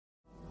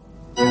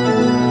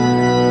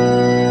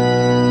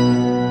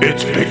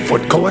It's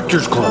Bigfoot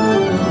Collectors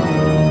Club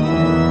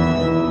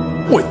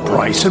with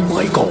Bryce and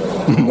Michael.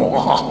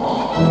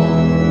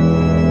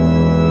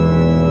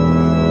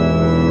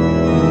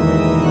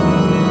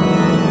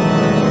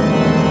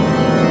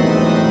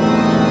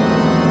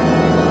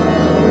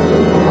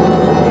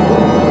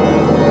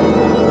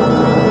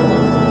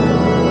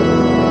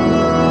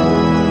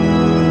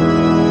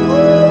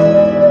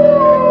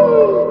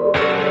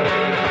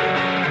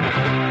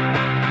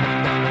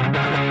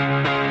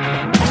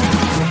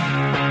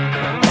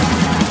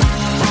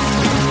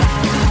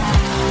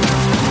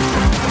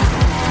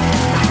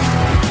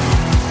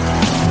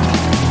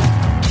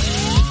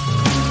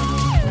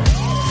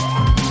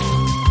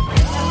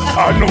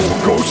 I know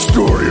a ghost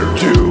story or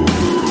two.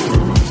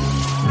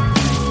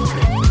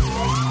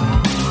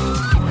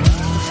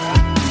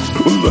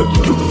 Let's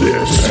do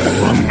this.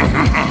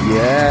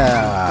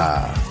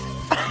 Yeah.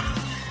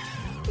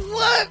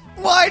 What?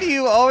 Why do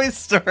you always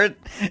start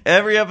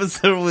every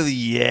episode with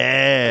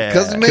yeah?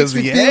 Because it makes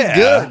me feel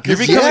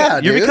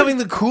good. You're becoming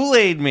the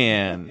Kool-Aid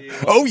man.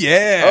 Oh,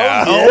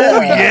 yeah.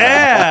 Oh,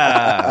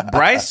 yeah.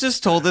 Bryce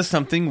just told us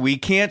something we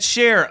can't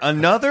share.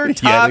 Another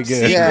top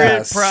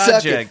secret Suck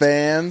project. it,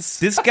 fans.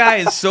 This guy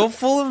is so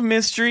full of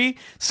mystery.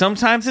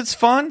 Sometimes it's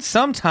fun.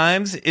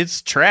 Sometimes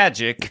it's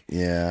tragic.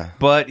 Yeah.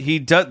 But he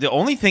does. The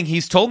only thing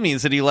he's told me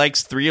is that he liked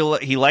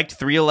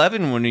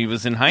 311 when he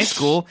was in high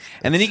school,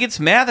 and then he gets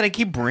mad that I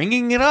keep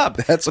bringing it up.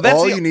 That's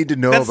all you need to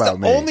know about me. That's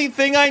the only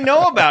thing I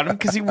know about him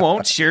because he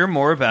won't share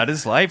more about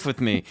his life with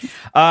me.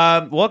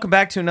 Welcome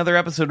back to another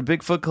episode of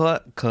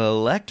Bigfoot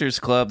Collectors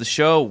Club, the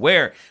show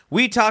where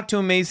we talk to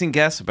amazing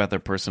guests about their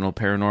personal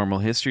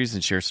paranormal histories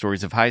and share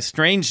stories of high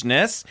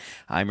strangeness.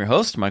 I'm your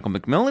host, Michael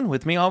McMillan.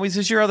 With me always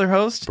is your other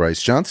host,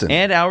 Bryce Johnson.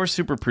 and our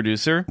super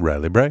producer,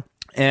 Riley Bray.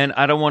 and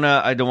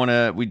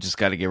we just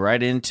got to get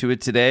right into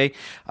it today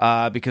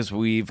because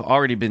we've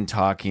already been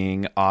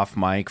talking off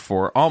mic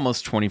for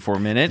almost 24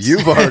 minutes.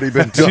 You've already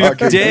been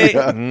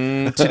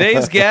talking.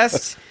 Today's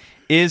guest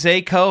is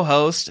a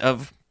co-host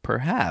of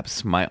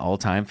perhaps my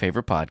all-time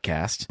favorite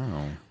podcast.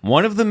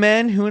 One of the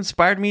men who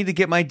inspired me to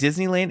get my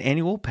Disneyland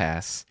annual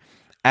pass,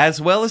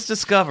 as well as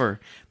discover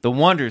the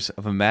wonders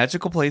of a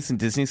magical place in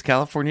Disney's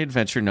California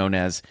Adventure known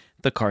as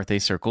the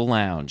Carthay Circle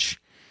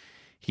Lounge.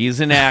 He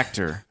is an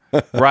actor,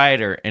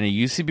 writer, and a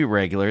UCB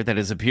regular that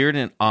has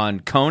appeared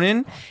on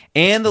Conan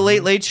and The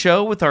Late Late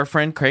Show with our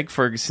friend Craig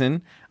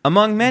Ferguson,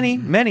 among many,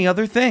 many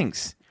other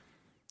things.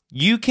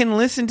 You can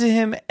listen to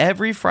him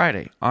every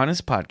Friday on his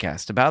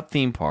podcast about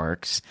theme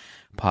parks,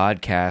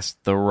 podcast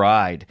The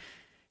Ride.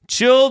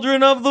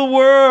 Children of the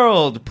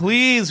world,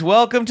 please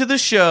welcome to the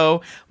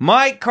show,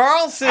 Mike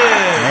Carlson.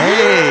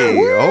 Hey,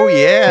 oh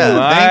yeah,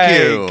 Mike.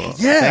 thank you.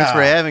 Yeah. Thanks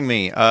for having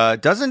me.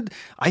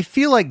 I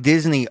feel like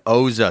Disney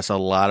owes us a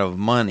lot of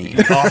money.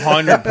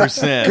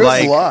 100%.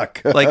 Good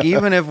luck. Like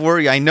even if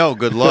I know,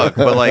 good luck,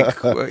 but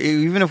like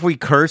even if we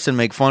curse and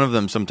make fun of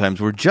them sometimes,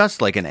 we're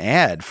just like an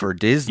ad for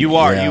Disney. You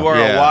are Yeah.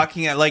 a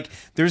walking at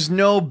there's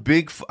no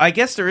big. I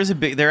guess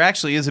there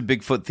actually is a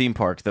Bigfoot theme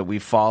park that we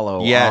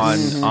follow.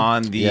 Yes.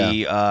 on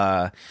the.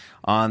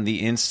 On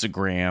the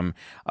Instagram,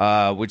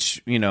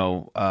 which we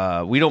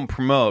don't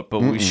promote, but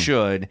we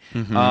should.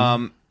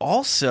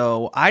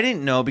 Also, I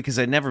didn't know because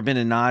I'd never been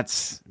to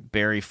Knott's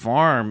Berry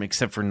Farm,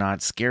 except for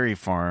Knott's Scary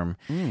Farm,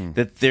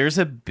 that there's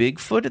a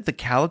Bigfoot at the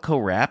Calico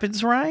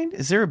Rapids ride.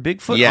 Is there a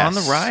Bigfoot on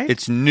the ride?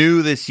 It's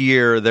new this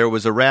year. There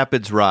was a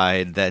Rapids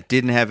ride that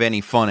didn't have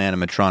any fun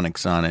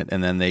animatronics on it,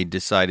 and then they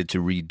decided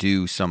to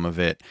redo some of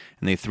it,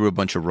 and they threw a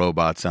bunch of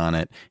robots on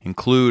it,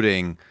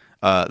 including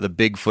the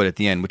Bigfoot at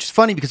the end, which is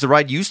funny because the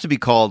ride used to be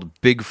called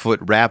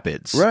Bigfoot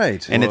Rapids.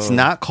 Right. And it's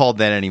not called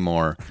that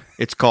anymore.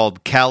 It's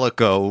called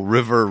Calico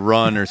River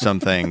Run or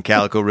something,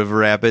 Calico River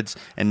Rapids,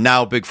 and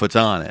now Bigfoot's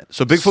on it.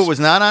 So Bigfoot was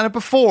not on it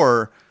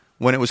before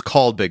when it was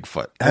called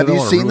Bigfoot. Have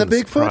you seen the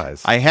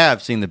Bigfoot? I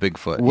have seen the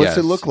Bigfoot. What's yes.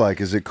 it look like?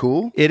 Is it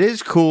cool? It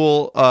is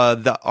cool.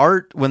 The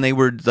art, when they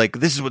were like,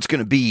 this is what's going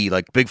to be,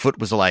 like Bigfoot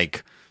was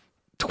like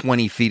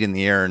 20 feet in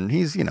the air, and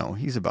he's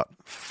about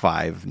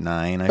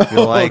 5'9", I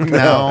feel like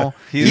now.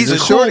 He's a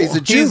cool. short, he's a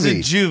He's a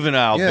juvie.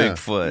 juvenile Yeah.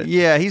 Bigfoot.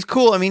 Yeah, he's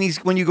cool. I mean, he's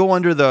when you go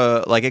under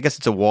the, like, I guess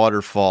it's a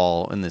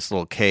waterfall in this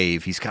little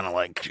cave, he's kind of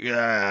like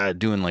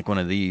doing like one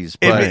of these.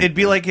 But It'd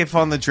be like if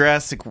on the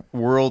Jurassic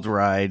World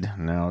ride,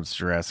 no, it's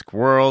Jurassic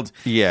World.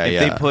 Yeah, if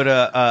yeah. they put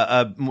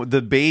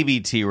the baby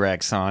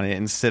T-Rex on it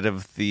instead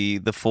of the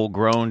full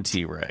grown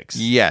T-Rex.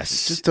 yes,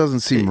 It just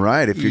doesn't seem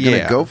right. If you're going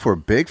Yeah. to go for a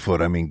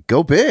Bigfoot, I mean,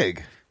 go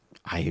big.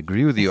 I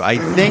agree with you. I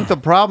think the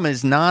problem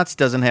is Knott's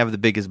doesn't have the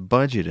biggest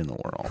budget in the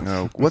world.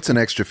 No, what's an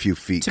extra few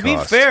feet To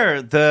cost? be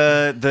fair,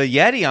 the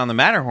Yeti on the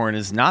Matterhorn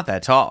is not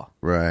that tall.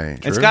 Right.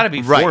 It's got to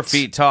be 4 Right.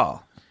 feet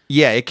tall.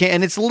 Yeah, it can,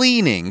 and it's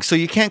leaning, so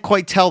you can't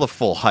quite tell the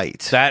full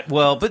height.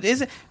 But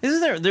isn't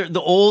there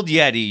the old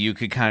Yeti? You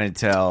could kind of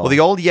tell. Well,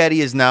 the old Yeti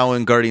is now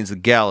in Guardians of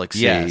the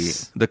Galaxy.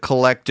 Yes. The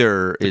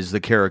Collector is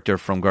the character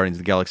from Guardians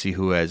of the Galaxy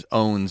who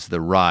owns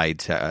the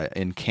ride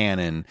in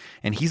canon,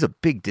 and he's a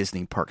big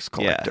Disney Parks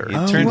collector.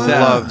 Yeah, it turns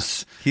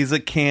out he's a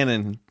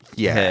canon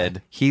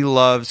head. He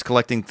loves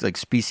collecting like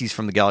species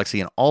from the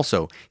galaxy, and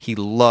also he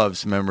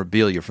loves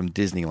memorabilia from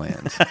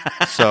Disneyland.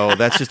 So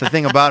that's just the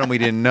thing about him we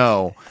didn't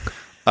know.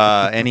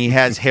 And he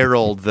has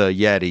Harold the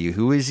Yeti,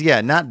 who is,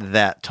 not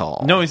that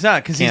tall. No, he's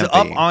not, because he's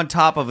up on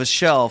top of a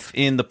shelf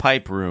in the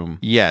pipe room.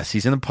 Yes,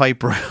 he's in the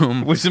pipe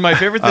room. Which is my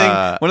favorite thing.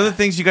 One of the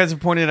things you guys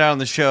have pointed out on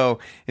the show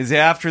is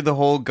after the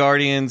whole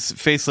Guardians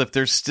facelift,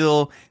 there's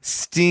still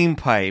steam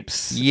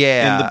pipes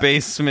in the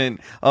basement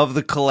of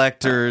the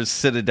Collector's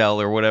Citadel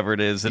or whatever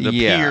it is that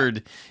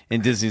appeared in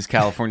Disney's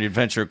California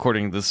Adventure,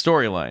 according to the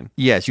storyline.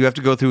 Yes, you have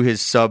to go through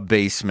his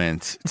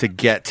sub-basement to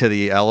get to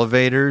the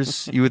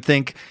elevators. You would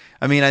think...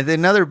 I mean,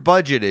 another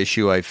budget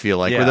issue, I feel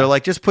like, where they're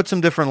like, just put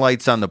some different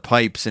lights on the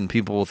pipes and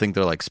people will think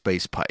they're like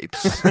space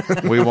pipes.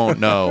 We won't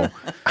know.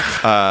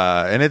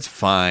 And it's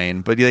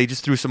fine. But they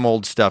just threw some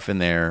old stuff in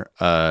there.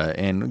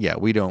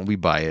 We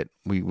buy it.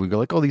 We go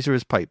like, oh, these are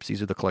his pipes.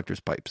 These are the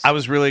collector's pipes. I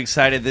was really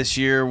excited this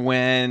year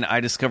when I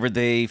discovered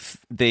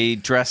they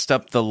dressed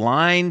up the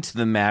line to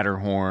the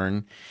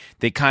Matterhorn.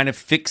 They kind of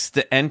fixed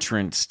the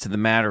entrance to the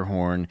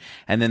Matterhorn,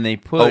 and then they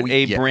put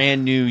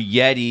brand new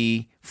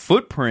Yeti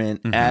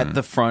footprint at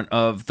the front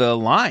of the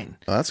line.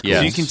 Oh, that's cool.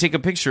 So you can take a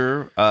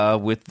picture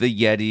with the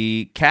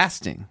Yeti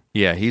casting.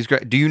 Yeah, he's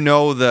great. Do you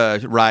know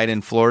the ride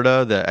in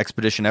Florida, the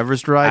Expedition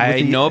Everest ride?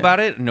 I know about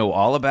it. Know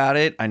all about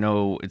it. I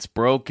know it's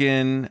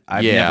broken.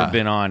 I've never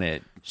been on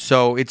it.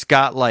 So it's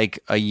got like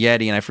a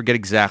Yeti, and I forget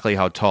exactly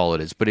how tall it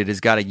is, but it has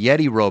got a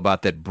Yeti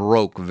robot that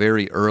broke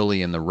very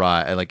early in the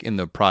ride, like in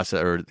the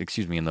process, or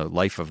excuse me, in the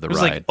life of the ride.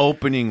 It was like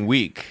opening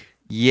week.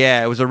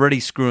 Yeah, it was already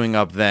screwing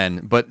up then,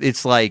 but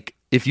it's like,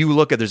 if you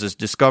look at, there's this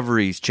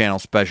Discovery's Channel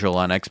special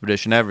on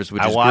Expedition Everest,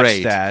 which is great. I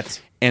watched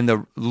that. And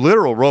the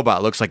literal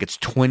robot looks like it's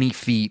 20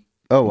 feet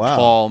wow.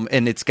 tall,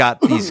 and it's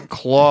got these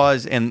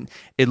claws, and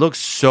it looks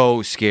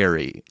so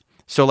scary.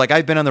 So, like,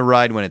 I've been on the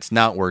ride when it's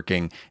not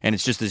working, and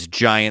it's just this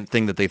giant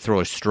thing that they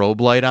throw a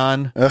strobe light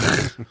on,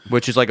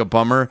 which is like a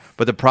bummer.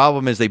 But the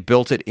problem is they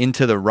built it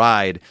into the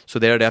ride, so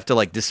they would have to,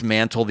 like,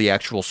 dismantle the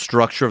actual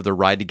structure of the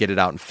ride to get it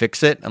out and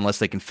fix it, unless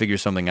they can figure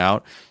something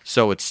out.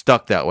 So it's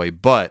stuck that way.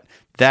 But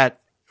that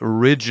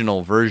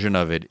original version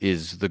of it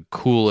is the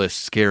coolest,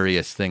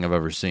 scariest thing I've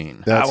ever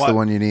seen. That's the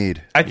one you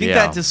need. I think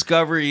that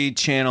Discovery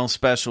Channel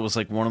special was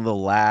like one of the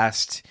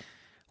last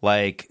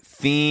like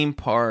theme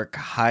park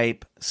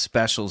hype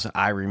specials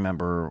I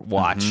remember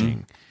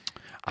watching.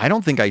 I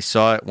don't think I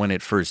saw it when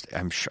it first.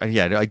 I'm sure.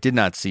 Yeah, I did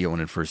not see it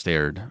when it first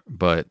aired,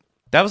 but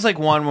that was like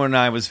one when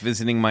I was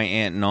visiting my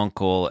aunt and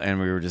uncle, and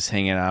we were just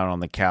hanging out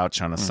on the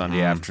couch on a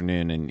Sunday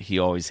afternoon, and he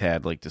always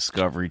had like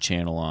Discovery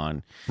Channel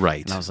on.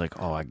 Right. And I was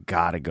like, oh, I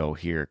gotta go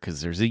here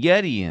because there's a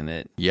Yeti in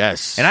it.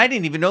 Yes. And I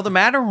didn't even know the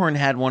Matterhorn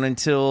had one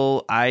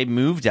until I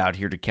moved out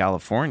here to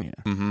California.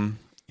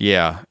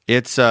 Yeah,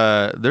 it's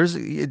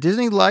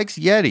Disney likes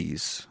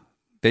Yetis.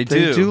 They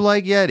do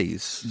like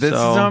Yetis.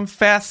 I'm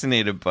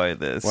fascinated by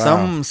this.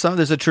 Wow. Some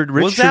there's a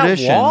rich was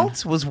tradition. That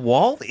Walt? Was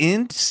Walt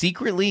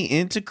secretly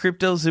into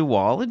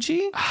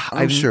cryptozoology?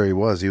 I'm sure he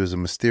was. He was a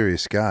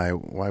mysterious guy.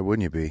 Why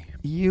wouldn't you be?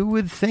 You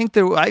would think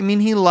that. I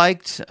mean, he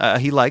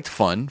liked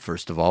fun,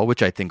 first of all,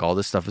 which I think all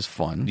this stuff is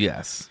fun.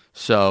 Yes.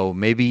 So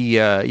maybe,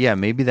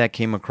 maybe that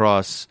came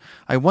across.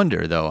 I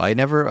wonder though.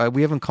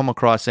 We haven't come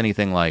across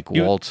anything like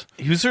Walt.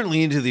 He was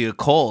certainly into the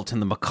occult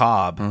and the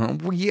macabre.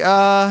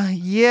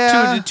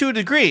 Yeah, to a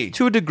degree.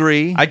 To a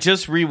degree. I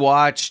just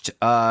rewatched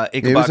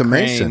Ichabod was a Crane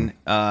Mason.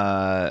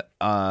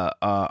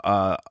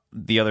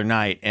 The other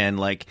night, and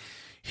like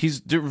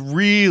he's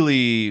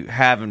really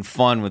having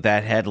fun with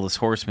that headless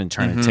horseman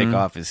trying to take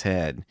off his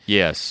head.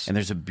 Yes. And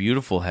there's a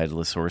beautiful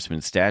headless horseman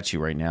statue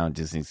right now in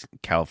Disney's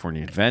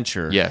California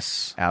Adventure.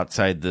 Yes.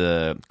 Outside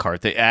the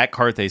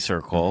Carthay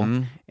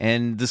Circle.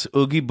 And this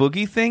Oogie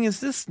Boogie thing, is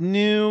this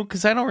new?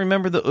 Because I don't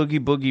remember the Oogie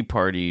Boogie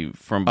party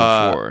from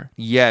before.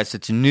 Yes,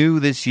 it's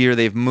new this year.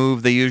 They've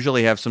moved. They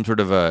usually have some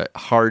sort of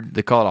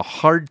they call it a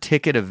hard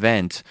ticket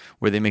event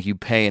where they make you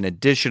pay an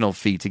additional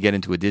fee to get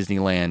into a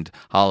Disneyland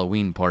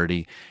Halloween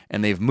party.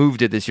 And they've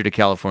moved it this year to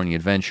California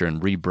Adventure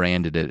and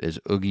rebranded it as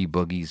Oogie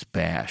Boogie's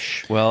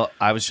Bash. Well,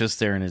 I was just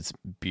there and it's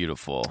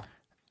beautiful.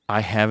 I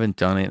haven't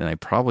done it, and I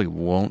probably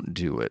won't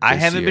do it. I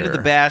haven't been to the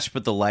Bash,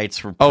 but the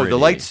lights were pretty. Oh, the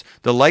lights!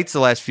 The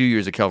last few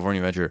years of California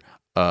Adventure,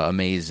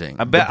 amazing.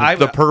 I bet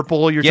the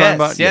purple you're talking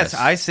about. Yes,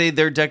 I say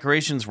their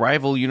decorations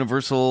rival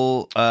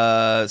Universal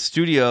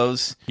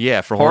Studios.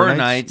 Yeah, for Horror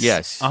Nights.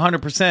 Yes,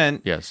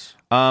 100%. Yes.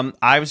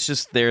 I was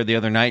just there the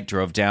other night.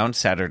 Drove down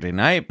Saturday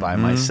night by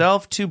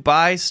myself to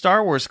buy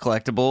Star Wars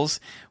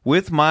collectibles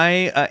with my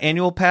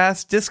annual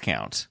pass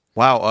discount.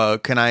 Wow.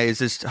 Is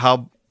this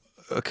how?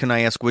 can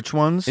I ask which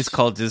ones? It's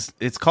called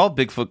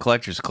Bigfoot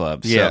Collectors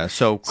Club. Yeah,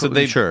 so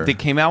they sure. they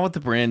came out with the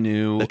brand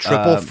new The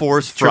Triple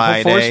Force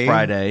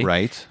Friday.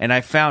 Right. And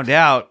I found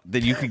out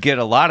that you could get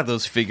a lot of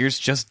those figures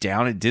just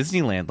down at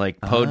Disneyland, like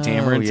Poe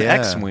Dameron's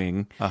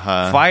X-Wing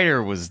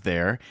fighter was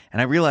there,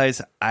 and I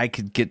realized I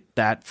could get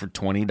that for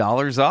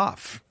 $20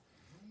 off.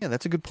 Yeah,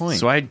 that's a good point.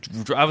 So I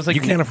was like,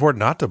 You can't afford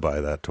not to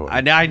buy that toy.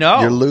 I know.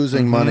 You're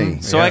losing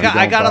money. So if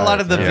I you got don't a buy lot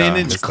it. of the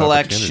vintage Missed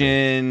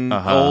collection,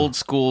 old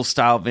school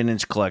style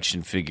vintage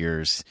collection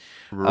figures.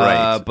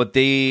 Right. But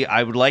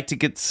I would like to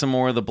get some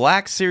more of the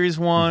Black Series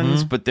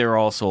ones, but they're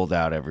all sold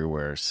out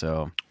everywhere.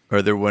 So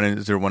Is there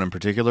one in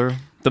particular?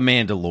 the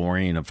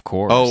Mandalorian, of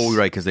course. Oh,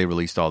 right, because they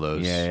released all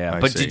those. Yeah. I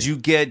But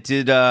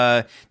see.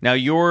 now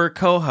your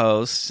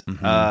co-host,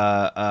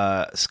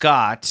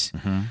 Scott,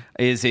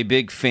 is a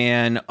big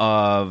fan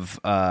of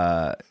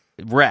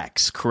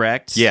Rex,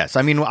 correct? Yes,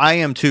 I mean I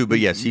am too, but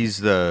yes,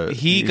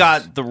 He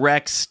got the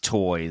Rex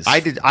toys.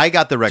 I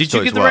got the Rex Did you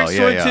toy get as the well. Rex Yeah,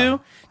 toy yeah.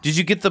 too? Did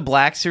you get the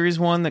Black Series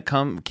one that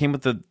came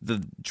with the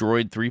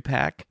Droid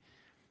 3-pack?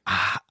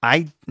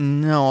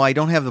 No, I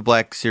don't have the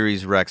Black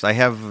Series Rex. I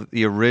have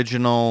the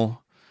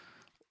original.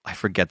 I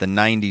forget the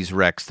 '90s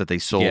Rex that they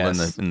sold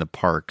in the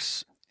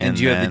parks. And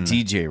you then have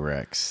the DJ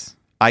Rex.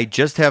 I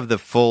just have the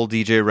full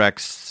DJ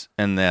Rex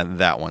and then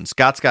that one.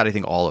 Scott's got, I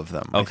think, all of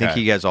them. I think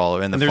he has all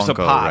of them. And the there's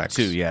Funko a pop Rex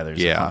too. Yeah, there's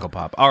a Funko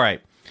Pop. All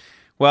right.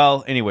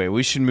 Well, anyway,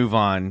 we should move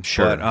on.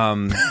 Sure.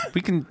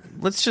 But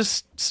let's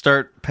just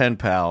start Pen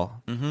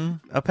Pal.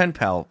 A Pen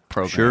Pal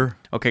program. Sure.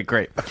 Okay,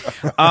 great.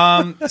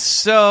 I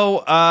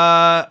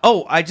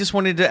just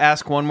wanted to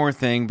ask one more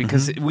thing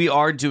because we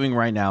are doing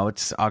right now,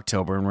 it's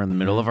October and we're in the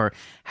middle of our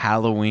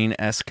Halloween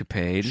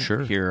escapade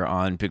here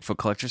on Bigfoot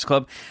Collectors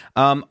Club.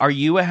 Are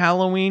you a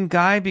Halloween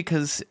guy?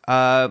 Because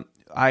I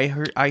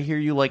hear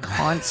you like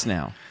haunts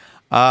now.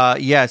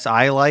 Yes,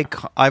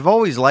 I've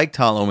always liked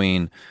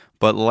Halloween,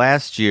 but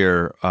last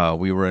year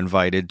we were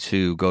invited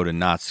to go to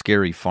Not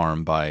Scary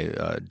Farm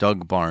by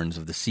Doug Barnes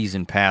of the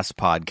Season Pass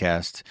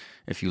podcast.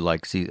 If you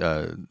like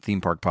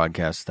theme park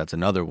podcasts, that's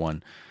another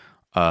one.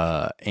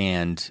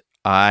 And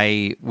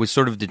I was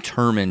sort of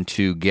determined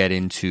to get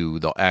into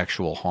the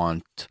actual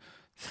haunt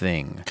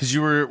thing. Because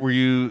were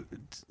you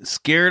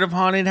scared of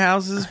haunted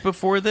houses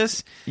before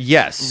this?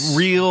 Yes.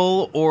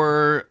 Real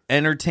or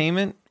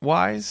entertainment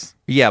wise?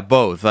 Yeah,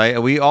 both.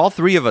 We all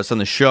three of us on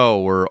the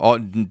show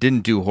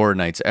didn't do horror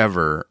nights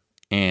ever,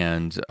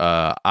 and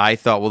I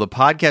thought, well, the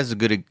podcast is a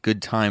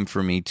good time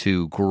for me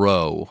to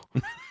grow.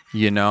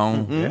 You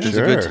know, it's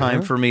a good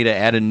time for me to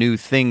add a new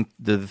thing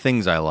to the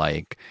things I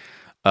like.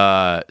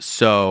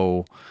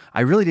 So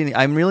I'm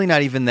really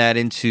not even that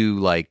into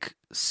like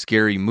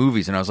scary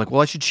movies, and I was like,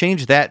 well, I should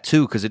change that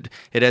too because it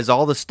has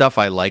all the stuff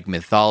I like,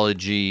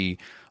 mythology.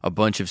 A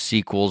bunch of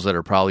sequels that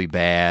are probably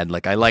bad.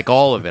 Like, I like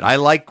all of it. I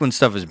like when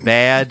stuff is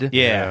bad.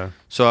 Yeah.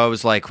 So I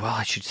was like, well,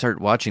 I should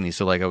start watching these.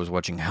 So, like, I was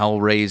watching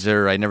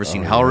Hellraiser. I'd never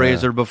seen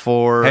Hellraiser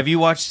before. Have you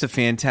watched the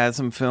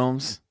Phantasm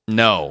films?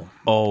 No.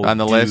 Oh, on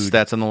the dude, list?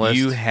 That's on the list?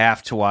 You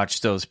have to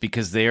watch those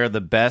because they are the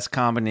best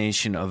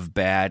combination of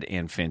bad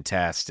and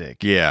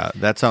fantastic. Yeah,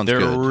 that sounds They're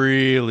good.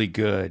 really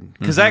good.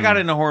 Because I got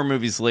into horror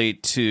movies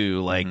late,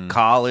 too, like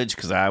college,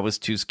 because I was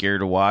too scared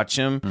to watch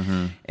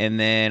them. And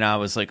then I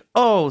was like,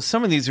 oh,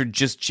 some of these are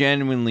just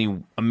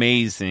genuinely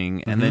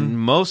amazing. And then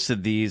most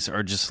of these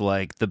are just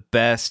like the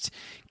best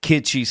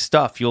kitschy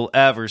stuff you'll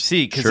ever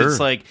see. Because it's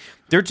like...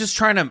 They're just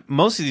trying to.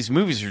 Most of these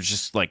movies are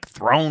just like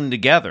thrown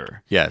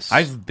together. Yes,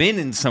 I've been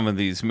in some of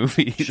these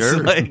movies.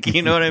 Sure, like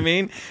you know what I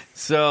mean.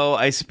 So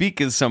I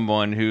speak as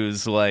someone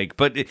who's like,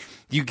 but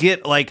you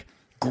get like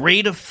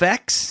great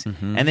effects,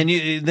 and then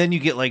you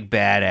get like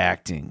bad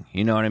acting.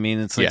 You know what I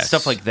mean? It's like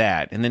stuff like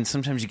that, and then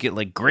sometimes you get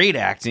like great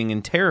acting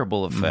and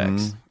terrible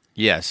effects.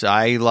 Yes,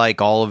 I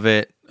like all of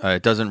it.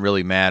 It doesn't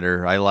really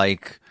matter. I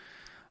like.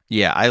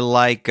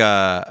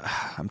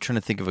 I'm trying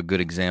to think of a good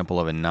example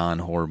of a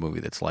non-horror movie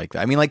that's like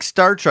that. I mean, like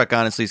Star Trek,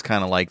 honestly, is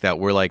kind of like that,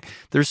 where like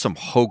there's some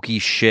hokey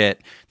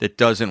shit that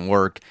doesn't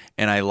work,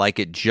 and I like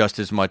it just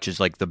as much as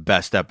like the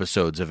best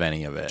episodes of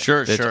any of it.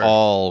 Sure. It's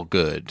all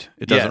good.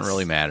 It doesn't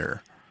really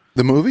matter.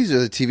 The movies or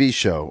the TV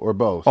show or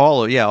both?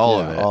 All of it.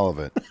 All of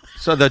it.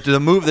 So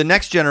the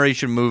next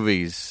generation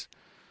movies.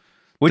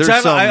 Which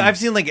There's I've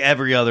seen like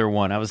every other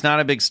one. I was not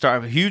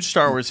a huge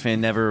Star Wars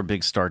fan, never a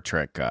big Star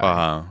Trek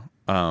guy.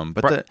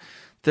 But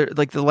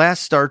the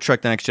last Star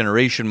Trek: The Next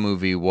Generation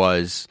movie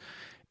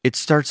it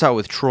starts out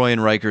with Troy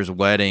and Riker's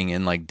wedding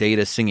and like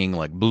Data singing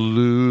like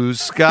 "Blue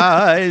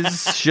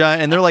Skies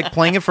Shine," and they're like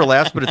playing it for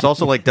laughs, but it's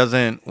also like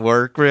doesn't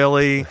work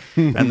really.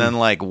 And then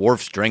like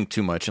Worf's drank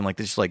too much, and like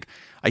this like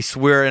I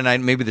swear,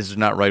 and maybe this is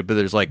not right, but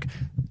there's like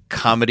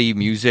comedy movie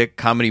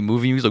music,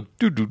 like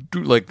do do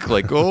do,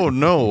 like oh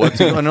no, what's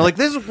going on? And they're like,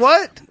 this is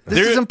what?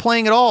 This isn't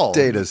playing at all.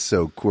 Data's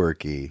so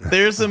quirky.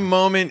 There's a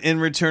moment in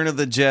Return of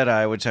the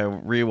Jedi, which I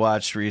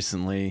rewatched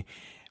recently,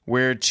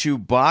 where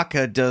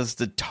Chewbacca does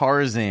the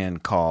Tarzan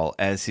call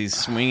as he's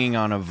swinging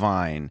on a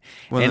vine.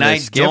 Well, and the I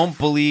skiff? don't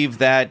believe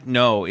that.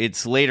 No,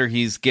 it's later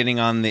he's getting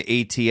on the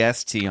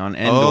ATST on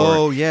Endor.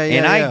 Oh, yeah,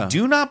 And yeah. I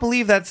do not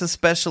believe that's a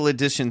special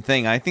edition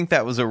thing. I think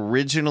that was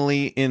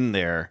originally in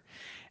there.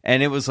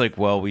 And it was like,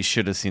 well, we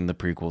should have seen the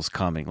prequels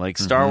coming. Like,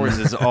 Star Wars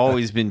has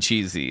always been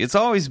cheesy. It's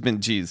always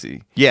been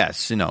cheesy.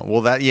 Yes,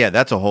 well,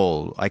 that's a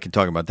whole. I could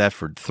talk about that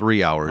for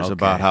 3 hours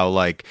about how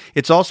like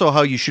it's also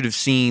how you should have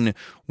seen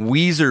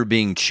Weezer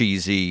being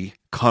cheesy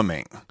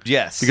coming.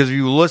 Yes. Because if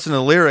you listen to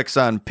lyrics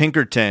on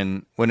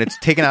Pinkerton, when it's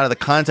taken out of the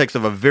context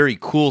of a very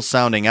cool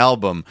sounding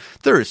album,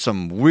 there is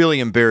some really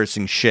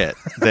embarrassing shit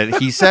that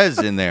he says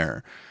in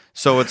there.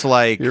 So it's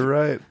like You're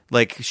right.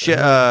 Like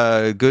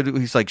good.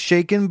 He's like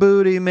shaking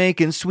booty,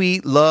 making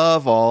sweet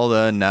love all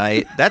the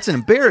night. That's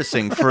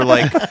embarrassing for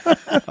like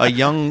a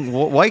young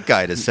white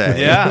guy to say.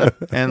 Yeah,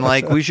 and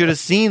like we should have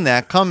seen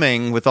that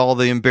coming with all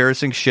the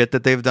embarrassing shit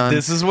that they've done.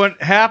 This is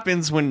what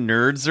happens when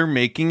nerds are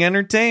making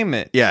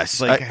entertainment. Yes,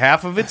 Like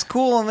half of it's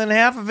cool, and then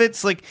half of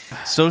it's like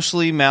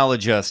socially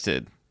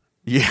maladjusted.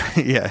 Yeah.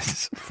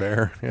 Yes.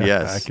 Fair. Yeah,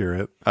 Yes.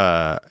 Accurate.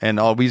 And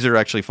all Weezer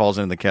actually falls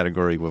into the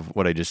category of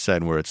what I just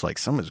said, where it's like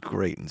some is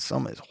great and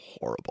some is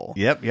horrible.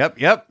 Yep.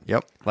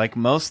 Like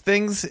most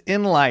things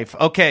in life.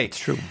 Okay. It's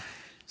true.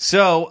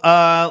 So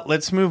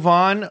let's move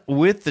on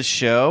with the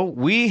show.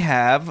 We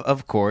have,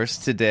 of course,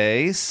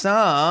 today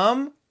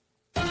some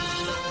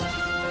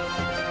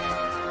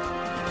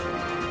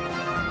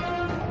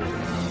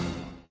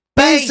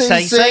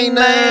Say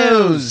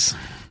News.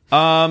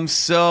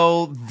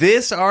 So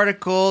this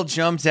article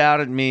jumped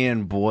out at me,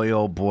 and boy,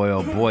 oh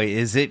boy,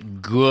 is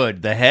it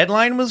good. The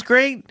headline was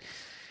great.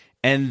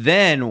 And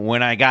then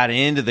when I got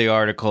into the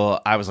article,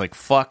 I was like,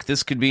 fuck,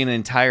 this could be an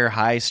entire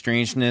high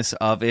strangeness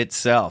of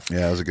itself.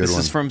 Yeah, it was a good This one.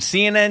 is from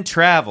CNN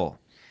Travel.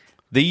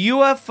 The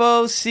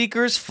UFO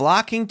seekers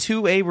flocking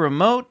to a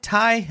remote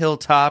Thai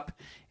hilltop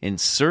in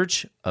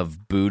search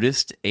of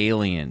Buddhist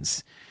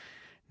aliens.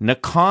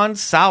 Nakhon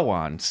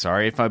Sawan,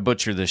 sorry if I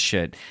butcher this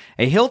shit.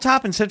 A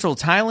hilltop in central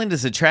Thailand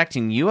is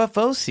attracting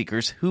UFO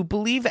seekers who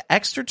believe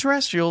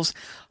extraterrestrials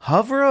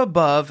hover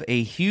above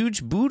a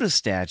huge Buddha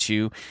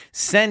statue,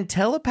 send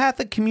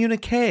telepathic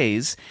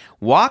communiques,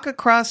 walk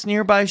across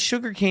nearby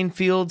sugarcane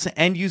fields,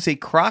 and use a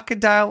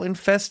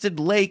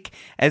crocodile-infested lake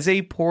as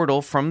a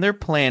portal from their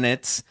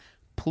planets,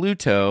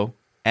 Pluto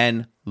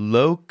and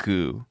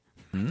Loku.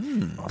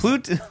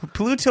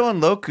 Pluto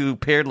and Loku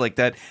paired like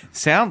that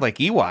sound like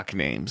Ewok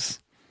names.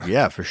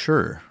 Yeah, for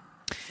sure.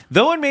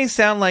 Though it may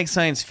sound like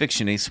science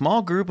fiction, a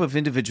small group of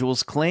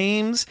individuals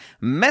claims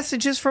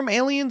messages from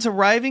aliens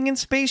arriving in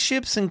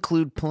spaceships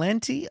include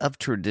plenty of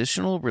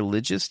traditional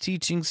religious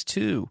teachings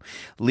too,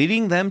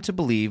 leading them to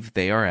believe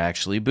they are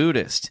actually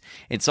Buddhist.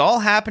 It's all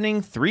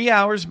happening 3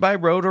 hours by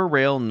road or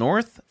rail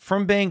north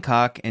from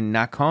Bangkok in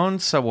Nakhon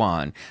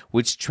Sawan,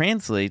 which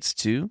translates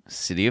to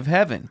City of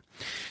Heaven.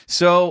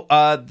 So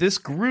this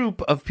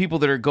group of people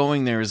that are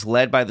going there is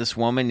led by this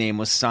woman named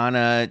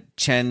Wasana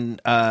Chuen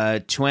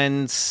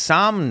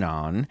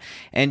Samnon,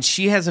 and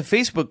she has a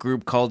Facebook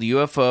group called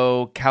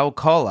UFO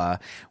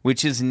Kaukola,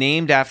 which is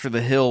named after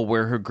the hill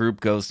where her group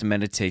goes to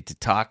meditate to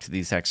talk to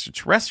these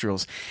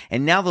extraterrestrials.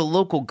 And now the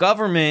local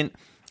government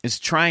is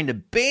trying to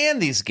ban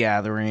these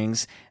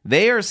gatherings.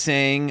 They are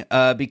saying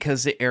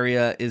because the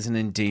area is an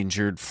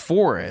endangered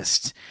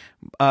forest.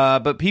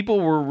 But people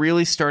were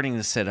really starting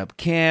to set up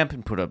camp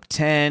and put up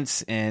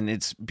tents, and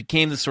it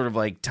became this sort of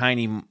like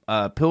tiny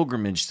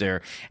pilgrimage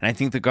there. And I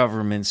think the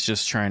government's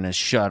just trying to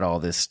shut all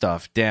this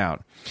stuff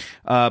down.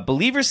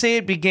 Believers say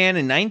it began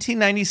in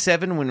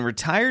 1997 when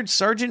retired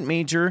Sergeant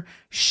Major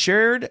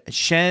Sherd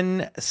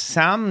Shen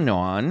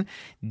Samnon,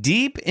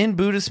 deep in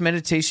Buddhist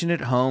meditation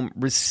at home,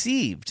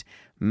 received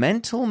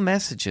mental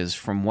messages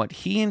from what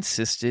he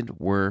insisted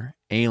were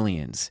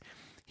aliens.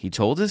 He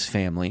told his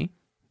family.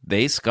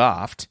 They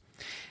scoffed.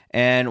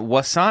 And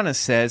Wasana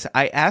says,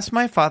 I asked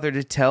my father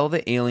to tell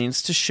the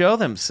aliens to show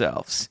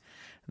themselves.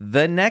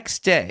 The next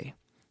day,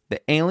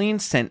 the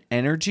aliens sent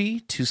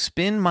energy to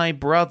spin my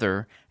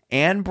brother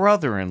and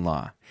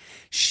brother-in-law.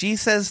 She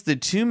says the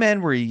two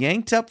men were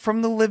yanked up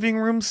from the living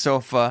room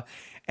sofa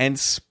and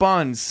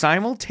spun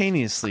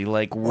simultaneously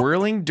like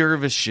whirling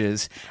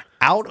dervishes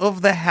out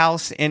of the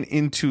house and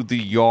into the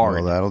yard.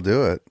 Well, that'll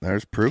do it.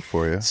 There's proof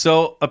for you.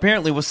 So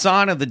apparently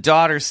Wasana, the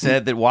daughter,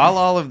 said that while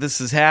all of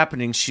this is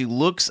happening, she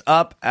looks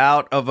up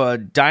out of a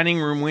dining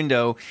room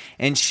window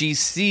and she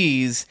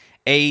sees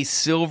a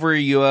silver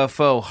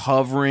UFO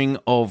hovering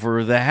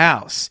over the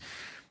house.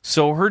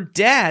 So her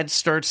dad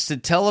starts to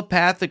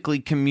telepathically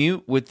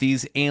commute with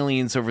these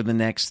aliens over the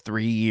next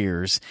 3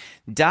 years,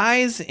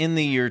 dies in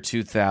the year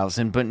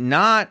 2000, but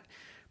not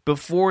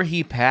before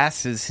he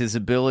passes his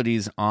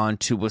abilities on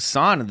to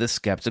Wasana, the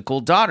skeptical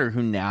daughter,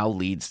 who now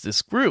leads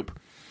this group.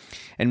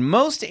 And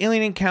most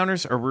alien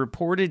encounters are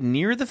reported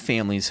near the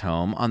family's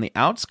home on the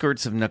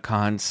outskirts of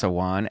Nakhon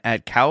Sawan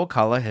at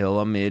Kaukola Hill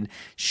amid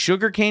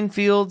sugarcane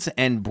fields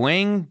and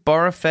Bueng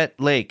Barafet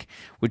Lake,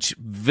 which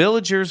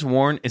villagers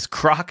warn is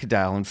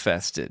crocodile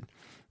infested.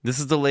 This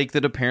is the lake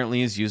that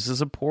apparently is used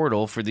as a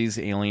portal for these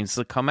aliens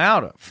to come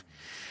out of.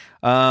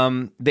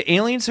 The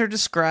aliens are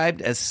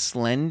described as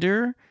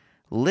slender,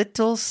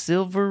 little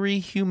silvery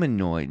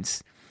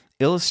humanoids.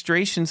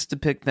 Illustrations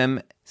depict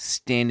them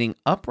standing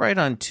upright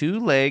on two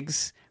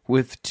legs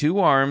with two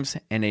arms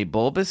and a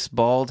bulbous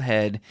bald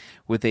head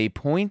with a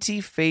pointy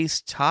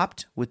face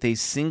topped with a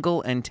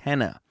single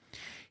antenna.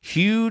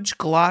 Huge,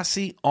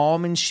 glossy,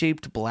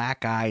 almond-shaped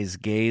black eyes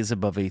gaze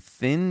above a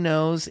thin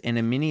nose and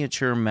a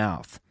miniature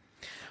mouth.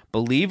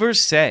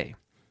 Believers say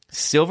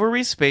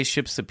silvery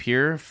spaceships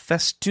appear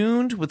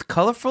festooned with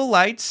colorful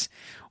lights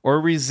or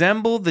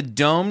resemble the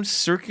domed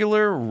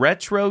circular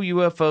retro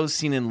UFOs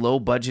seen in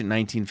low-budget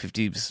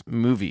 1950s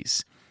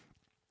movies.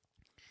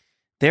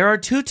 There are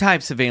two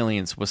types of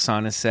aliens,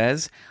 Wasana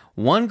says.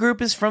 One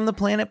group is from the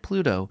planet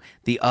Pluto.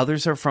 The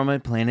others are from a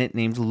planet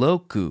named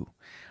Loku.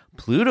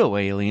 Pluto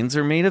aliens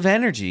are made of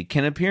energy,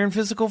 can appear in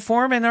physical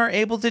form, and are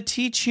able to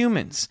teach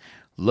humans.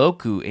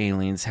 Loku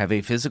aliens have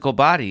a physical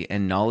body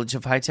and knowledge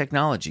of high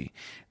technology.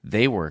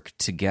 They work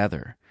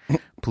together.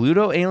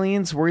 Pluto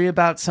aliens worry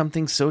about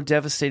something so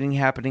devastating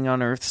happening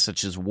on Earth,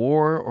 such as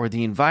war or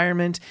the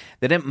environment,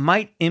 that it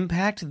might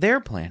impact their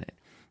planet.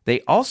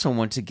 They also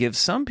want to give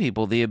some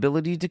people the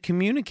ability to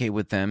communicate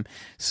with them,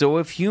 so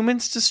if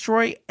humans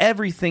destroy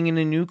everything in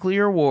a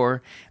nuclear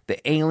war, the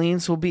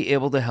aliens will be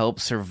able to help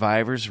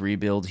survivors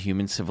rebuild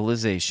human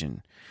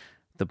civilization.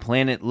 The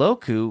planet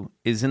Loku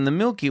is in the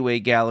Milky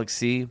Way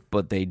galaxy,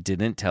 but they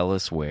didn't tell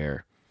us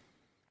where.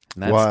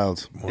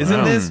 Wild.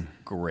 Isn't this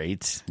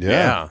great?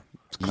 Yeah.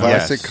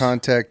 Classic Yes.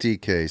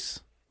 contactee case.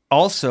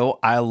 Also,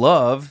 I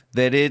love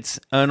that it's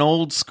an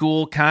old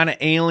school kind of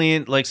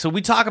alien. Like, so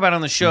we talk about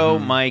on the show,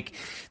 Mike,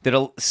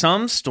 that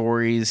some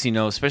stories, you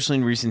know, especially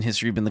in recent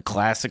history, have been the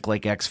classic,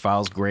 like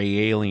X-Files,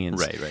 gray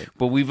aliens. Right.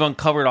 But we've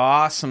uncovered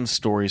awesome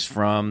stories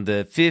from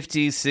the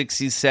 50s,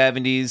 60s,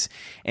 70s,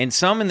 and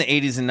some in the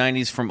 80s and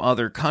 90s from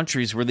other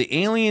countries where the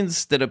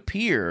aliens that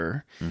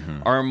appear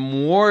are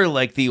more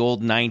like the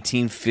old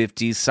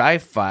 1950s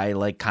sci-fi,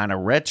 like kind of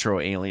retro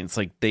aliens,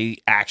 like they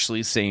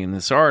actually say in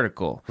this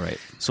article. Right.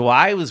 So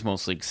I was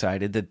mostly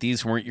excited that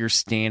these weren't your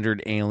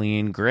standard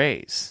alien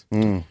grays.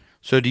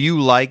 So do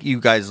you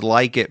guys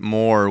like it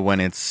more when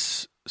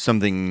it's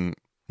something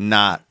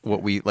not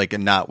what we like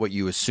and not what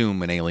you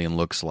assume an alien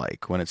looks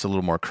like, when it's a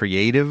little more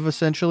creative,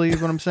 essentially,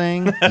 is what I'm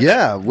saying?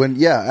 Yeah,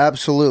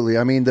 absolutely.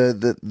 I mean,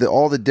 the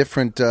all the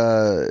different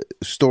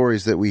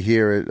stories that we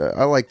hear,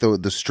 I like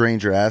the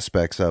stranger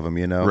aspects of them,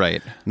 you know?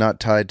 Right. Not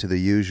tied to the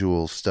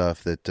usual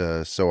stuff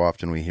that so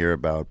often we hear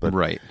about, but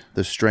Right.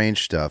 the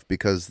strange stuff,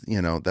 because,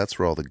 you know, that's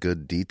where all the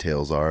good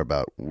details are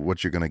about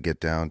what you're going to get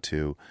down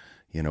to,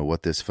 you know,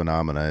 what this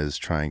phenomena is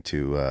trying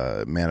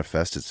to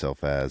manifest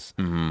itself as.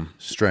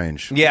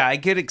 Strange. Yeah, I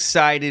get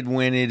excited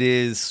when it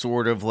is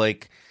sort of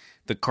like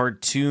the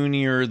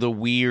cartoonier, the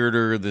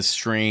weirder, the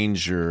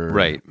stranger,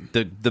 Right.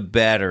 The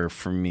better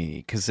for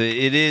me, because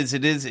it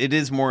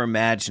is more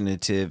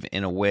imaginative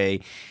in a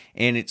way,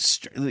 and it's,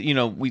 you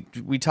know,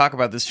 we talk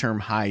about this term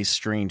high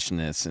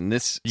strangeness, and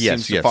this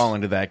seems to fall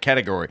into that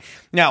category.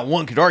 Now,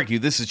 one could argue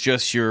this is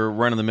just your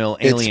run of the mill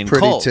alien It's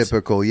pretty cult.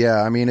 typical,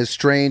 yeah. I mean, as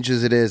strange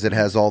as it is, it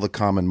has all the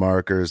common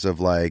markers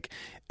of like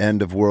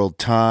end of world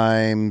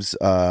times,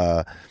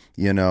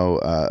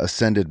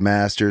 ascended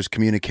masters,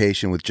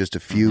 communication with just a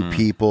few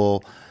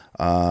people,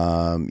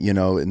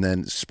 and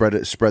then spread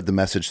the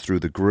message through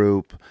the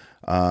group.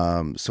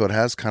 So it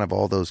has kind of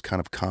all those kind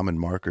of common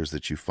markers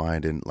that you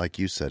find in, like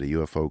you said, a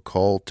UFO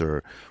cult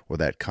or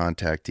that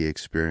contactee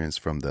experience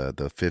from the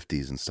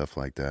 50s and stuff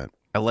like that.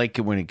 I like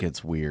it when it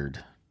gets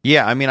weird.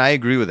 Yeah, I mean, I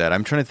agree with that.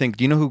 I'm trying to think.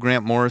 Do you know who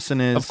Grant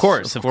Morrison is? Of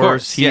course.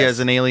 He Yes. has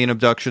an alien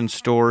abduction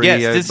story.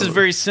 Yes, this is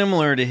very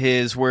similar to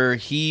his, where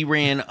he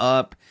ran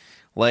up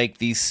like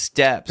these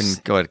steps.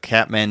 in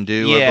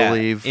Kathmandu, I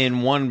believe.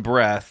 in one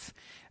breath,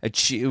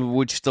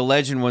 which the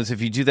legend was,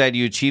 if you do that,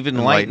 you achieve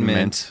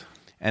enlightenment.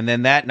 And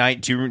then that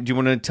night, do you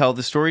want to tell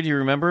the story? Do you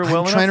remember it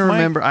well I'm trying to enough, Mike?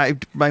 remember.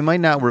 I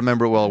might not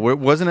remember well.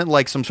 Wasn't it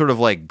like some sort of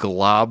like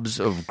globs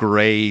of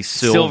gray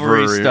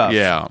Silvery stuff.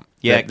 Yeah.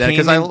 Yeah,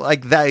 because I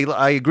like that.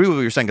 I agree with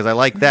what you're saying, because I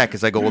like that,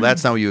 because I go, well,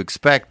 that's not what you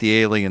expect the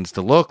aliens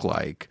to look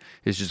like.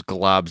 It's just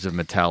globs of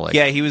metallic.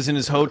 Yeah, he was in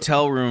his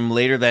hotel room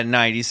later that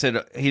night. He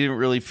said he didn't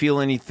really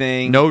feel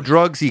anything. No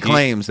drugs, he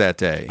claims, that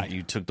day.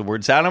 You took the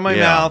words out of my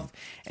mouth.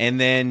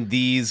 And then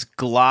these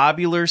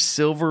globular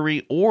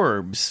silvery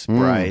orbs,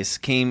 Bryce,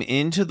 came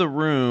into the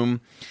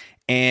room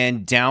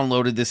and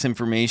downloaded this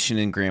information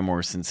in Grant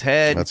Morrison's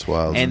head. That's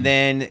wild. And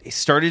then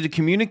started to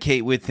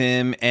communicate with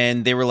him,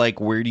 and they were like,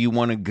 where do you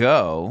want to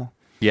go?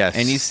 Yes.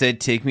 And he said,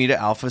 take me to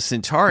Alpha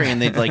Centauri.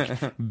 And they'd like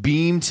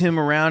beamed him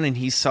around, and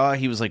he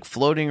was like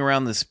floating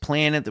around this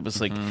planet that was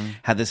like,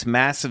 had this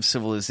massive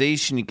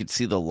civilization. You could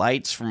see the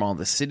lights from all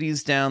the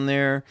cities down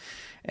there.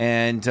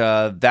 And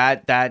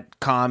that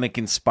comic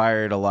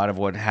inspired a lot of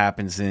what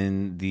happens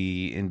in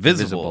the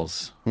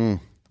Invisibles.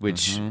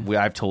 which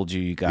I've told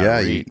you got Yeah,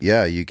 to read.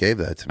 you gave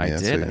that to me.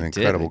 That's an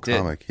incredible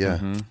comic. Yeah.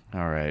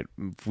 All right.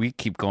 If we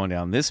keep going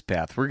down this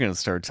path, we're going to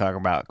start talking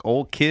about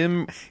old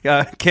Ken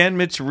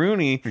Mitch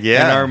Rooney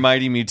and our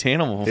Mighty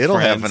Mutanimal It'll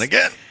friends. happen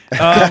again.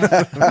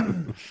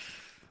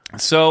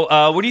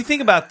 So, what do you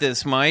think about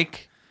this,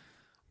 Mike?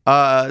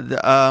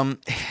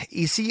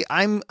 You see,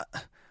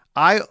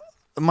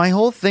 my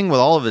whole thing with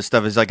all of this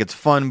stuff is like it's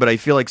fun, but I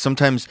feel like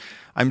sometimes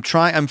I'm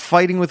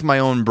fighting with my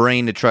own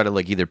brain to try to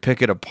like either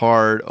pick it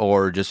apart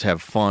or just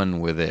have fun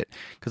with it.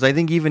 Because I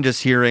think even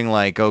just hearing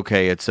like,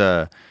 okay, it's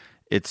a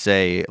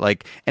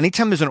like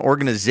anytime there's an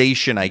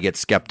organization, I get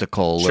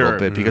skeptical a little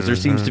bit because there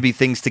seems to be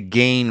things to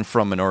gain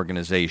from an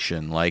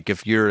organization. Like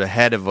if you're the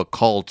head of a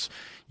cult,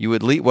 you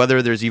would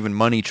whether there's even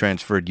money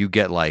transferred, you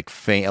get like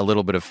a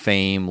little bit of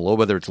fame,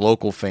 whether it's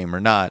local fame or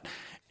not.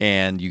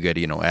 And you get,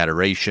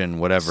 adoration,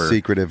 whatever.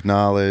 Secretive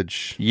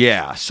knowledge.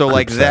 Yeah. So Group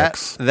like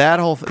sex. that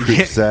whole thing.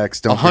 Group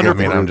sex. Don't forget. I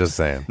mean, I'm just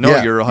saying. No,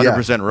 Yeah, you're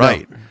 100%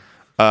 right.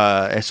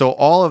 No. So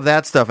all of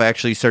that stuff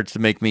actually starts to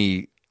make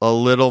me a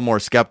little more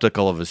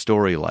skeptical of a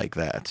story like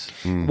that.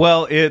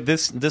 Well,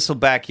 this will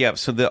back you up.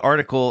 So the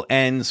article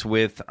ends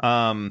with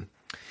a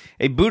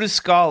Buddhist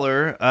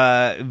scholar,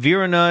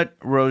 Viranut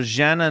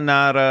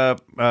Rojananara,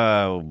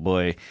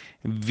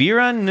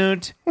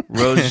 Viranut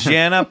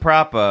Rojana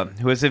Prapa,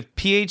 who has a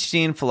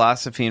PhD in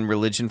philosophy and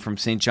religion from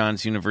St.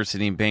 John's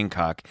University in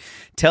Bangkok,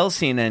 tells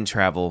CNN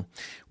Travel,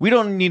 "We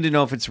don't need to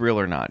know if it's real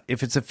or not.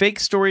 If it's a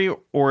fake story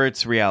or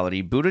it's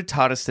reality, Buddha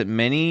taught us that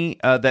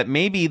that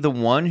maybe the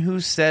one who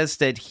says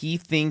that he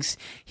thinks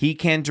he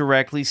can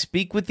directly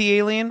speak with the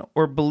alien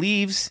or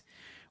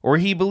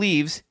he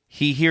believes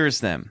he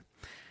hears them.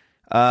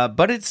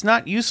 But it's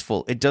not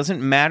useful. It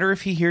doesn't matter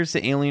if he hears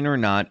the alien or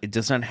not. It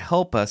does not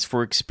help us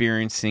for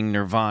experiencing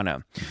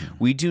nirvana.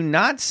 We do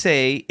not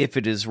say if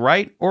it is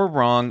right or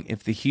wrong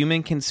if the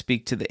human can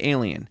speak to the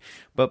alien.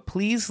 But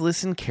please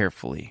listen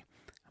carefully.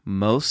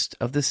 Most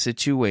of the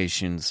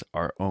situations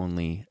are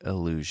only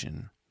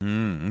illusion."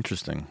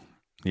 Interesting.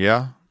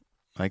 Yeah,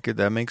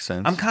 that makes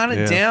sense. I'm kind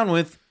of down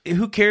with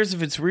who cares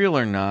if it's real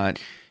or not.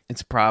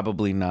 It's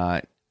probably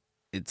not.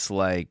 It's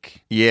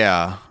like...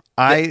 Yeah.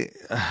 I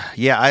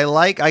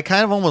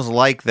kind of almost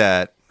like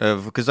that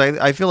because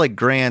I feel like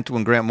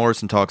when Grant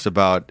Morrison talks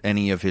about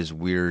any of his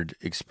weird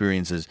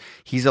experiences,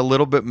 he's a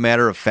little bit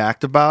matter of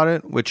fact about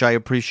it, which I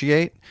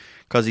appreciate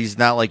because he's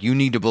not like, you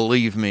need to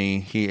believe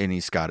me. And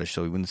he's Scottish,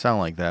 so he wouldn't sound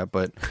like that,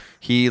 but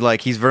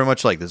he's very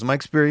much like, this is my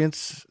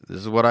experience.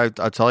 This is what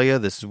I'll tell you.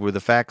 This is where the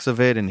facts of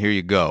it, and here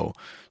you go.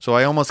 So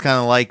I almost kind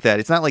of like that.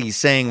 It's not like he's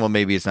saying, well,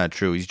 maybe it's not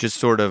true. He's just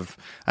sort of,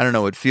 I don't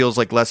know, it feels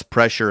like less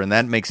pressure, and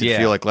that makes it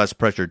feel like less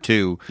pressure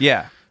too.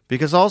 Yeah.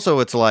 Because also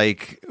it's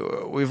like,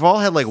 we've all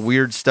had like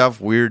weird stuff,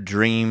 weird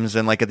dreams,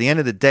 and like at the end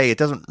of the day, it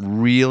doesn't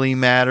really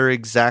matter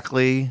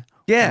exactly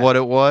what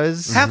it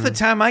was. Half the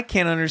time I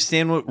can't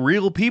understand what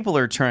real people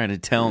are trying to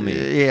tell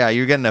me. Yeah,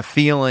 you're getting a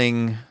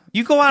feeling.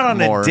 You go out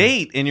on a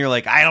date and you're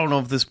like, I don't know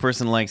if this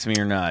person likes me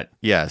or not.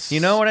 Yes. You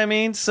know what I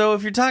mean? So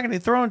if you're talking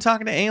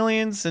to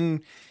aliens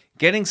and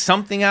getting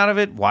something out of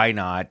it, why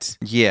not?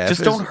 Yeah.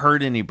 Just don't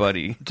hurt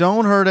anybody.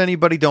 Don't hurt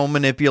anybody. Don't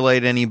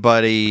manipulate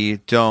anybody.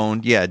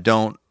 Don't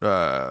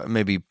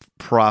maybe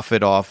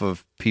profit off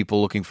of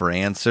people looking for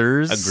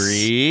answers.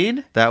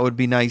 Agreed. That would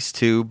be nice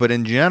too. But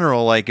in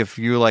general, like if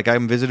you're like,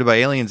 I'm visited by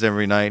aliens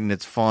every night and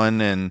it's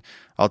fun and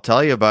I'll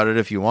tell you about it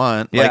if you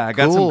want. Yeah, like, I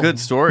got some good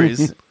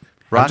stories.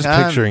 I'm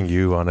just picturing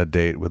you on a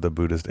date with a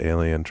Buddhist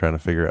alien trying to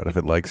figure out if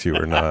it likes you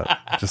or not.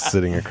 Just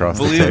sitting across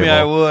the table. Believe me,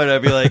 I would.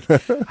 I'd be like,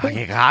 oh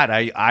my God,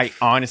 I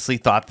honestly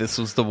thought this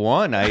was the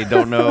one. I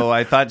don't know.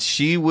 I thought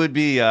she would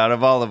be, out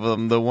of all of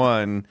them, the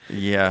one.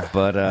 Yeah.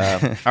 But,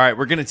 all right,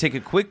 we're going to take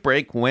a quick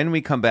break. When we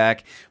come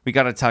back, we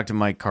got to talk to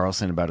Mike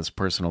Carlson about his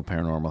personal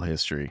paranormal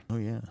history. Oh,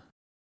 yeah.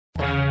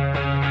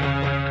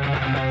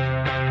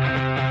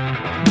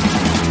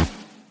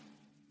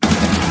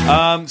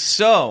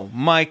 So,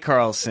 Mike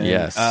Carlson,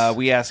 yes.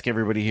 We ask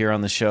everybody here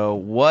on the show,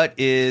 what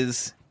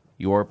is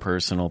your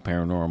personal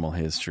paranormal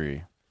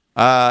history?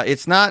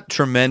 It's not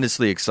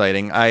tremendously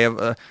exciting. I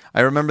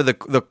remember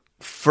the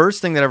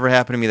first thing that ever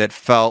happened to me that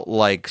felt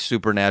like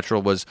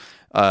supernatural was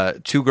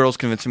two girls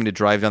convinced me to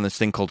drive down this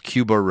thing called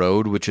Cuba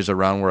Road, which is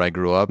around where I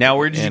grew up. Now,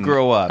 where did you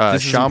grow up?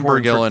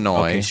 Schaumburg,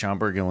 Illinois. Okay,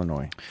 Schaumburg,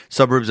 Illinois.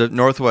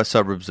 Northwest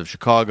suburbs of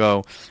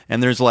Chicago.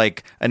 And there's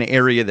like an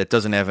area that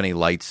doesn't have any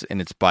lights, and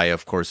it's by,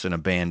 of course, an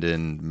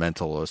abandoned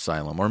mental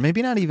asylum. Or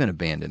maybe not even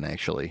abandoned,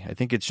 actually. I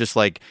think it's just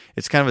like,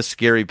 it's kind of a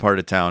scary part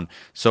of town.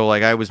 So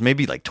like I was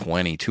maybe like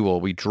 20, too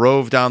old. We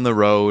drove down the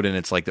road, and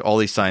it's like all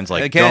these signs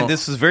like... Again,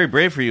 this was very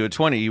brave for you at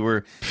 20. You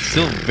were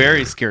still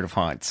very scared of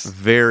haunts.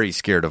 Very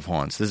scared of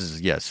haunts. This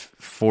is,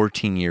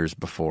 14 years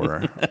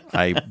before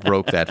I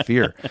broke that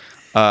fear.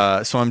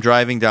 So I'm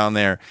driving down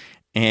there,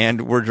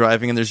 and we're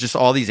driving, and there's just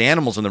all these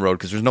animals on the road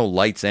because there's no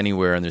lights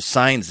anywhere, and there's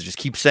signs that just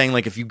keep saying,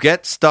 like, if you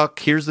get stuck,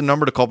 here's the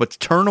number to call, but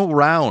turn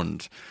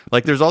around.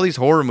 Like, there's all these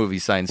horror movie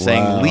signs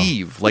saying,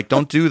 leave. Like,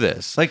 don't do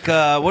this. Like,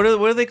 what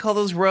do they call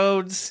those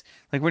roads?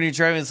 Like when you're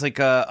driving, it's like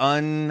not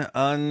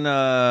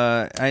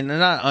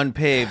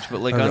unpaved,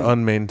 but like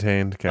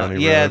unmaintained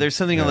county yeah, road. there's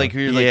something like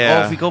where you're like,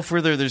 oh, if we go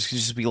further, there's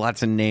just be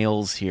lots of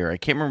nails here. I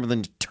can't remember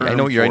the term. I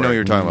know what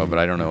you're talking about, but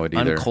I don't know it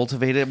either.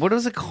 Uncultivated. What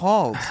was it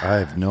called? I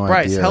have no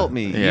Bryce, idea. help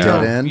me. Yeah.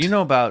 Dead end? You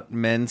know about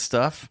men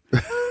stuff.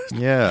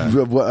 Yeah.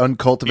 What,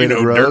 uncultivated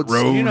dirt roads?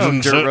 roads You know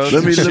and dirt such. roads.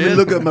 Let me and shit.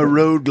 look at my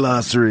road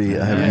glossary.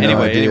 I have no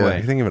Anyway, idea. anyway.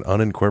 You think of an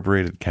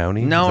unincorporated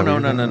county? No. Is that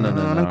what you're thinking?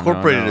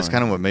 Unincorporated is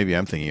kind of what maybe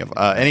I'm thinking of.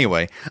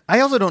 Anyway, I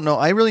also don't know.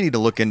 I really need to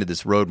look into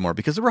this road more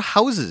because there were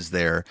houses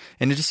there,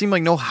 and it just seemed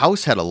like no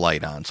house had a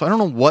light on. So I don't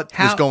know what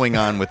was going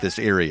on with this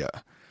area.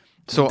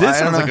 So This I don't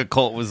sounds know. like a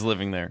cult was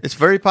living there. It's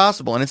very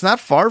possible, and it's not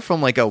far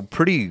from like a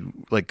pretty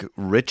like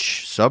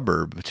rich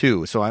suburb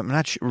too. So I'm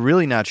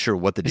really not sure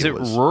what the Is deal it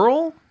was.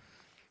 rural?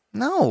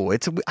 No,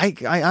 it's.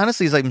 I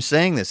honestly, as I'm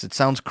saying this, it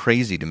sounds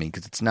crazy to me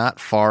because it's not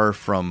far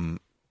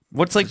from.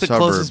 What's like the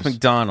Suburbs. closest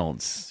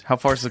McDonald's? How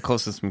far is the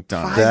closest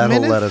McDonald's?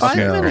 That'll let us 5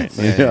 know. minutes.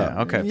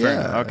 Yeah. Okay. Fair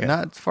enough. Okay.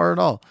 Not far at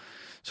all.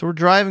 So we're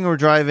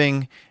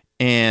driving,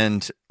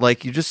 and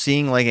like you're just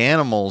seeing like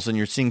animals, and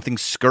you're seeing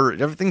things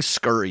everything's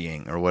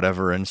scurrying or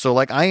whatever. And so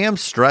like I am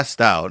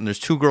stressed out, and there's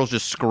two girls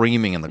just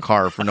screaming in the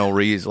car for no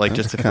reason, like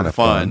just for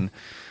fun.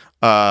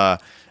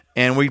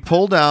 And we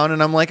pull down,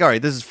 and I'm like, all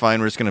right, this is fine.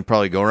 We're just going to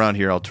probably go around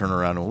here. I'll turn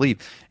around and leave.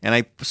 And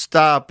I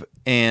stop,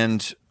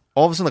 and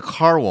all of a sudden the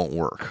car won't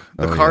work.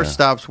 The car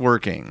stops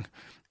working.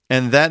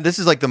 And this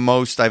is like the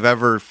most I've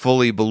ever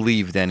fully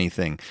believed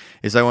anything.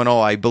 Is I went,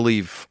 I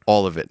believe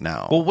all of it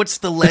now. Well, what's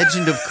the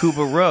legend of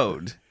Cuba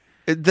Road?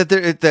 That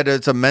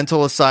it's a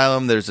mental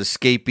asylum. There's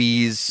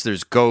escapees.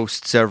 There's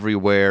ghosts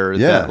everywhere.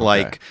 Yeah,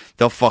 that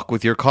they'll fuck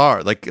with your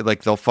car. Like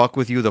they'll fuck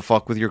with you. They'll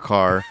fuck with your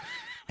car.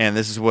 And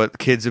this is what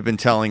kids have been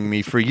telling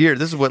me for years.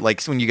 This is what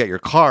like when you get your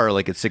car,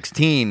 like at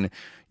 16,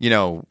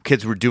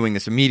 kids were doing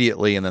this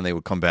immediately, and then they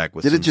would come back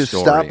with. Did it some just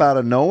story. stop out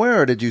of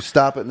nowhere, or did you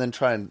stop it and then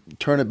try and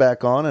turn it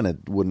back on and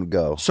it wouldn't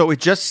go? So it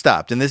just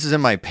stopped, and this is in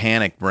my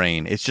panic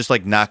brain. It's just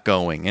like not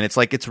going, and it's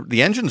like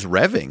the engine's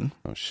revving.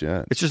 Oh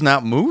shit! It's just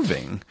not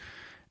moving.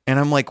 And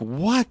I'm like,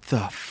 what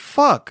the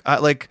fuck?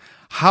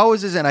 How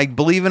is this? And I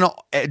believe in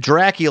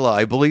Dracula.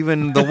 I believe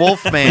in the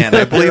Wolfman.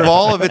 I believe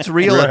all of it's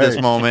real at this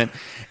moment.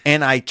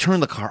 And I turn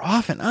the car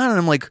off and on, and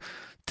I'm like,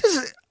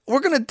 we're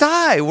going to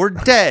die. We're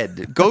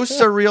dead.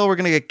 Ghosts are real. We're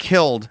going to get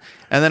killed.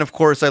 And then, of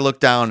course, I look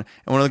down, and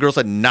one of the girls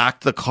had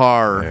knocked the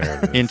car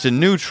into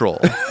neutral.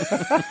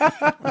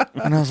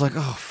 And I was like,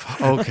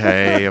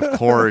 okay, of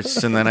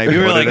course. And then I You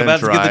were put like it in about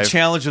to get drive. the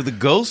challenge of the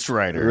Ghost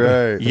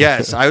Rider. Right.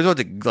 Yes, I was about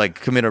to like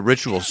commit a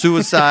ritual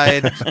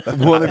suicide.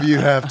 One of you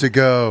have to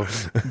go.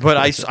 But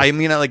I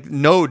mean,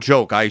 no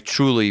joke. I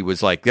truly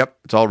was like, yep,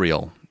 it's all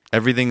real.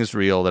 Everything is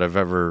real that I've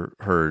ever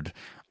heard.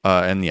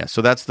 And yeah,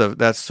 so that's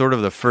sort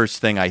of the first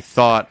thing I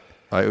thought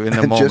in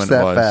the moment Just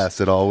that was.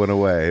 fast, it all went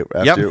away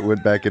after it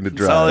went back into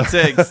That's all it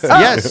drive. takes.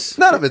 Yes,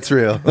 None of it's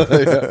real.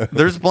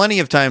 there's plenty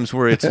of times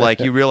where it's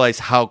like you realize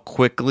how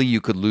quickly you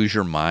could lose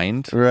your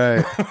mind.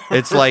 Right.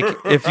 It's like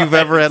if you've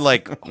ever had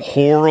like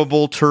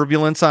horrible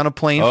turbulence on a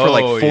plane for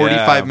like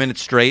 45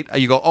 minutes straight,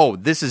 you go, oh,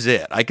 this is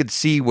it. I could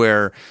see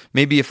where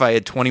maybe if I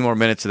had 20 more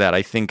minutes of that,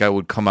 I think I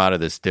would come out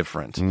of this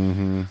different.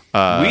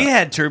 We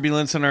had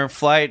turbulence on our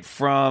flight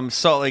from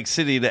Salt Lake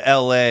City to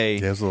L.A.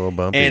 Yeah, it's a little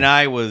bumpy. And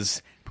I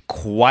was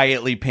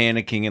quietly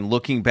panicking and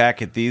looking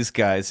back at these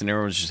guys, and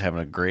everyone's just having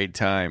a great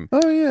time.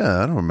 Oh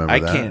yeah, I don't remember I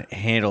that. can't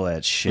handle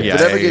that shit. Yeah.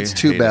 If it ever I gets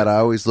too hate bad, it. I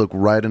always look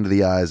right into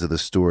the eyes of the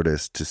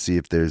stewardess to see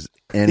if there's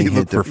any You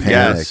look hint of for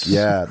panic. yes.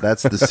 Yeah,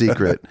 that's the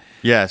secret.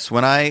 Yes,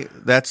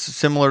 that's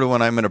similar to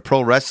when I'm in a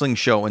pro wrestling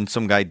show and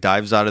some guy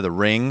dives out of the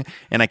ring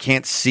and I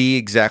can't see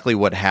exactly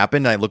what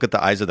happened. I look at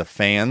the eyes of the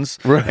fans,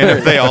 and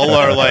if they all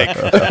are like,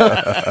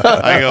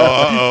 I go,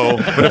 uh-oh.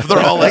 But if they're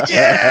all like,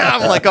 yeah,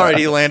 I'm like, all right,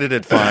 he landed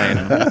it fine.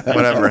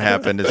 Whatever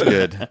happened is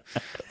good.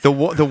 The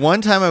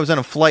one time I was on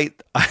a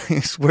flight, I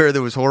swear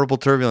there was horrible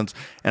turbulence,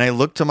 and I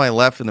looked to my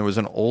left, and there was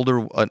an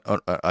older,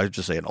 I would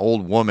just say an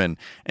old woman,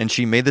 and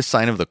she made the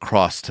sign of the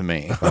cross to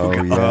me. Oh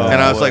yeah.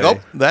 And I was like, oh,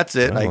 that's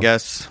it, I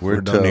guess.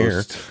 We're done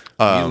here. toast.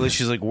 Usually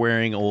she's like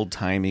wearing old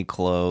timey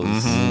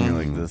clothes. And you're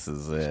like, this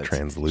is it.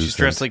 translucent. She's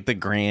dressed like the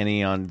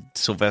granny on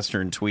Sylvester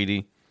and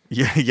Tweety.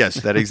 Yeah,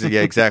 yes,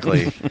 yeah,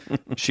 exactly.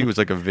 She was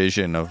like a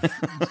vision of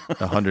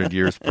 100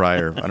 years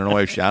prior. I don't know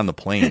why she's on the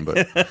plane, but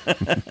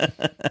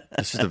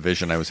this is the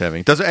vision I was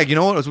having. Doesn't you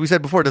know what? As we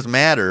said before, it doesn't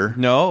matter.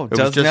 No, It was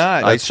does just-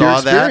 not. I That's your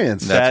saw that.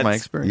 experience. That's my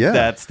experience. Yeah.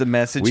 That's the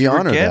message We you were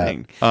honor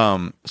that.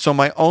 getting. So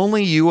my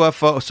only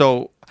UFO.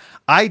 So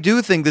I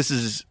do think this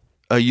is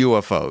a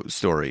UFO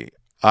story.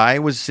 I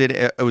was sitting.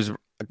 It was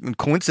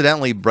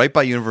coincidentally right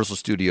by Universal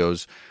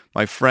Studios.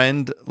 My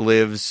friend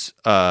lives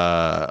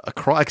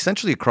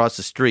essentially across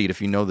the street.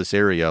 If you know this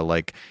area,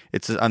 like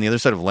it's on the other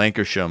side of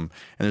Lancashire, and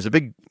there's a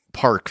big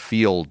park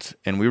field.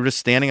 And we were just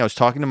standing. I was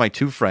talking to my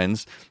two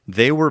friends.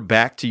 They were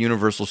back to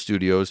Universal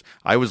Studios.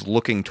 I was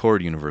looking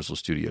toward Universal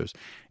Studios,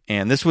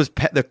 and this was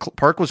the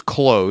park was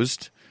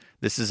closed.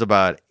 This is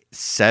about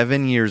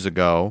 7 years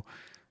ago.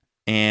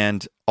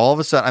 And all of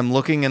a sudden, I'm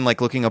looking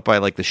up by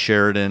like the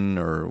Sheraton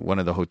or one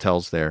of the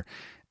hotels there,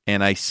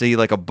 and I see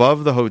like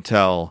above the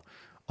hotel,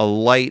 a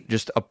light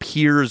just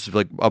appears,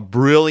 like a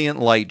brilliant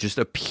light just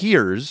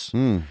appears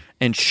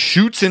and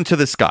shoots into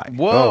the sky.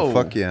 Whoa. Oh,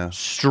 fuck yeah.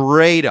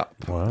 Straight up.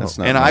 Wow. That's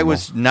not And I normal.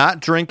 was not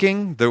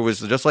drinking. There was,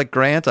 just like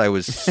Grant, I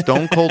was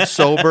stone cold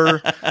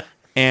sober.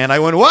 And I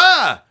went,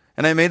 wah!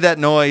 And I made that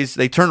noise.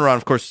 They turned around,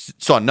 of course,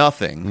 saw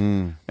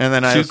nothing. And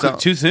then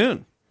Too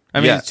soon. I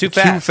mean, it's too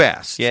fast. Too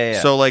fast. Yeah.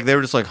 So like they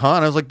were just like, huh?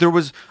 And I was like, there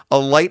was a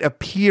light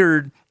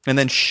appeared and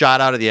then shot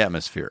out of the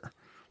atmosphere.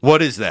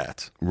 What is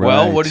that?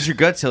 Well, Right. what did your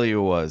gut tell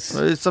you it was?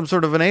 It's some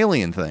sort of an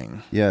alien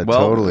thing. Yeah,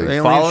 Well, totally.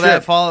 alien Follow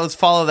that. shit. Let's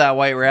follow that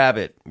white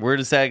rabbit. Where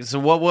does that? So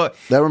what?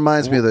 That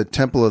reminds me of the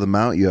Temple of the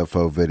Mount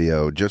UFO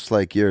video, just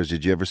like yours.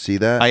 Did you ever see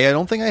that? I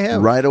don't think I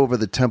have. Right over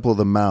the Temple of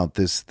the Mount,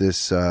 this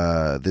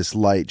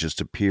light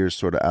just appears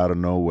sort of out of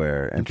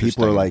nowhere, and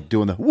people are like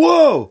doing the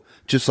whoa,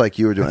 just like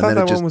you were doing. I thought and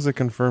then that it just one was a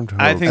confirmed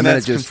hoax. I think and then it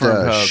that's just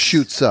confirmed hoax.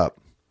 shoots up.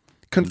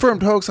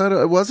 Confirmed hoax?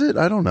 Was it?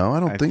 I don't know.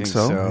 I don't think think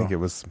so. so. I think it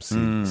was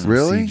some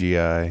Really?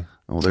 CGI.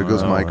 Well, there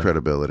goes my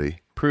credibility.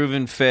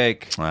 Proven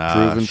fake.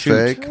 Proven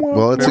shoot. fake.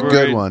 Well, it's a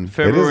good one.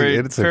 February,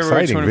 It's an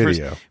February exciting 21st.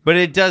 video. But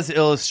it does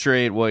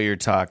illustrate what you're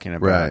talking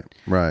about.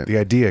 Right. The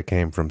idea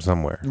came from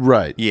somewhere.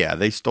 Right. Yeah,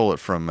 they stole it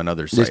from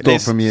another They site. stole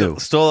from you.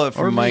 Stole it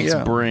from Or me, Mike's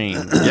yeah. brain.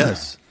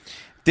 Yes.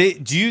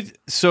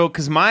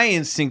 Because my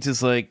instinct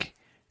is like,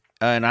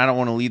 and I don't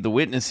want to lead the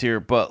witness here,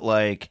 but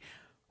like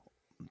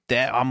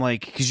that, I'm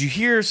like, because you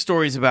hear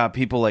stories about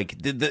people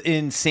like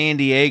in San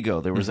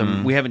Diego, there was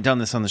we haven't done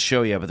this on the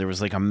show yet, but there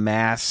was like a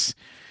mass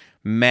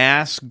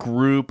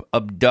group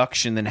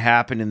abduction that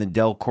happened in the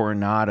Del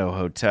Coronado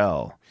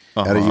Hotel.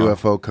 At a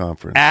UFO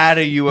conference. At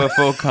a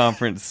UFO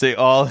conference, they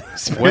all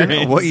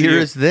experienced. What year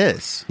is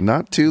this?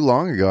 Not too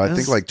long ago. I think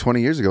This- like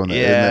 20 years ago in the,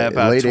 Yeah, in the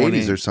about late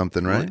 20 80s or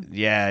something, right?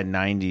 Yeah,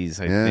 90s,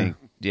 I Yeah. think.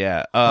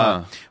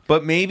 Yeah.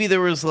 But maybe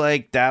there was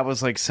like, that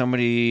was like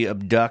somebody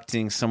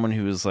abducting someone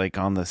who was like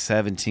on the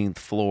 17th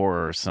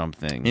floor or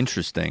something.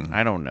 Interesting.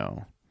 I don't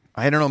know.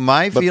 I don't know.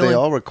 My But feeling. they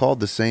all recalled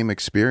the same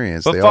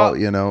experience. But They fo-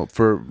 all,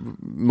 for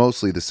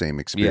mostly the same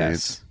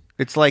experience. Yes.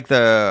 It's like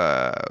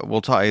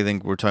we'll talk. I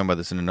think we're talking about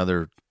this in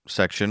another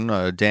section.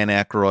 Dan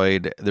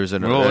Aykroyd. There's a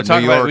We'll New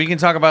talk York. about, we can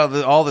talk about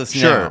all this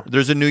Sure. now.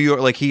 There's a New York.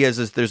 Like he has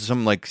this. There's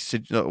some like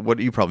what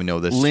you probably know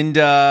this.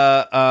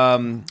 Linda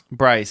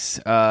Bryce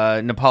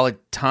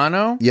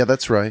Napolitano. Yeah,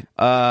 that's right.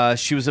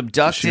 She was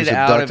abducted, abducted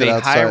out of a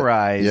outside- high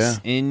rise yeah.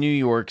 in New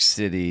York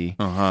City.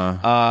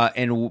 Uh-huh.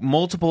 And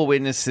multiple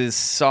witnesses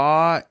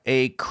saw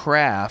a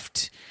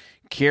craft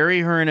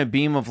carry her in a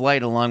beam of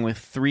light along with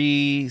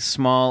 3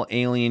 small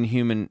alien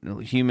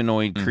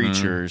humanoid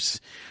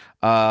creatures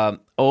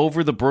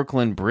over the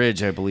Brooklyn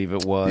Bridge, I believe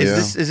it was.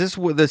 Is this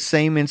the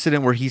same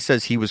incident where he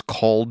says he was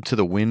called to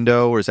the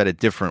window, or is that a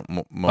different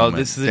moment?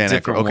 this is a Dan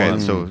different Aykroyd. Okay,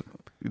 one. so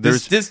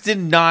This did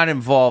not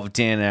involve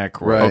Dan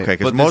Aykroyd. Right. okay,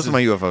 because But most this of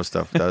my UFO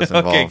stuff does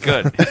Okay,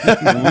 involve.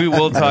 good. We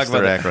will talk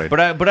about that. Aykroyd.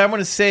 But I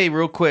want to say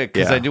real quick,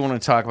 because Yeah. I do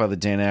want to talk about the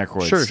Dan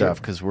Aykroyd Sure,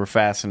 stuff, because we're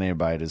fascinated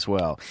by it as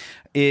well.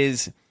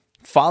 Is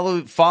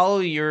follow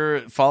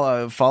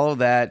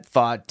that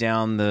thought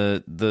down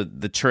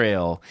the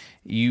trail.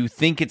 You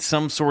think it's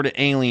some sort of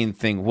alien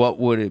thing. What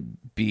would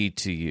it be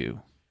to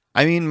you?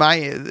 I mean,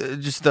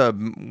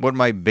 what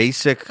my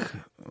basic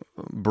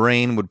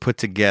brain would put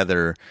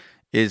together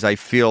is I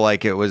feel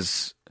like it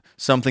was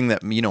something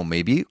that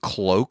maybe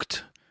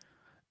cloaked.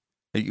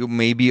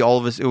 Maybe all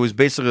of us. It was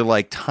basically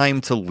like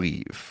time to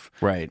leave.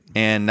 Right.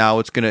 And now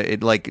it's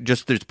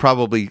there's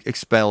probably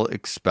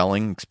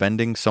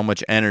expending so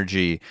much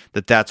energy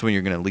that's when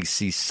you're gonna at least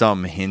see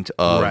some hint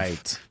of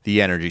Right. the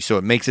energy. So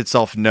it makes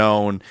itself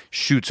known,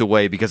 shoots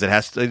away because it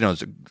has to.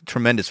 It's a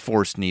tremendous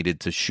force needed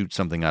to shoot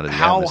something out of the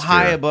How atmosphere.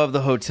 high above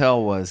the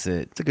hotel was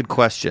it? It's a good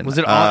question. Was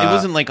it on? It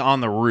wasn't like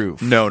on the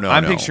roof. No,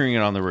 I'm no. picturing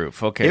it on the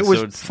roof. Okay, It so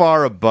was it's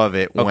far above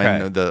it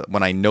Okay.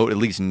 when I at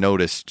least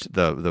noticed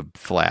the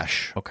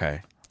flash. okay.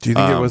 Do you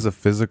think it was a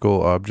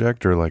physical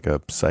object or like a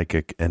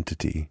psychic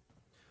entity?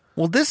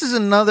 Well, this is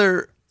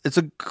another. It's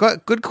a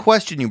good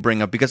question you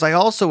bring up, because I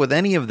also, with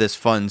any of this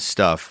fun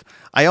stuff,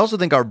 I also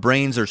think our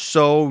brains are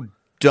so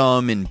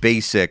dumb and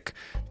basic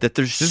that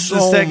there's This so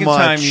is the second much.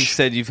 time you've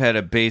said you've had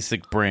a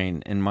basic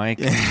brain, and Mike,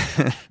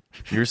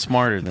 you're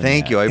smarter than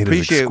Thank that. you. I It is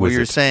appreciate what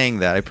you're exquisite. saying.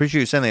 That I appreciate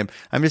you saying that.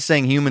 I'm just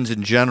saying humans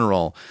in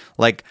general.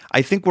 Like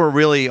I think we're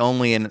really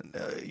only in.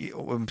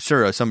 I'm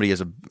sure somebody has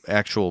an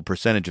actual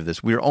percentage of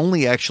this. We're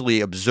only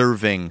actually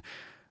observing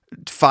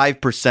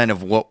 5%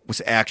 of what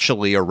was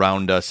actually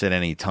around us at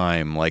any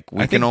time. Like we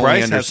I can think only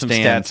Bryce has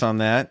understand. some stats on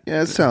that.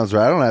 Yeah, it sounds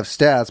right. I don't have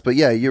stats, but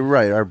yeah, you're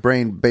right. Our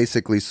brain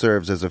basically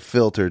serves as a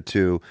filter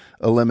to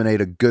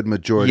eliminate a good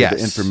majority of the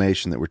Yes.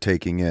 information that we're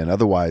taking in.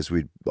 Otherwise,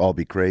 we'd all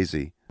be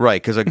crazy.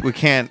 Right, because we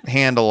can't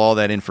handle all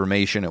that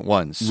information at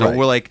once. So Right.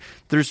 we're like,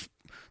 there's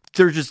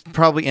just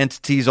probably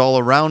entities all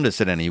around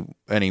us at any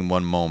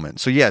one moment.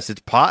 So yes,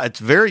 it's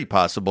very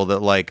possible that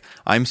like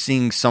I'm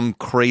seeing some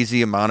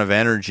crazy amount of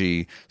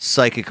energy,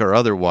 psychic or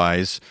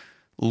otherwise,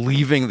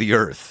 leaving the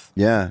Earth.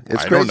 Yeah,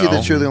 it's I don't crazy know.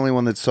 that you're the only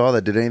one that saw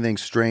that. Did anything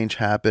strange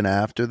happen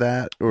after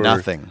that? Or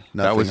Nothing.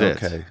 That was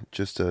it. Okay,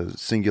 just a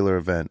singular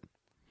event.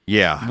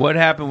 Yeah. What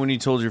happened when you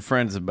told your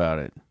friends about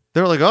it? They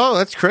were like, "Oh,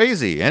 that's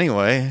crazy."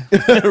 Anyway,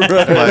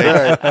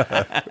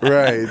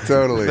 Right,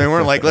 totally. they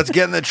weren't like, "Let's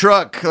get in the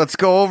truck. Let's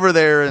go over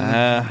there." And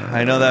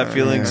I know that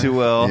feeling too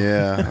well.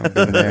 Yeah, I've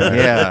been there.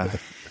 yeah,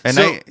 and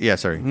So-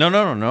 sorry.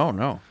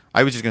 No.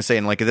 I was just gonna say,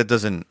 and like that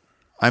doesn't.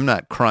 I'm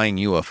not crying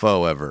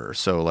UFO ever,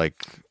 so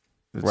like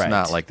it's Right.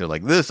 not like they're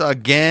like this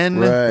again.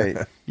 Right.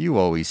 You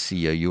always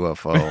see a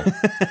UFO.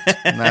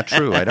 Not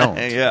true. I don't.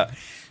 Yeah.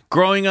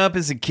 Growing up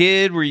as a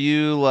kid, were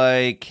you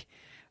like,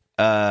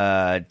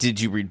 did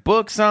you read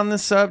books on the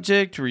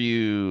subject? Were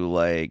you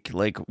like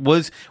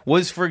was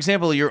for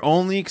example your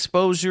only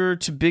exposure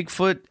to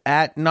Bigfoot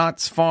at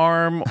Knott's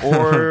Farm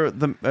or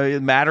the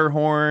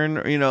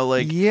Matterhorn? You know,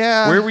 like,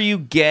 Yeah. where were you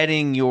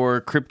getting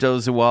your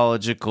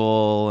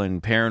cryptozoological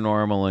and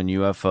paranormal and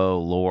UFO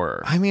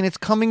lore? I mean, it's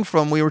coming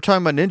from. We were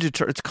talking about Ninja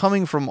Turtles. It's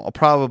coming from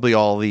probably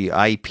all the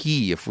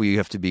IP. If we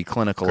have to be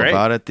clinical Great.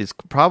 about it, it's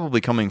probably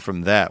coming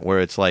from that. Where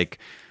it's like,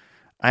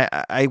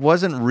 I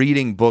wasn't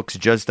reading books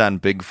just on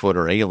Bigfoot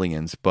or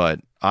aliens,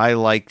 but I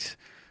liked.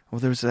 Well,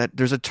 there's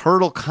a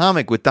turtle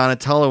comic with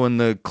Donatello and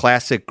the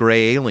classic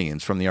gray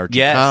aliens from the Archie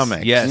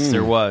comics. Yes,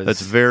 there was. That's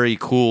very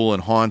cool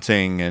and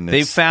haunting, and They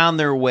it's, found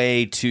their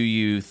way to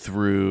you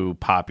through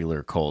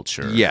popular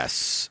culture.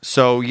 yes.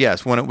 So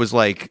yes, when it was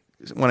like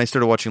when I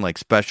started watching like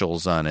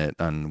specials on it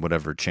on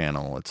whatever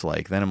channel, it's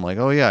like then I'm like,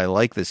 oh yeah, I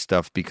like this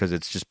stuff because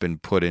it's just been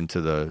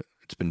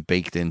it's been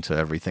baked into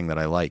everything that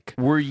I like.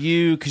 Were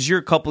you, because you're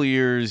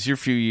a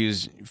few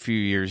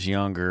years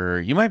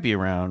younger, you might be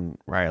around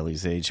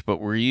Riley's age,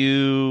 but were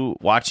you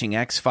watching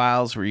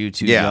X-Files? Were you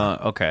too Yeah. young?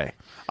 Okay.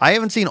 I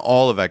haven't seen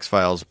all of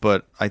X-Files,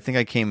 but I think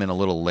I came in a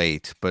little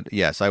late. But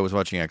yes, I was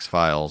watching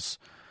X-Files.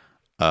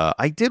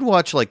 I did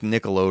watch like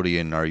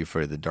Nickelodeon Are You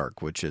Afraid of the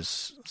Dark, which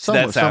is some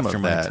That's of after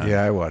my that. time.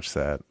 Yeah, I watched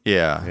that.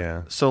 Yeah.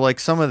 Yeah. So like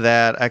some of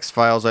that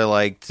X-Files I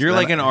liked. You're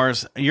Then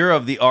like you're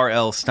of the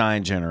R.L.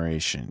 Stein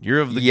generation.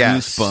 You're of the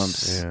Yes.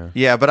 Goosebumps.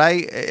 Yeah.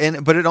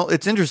 Yeah, but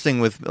it's interesting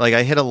with like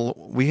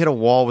we hit a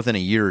wall within a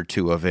year or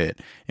two of it,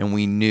 and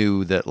we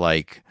knew that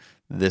like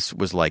this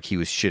was like he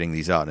was shitting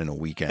these out in a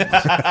weekend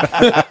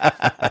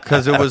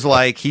because it was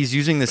like he's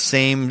using the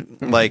same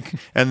like,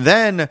 and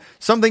then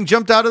something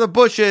jumped out of the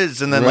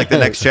bushes, and then like the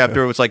next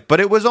chapter it was like, but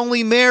it was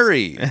only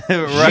Mary,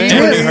 Right.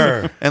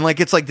 Her. and like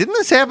it's like didn't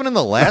this happen in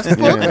the last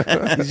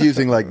book? He's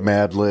using like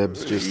Mad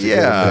Libs just to get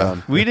Yeah. him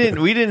down.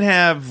 We didn't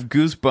have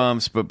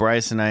Goosebumps, but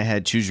Bryce and I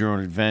had Choose Your Own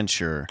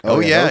Adventure. Oh,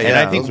 yeah, those- And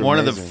I think those are one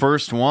of the amazing.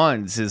 first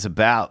ones is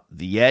about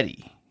the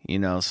Yeti, you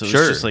know, so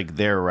Sure. it's just like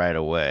there right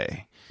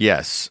away.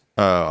 Yes.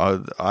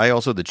 I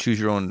also the Choose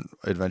Your Own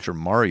Adventure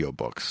Mario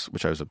books,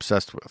 which I was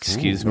obsessed with.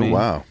 Excuse Oh, me.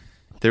 wow.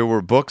 There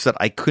were books that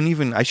I couldn't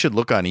even. I should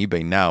look on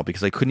eBay now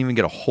because I couldn't even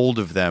get a hold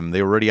of them.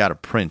 They were already out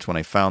of print when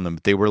I found them.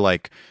 They were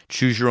like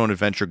Choose Your Own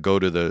Adventure. Go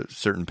to the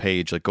certain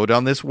page, like go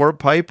down this warp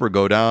pipe or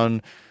go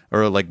down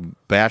or like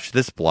bash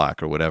this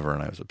block or whatever.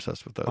 And I was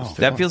obsessed with those.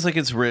 too. That feels like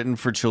it's written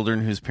for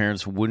children whose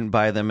parents wouldn't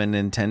buy them a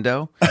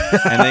Nintendo,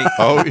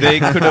 and they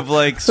could have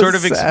like sort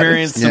of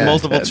experienced the Yeah.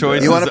 multiple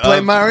choices. You want to play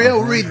of- Mario?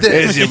 Read this.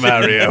 Here's your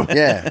Mario.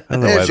 Yeah. I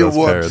don't know why There's your those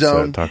warp parents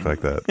zone. talk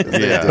like that.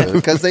 Yeah.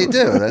 Because they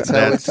do. That's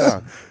how we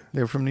talk.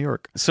 They're from New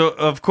York. So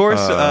of course,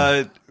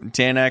 Dan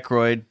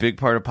Aykroyd, big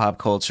part of pop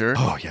culture.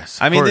 Oh yes,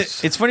 I mean,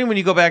 course. it's funny when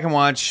you go back and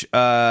watch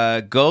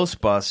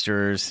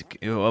Ghostbusters,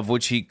 of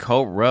which he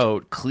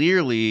co-wrote.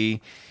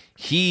 Clearly,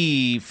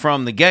 he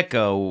from the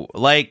get-go,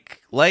 like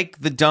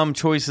the dumb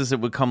choices that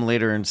would come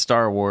later in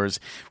Star Wars,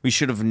 we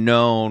should have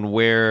known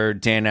where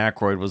Dan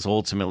Aykroyd was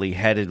ultimately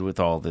headed with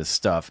all this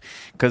stuff.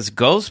 Because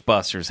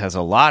Ghostbusters has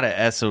a lot of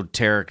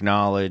esoteric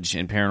knowledge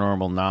and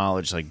paranormal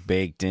knowledge like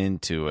baked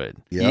into it.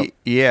 Yep.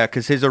 Yeah,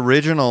 because his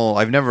original,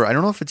 I don't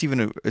know if it's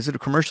even, is it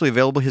commercially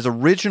available? His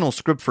original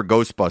script for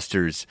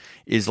Ghostbusters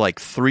is like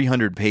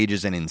 300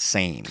 pages and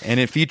insane. And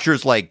it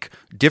features like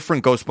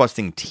different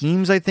Ghostbusting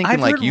teams, I think, I've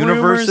and like heard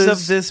universes.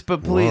 rumors of this,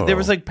 but Whoa. there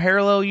was like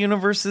parallel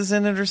universes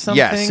in it or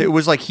something. Yes, it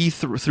was like he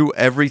threw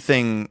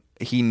everything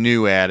he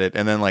knew at it,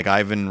 and then like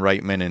Ivan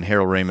Reitman and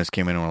Harold Ramis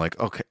came in and were like,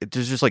 okay,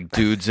 there's just like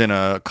dudes in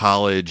a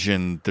college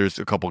and there's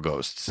a couple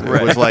ghosts. It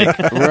was like,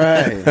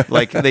 Right.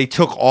 like they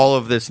took all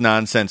of this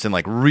nonsense and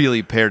like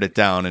really pared it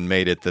down and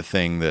made it the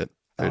thing that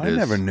Oh, it I is.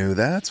 never knew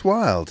that. That's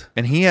wild.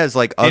 And he has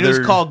like It other. was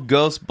called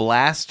Ghost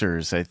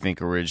Blasters, I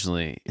think,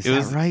 originally. Is it that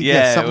was, right? Yeah,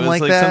 Yeah, something it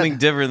was like that. something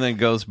different than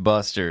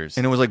Ghostbusters.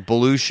 and it was like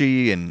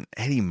Belushi and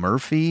Eddie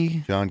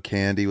Murphy John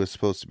Candy was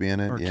supposed to be in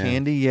it. or yeah.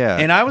 Candy. Yeah.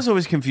 And I was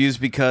always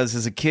confused because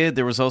as a kid,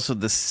 there was also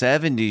the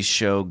 70s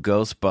show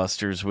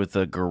Ghostbusters with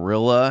a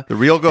gorilla. The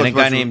real And a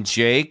guy Ghostbusters- named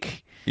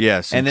Jake.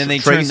 yes. And then they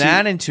Tracy- turned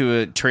that into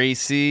a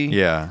Tracy.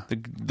 Yeah.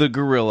 The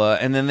gorilla.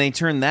 And then they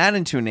turned that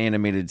into an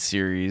animated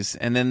series.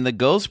 And then the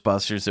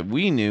Ghostbusters that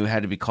we knew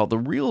had to be called the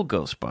real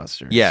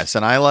Ghostbusters. Yes,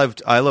 and I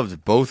loved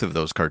both of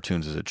those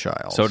cartoons as a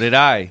child. So did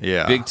I.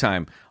 Yeah. Big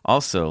time.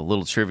 Also, a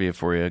little trivia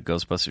for you,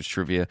 Ghostbusters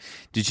trivia.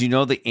 Did you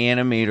know the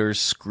animators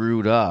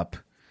screwed up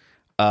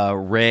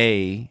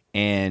Ray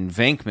and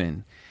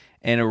Venkman?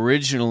 And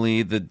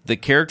originally, the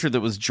character that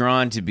was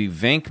drawn to be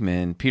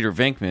Venkman, Peter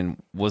Venkman,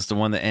 was the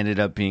one that ended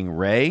up being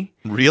Ray.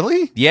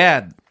 Really?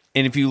 Yeah.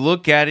 And if you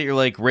look at it, you're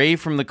like, Ray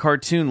from the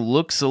cartoon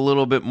looks a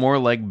little bit more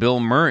like Bill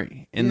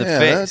Murray in the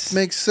face. That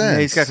makes sense. Yeah,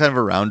 he's got kind of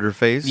a rounder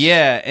face.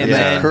 Yeah. And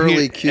then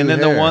curly, cute and then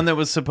hair. the one that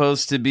was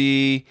supposed to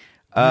be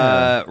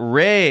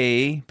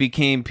Ray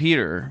became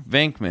Peter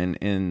Venkman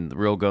in the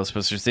real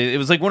Ghostbusters. It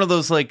was like one of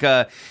those, like,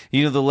 the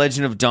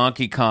Legend of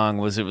Donkey Kong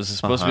was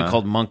supposed to be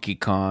called Monkey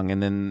Kong,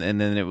 and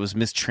then it was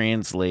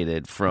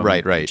mistranslated from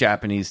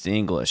Japanese to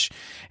English,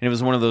 and it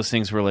was one of those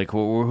things where, like,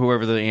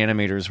 whoever the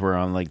animators were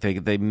on, like,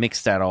 they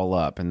mixed that all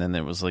up, and then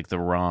it was like the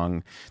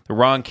wrong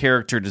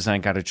character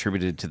design got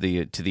attributed to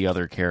the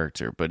other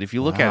character. But if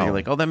you look at it, you're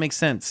like, oh, that makes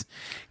sense,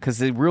 because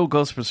the real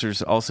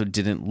Ghostbusters also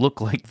didn't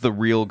look like the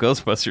real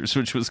Ghostbusters,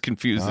 which was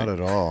confusing. Not at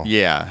all.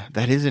 Yeah,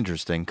 that is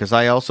interesting, because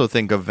I also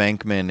think of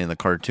Venkman in the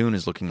cartoon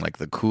as looking like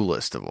the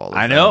coolest of all of them.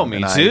 I know,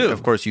 me too.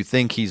 Of course, you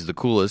think he's the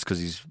coolest because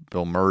he's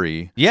Bill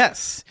Murray.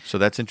 Yes. So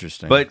that's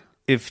interesting. But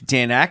if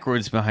Dan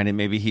Aykroyd's behind it,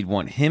 maybe he'd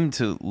want him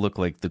to look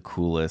like the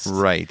coolest.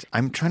 Right.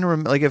 I'm trying to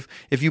remember, like,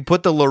 if you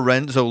put the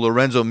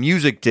Lorenzo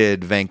Music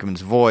did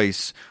Venkman's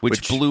voice,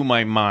 which blew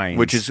my mind.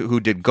 which is who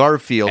did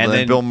Garfield, and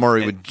then Bill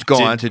Murray would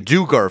go on to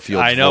do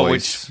Garfield's I know,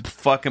 voice. which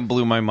fucking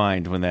blew my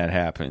mind when that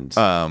happened.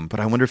 But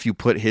I wonder if you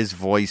put his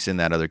voice in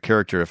that other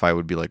character, if I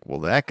would be like, well,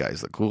 that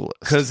guy's the coolest.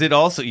 Because it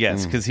also,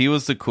 yes, because he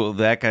was the cool.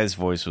 That guy's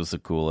voice was the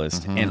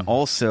coolest, and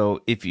also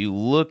if you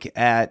look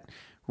at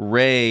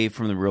Ray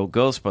from the real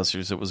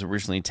Ghostbusters that was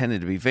originally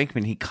intended to be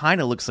Venkman, he kind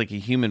of looks like a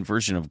human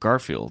version of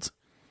Garfield.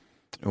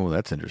 Oh,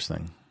 that's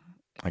interesting.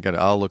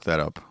 I'll look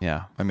that up.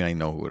 Yeah. I mean, I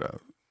know who to.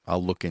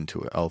 I'll look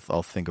into it. I'll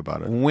think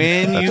about it.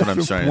 When That's you what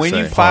I'm trying to when say.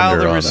 you file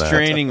Ponder the on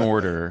restraining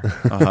order,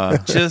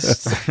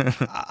 just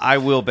I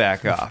will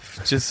back off.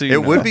 Just so you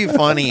know. It would be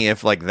funny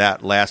if, like,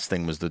 that last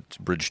thing was the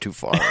bridge too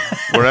far.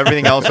 Where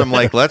everything else, I'm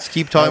like, let's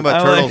keep talking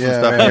about turtles and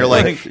stuff. And you're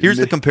like, here's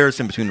the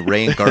comparison between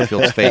Ray and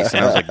Garfield's face.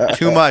 And I was like,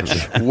 too much.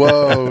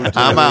 Whoa.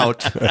 I'm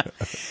out.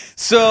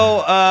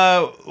 So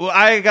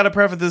I got to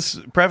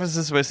preface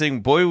this by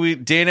saying, boy,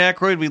 Dan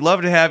Aykroyd, we'd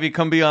love to have you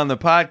come be on the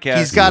podcast.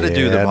 He's got to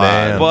do the Yeah, pod.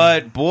 man.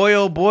 But boy,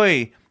 oh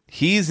boy,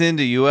 he's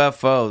into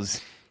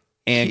UFOs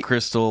and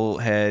Crystal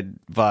Head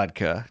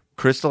vodka.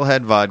 Crystal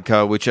Head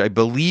vodka, which I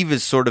believe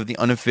is sort of the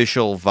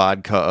unofficial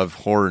vodka of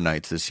Horror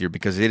Nights this year,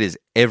 because it is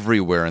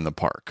everywhere in the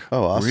park.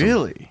 Oh, awesome.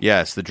 Really?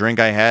 Yes, the drink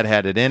I had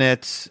it in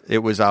it. It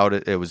was out.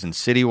 It was in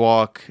City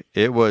Walk.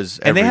 It was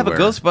And they have a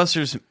everywhere.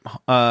 Ghostbusters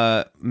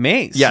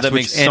maze. Yes, that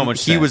makes so much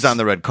sense. He was on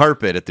the red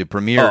carpet at the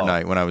premiere Oh.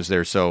 night when I was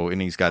there. So,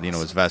 and he's got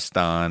his vest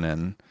on,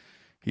 and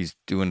he's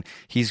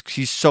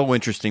so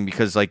interesting,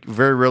 because, like,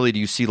 very rarely do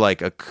you see,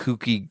 like, a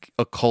kooky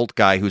occult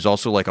guy who's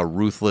also, like, a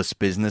ruthless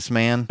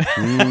businessman.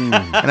 And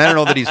I don't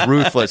know that he's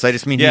ruthless. I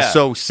just mean Yeah. he's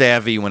so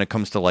savvy when it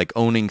comes to, like,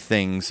 owning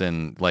things,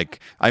 and, like,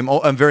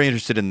 I'm very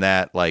interested in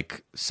that,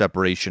 like,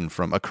 separation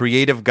from a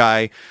creative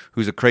guy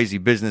who's a crazy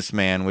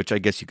businessman, which I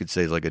guess you could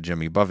say is like a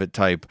Jimmy Buffett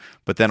type,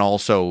 but then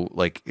also,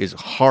 like, is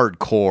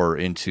hardcore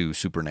into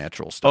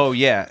supernatural stuff. Oh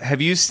yeah,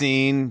 have you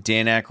seen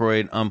Dan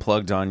Aykroyd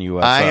Unplugged on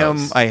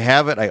UFOs? I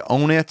have it. I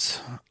own it.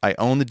 I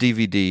own the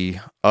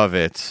DVD of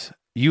it.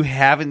 You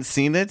haven't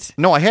seen it?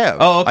 No, I have.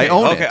 Oh, okay. I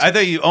own okay. it. I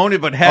thought you owned it,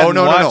 but hadn't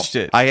watched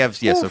it. I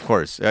have, yes, of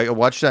course. I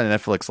watched it on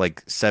Netflix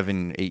like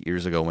 7-8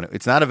 years ago. When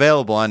it's not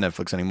available on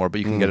Netflix anymore, but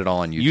you can get it all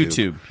on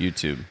YouTube.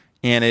 YouTube.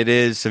 And it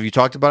is. Have you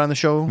talked about it on the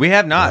show? We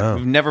have not.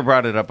 We've never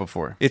brought it up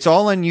before. It's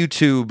all on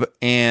YouTube,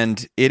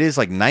 and it is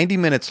like 90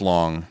 minutes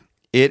long.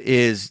 It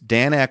is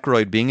Dan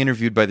Aykroyd being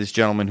interviewed by this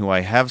gentleman who I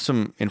have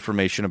some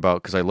information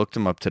about, because I looked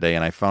him up today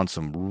and I found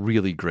some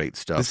really great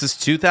stuff. This is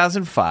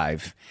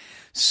 2005.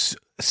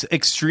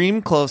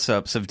 Extreme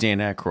close-ups of Dan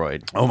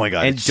Aykroyd. Oh my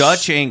God. And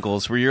Dutch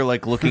angles where you're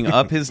like looking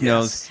up his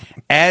nose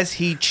as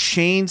he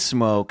chain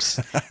smokes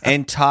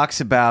and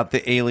talks about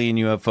the alien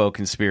UFO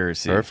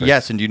conspiracy. Perfect.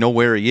 Yes, and do you know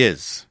where he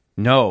is?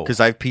 No. Because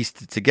I've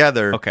pieced it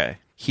together. Okay.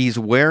 He's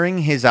wearing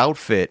his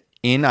outfit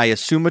in, I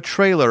assume, a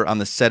trailer on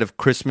the set of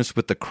Christmas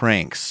with the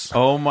Cranks.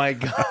 Oh my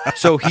God.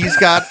 So he's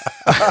got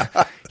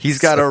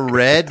a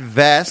red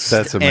vest.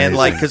 That's amazing. And,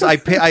 like, because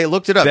I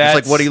looked it up. That's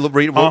It's like what he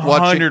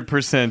watching.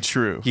 100%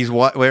 true. He's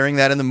wearing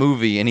that in the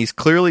movie, and he's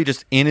clearly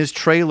just in his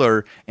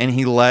trailer, and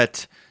he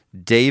let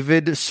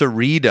David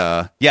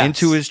Sarita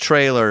into his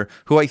trailer,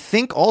 who I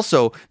think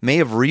also may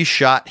have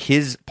reshot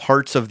his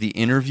parts of the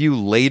interview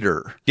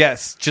later.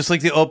 Yes, just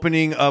like the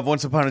opening of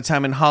Once Upon a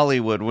Time in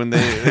Hollywood, when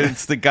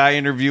it's the guy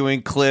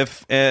interviewing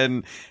Cliff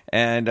and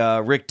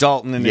Rick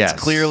Dalton, and Yes.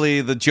 it's clearly,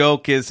 the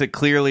joke is that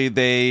clearly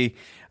they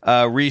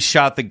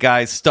reshot the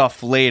guy's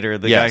stuff later.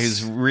 The guy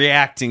who's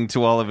reacting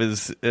to all of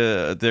his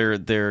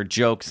their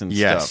jokes and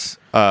stuff.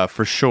 Yes,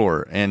 for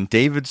sure. And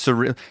David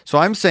Sarita. So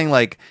I'm saying,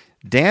 like,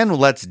 Dan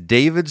lets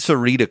David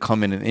Sarita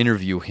come in and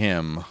interview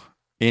him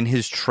in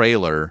his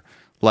trailer.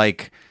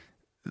 Like,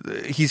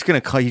 he's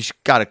got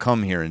to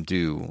come here and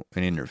do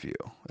an interview.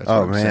 That's what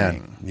I'm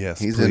saying. Yes,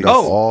 He's please. into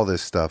all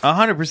this stuff.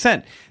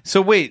 100%.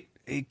 So wait,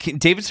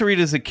 David Sarita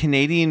is a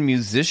Canadian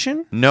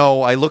musician?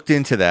 No, I looked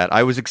into that.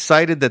 I was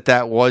excited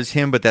that was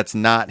him, but that's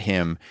not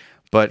him.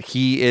 But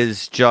he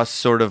is just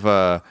sort of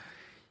a...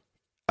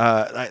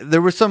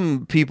 there were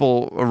some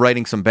people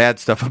writing some bad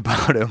stuff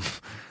about him.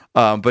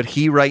 But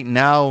he right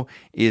now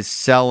is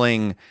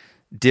selling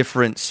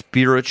different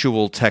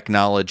spiritual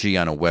technology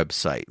on a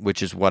website,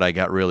 which is what I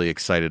got really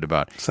excited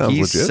about. Sounds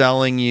He's legit.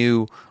 selling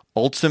you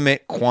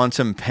ultimate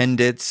quantum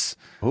pendants,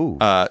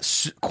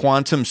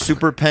 quantum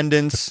super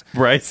pendants.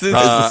 Bryce's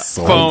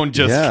sold. phone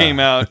just Yeah. came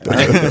out.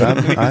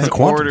 I-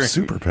 Quantum ordering.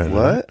 super pen.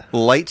 What?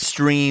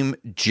 Lightstream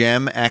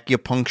gem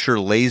acupuncture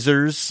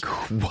lasers,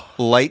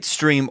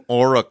 Lightstream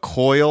aura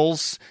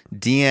coils,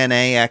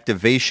 DNA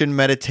activation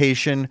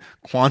meditation,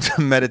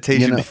 quantum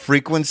meditation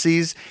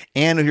frequencies,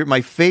 and here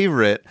my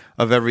favorite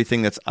of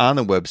everything that's on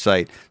the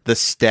website, the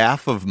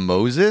Staff of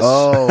Moses.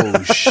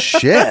 Oh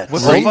shit! What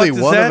the fuck Only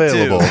does one that do?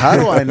 available. How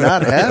do I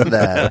not have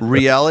that?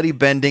 Reality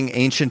bending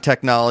ancient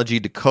technology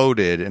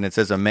decoded, and it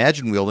says,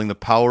 imagine wielding the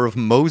power of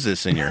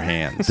Moses in your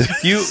hands.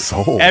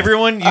 Sold.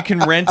 Everyone, you can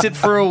rent it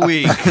for a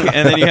week,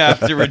 and then you have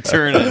to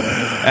return it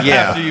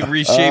after you've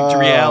reshaped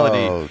reality.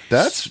 Oh,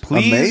 that's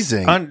Please,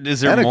 amazing. Is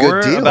there And a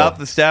more good deal. about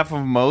the staff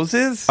of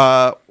Moses?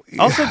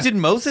 Also, did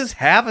Moses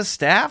have a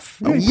staff?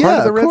 Yeah,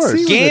 of the of Red course. Sea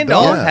with a Gandalf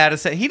dog. Yeah. had a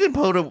staff. He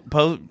didn't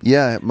pose.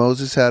 Yeah,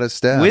 Moses had a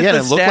staff. With Yeah, the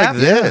and it looked staff?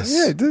 like this.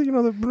 Yeah, dude, you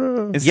know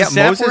the. Is Yeah, the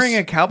staff Moses- wearing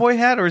a cowboy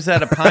hat, or is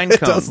that a pine It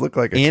cone? does look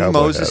like a In cowboy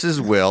hat.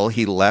 Moses' will,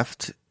 he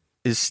left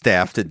his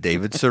staff to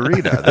David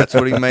Sarita. That's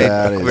what he made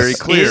That is very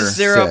clear. Is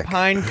there a Sick.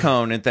 pine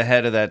cone at the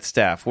head of that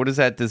staff? What is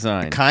that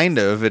design? Kind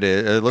of, it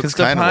is. It looks Because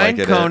the kind of pine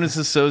like cone it. is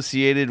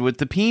associated with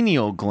the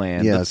pineal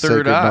gland, Yeah, the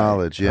third sacred eye.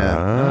 knowledge. Yeah.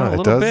 a it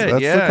little does. bit,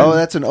 That's yeah. looking- Oh,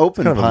 that's an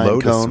open kind of a pine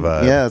lotus cone.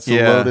 vibe. Yeah, it's the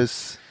Yeah.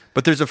 lotus.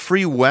 But there's a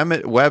free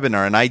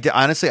webinar, and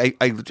honestly,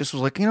 I just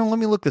was like, let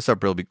me look this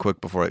up really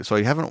quick before so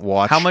I haven't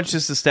watched. How much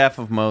is the staff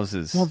of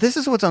Moses? Well, this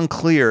is what's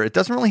unclear. It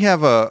doesn't really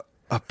have a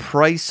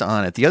price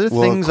on it. The other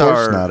Well, things of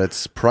course are not.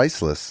 It's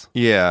priceless.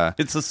 Yeah.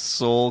 It's a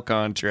soul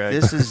contract.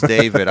 This is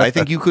David. I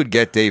think you could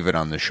get David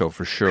on the show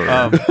for sure.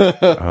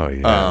 Oh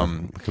yeah.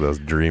 Look at those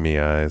dreamy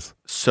eyes.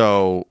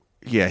 So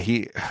yeah,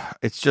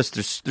 it's just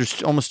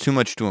there's almost too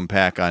much to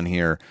unpack on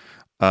here.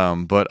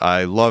 But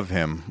I love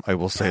him. I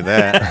will say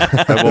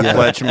that. I will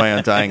pledge my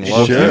undying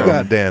love You to him.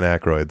 got Dan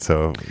Aykroyd,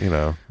 so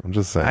I'm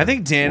just saying. I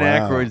think Dan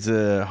Wow. Aykroyd's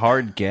a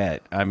hard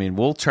get. I mean,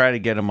 we'll try to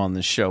get him on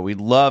the show.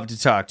 We'd love to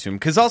talk to him.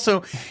 Because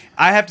also,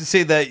 I have to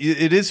say that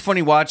it is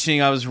funny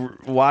watching. I was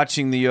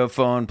watching the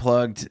UFO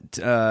Unplugged,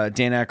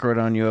 Dan Aykroyd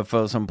on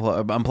UFOs,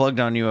 Unplugged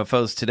on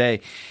UFOs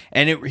today.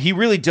 And he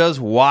really does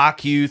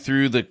walk you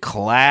through the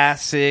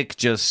classic,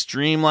 just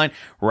streamlined.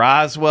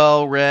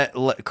 Roswell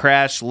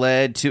crash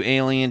led to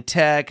alien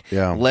tech,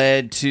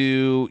 led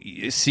to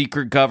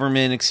secret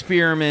government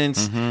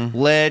experiments,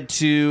 led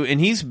to,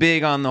 and he's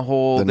big on the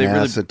whole. The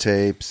NASA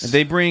tapes.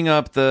 They bring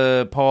up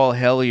the Paul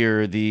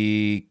Hellyer,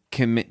 the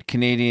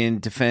Canadian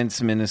defense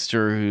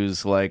minister,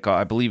 who's like,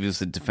 I believe is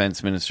the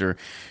defense minister,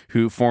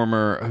 who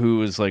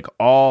is like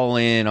all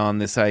in on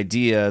this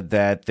idea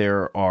that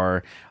there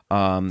are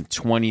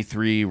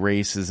 23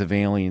 races of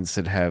aliens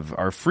that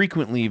are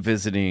frequently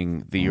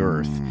visiting the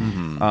Earth.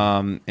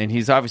 And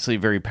he's obviously a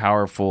very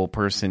powerful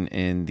person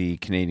in the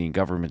Canadian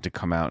government to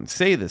come out and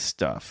say this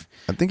stuff.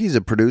 I think he's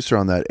a producer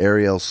on that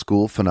Ariel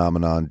School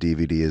Phenomenon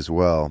DVD as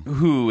well.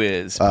 Who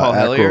is Paul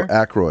Hellyer?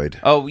 Aykroyd.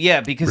 Oh, yeah,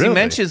 because he Really?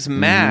 mentions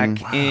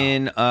Mac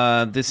in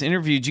this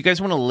interview. Do you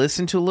guys want to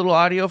listen to a little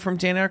audio from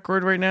Dan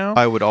Aykroyd right now?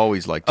 I would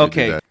always like to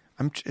Okay. do that.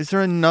 Is there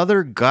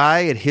another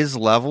guy at his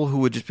level who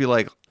would just be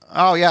like,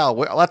 oh, yeah,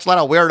 let's let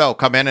a weirdo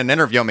come in and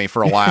interview me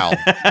for a while?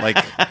 Like,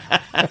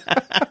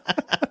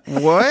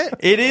 what?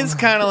 It is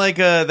kind of like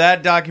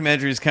that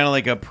documentary is kind of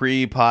like a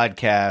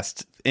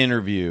pre-podcast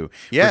interview.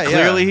 Yeah, where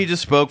clearly yeah. he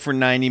just spoke for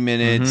 90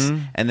 minutes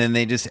and then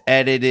they just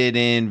edited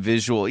in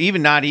visual,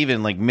 not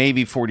even like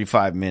maybe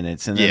 45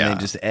 minutes, and then Yeah.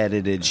 they just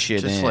edited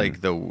shit Just in.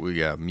 like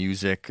the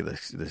music,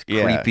 the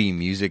Yeah. creepy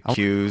music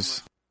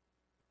cues.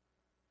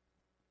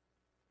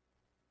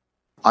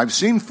 I've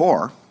seen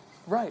 4.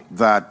 right.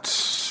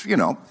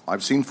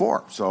 I've seen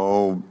 4.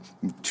 So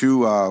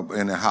 2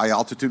 in a high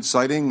altitude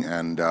sighting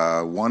and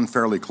 1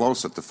 fairly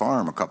close at the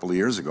farm a couple of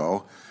years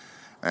ago.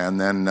 And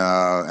then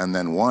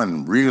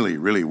one really,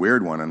 really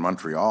weird one in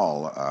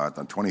Montreal at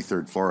the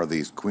 23rd floor of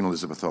the Queen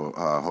Elizabeth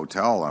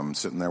Hotel. I'm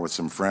sitting there with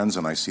some friends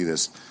and I see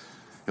this.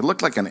 It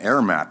looked like an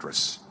air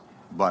mattress,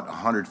 but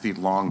 100 feet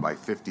long by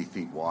 50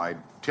 feet wide,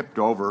 tipped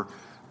over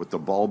with the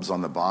bulbs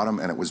on the bottom,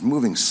 and it was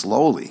moving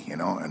slowly,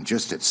 and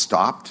just it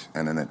stopped,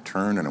 and then it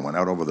turned, and it went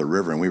out over the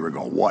river, and we were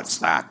going, what's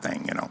that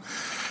thing,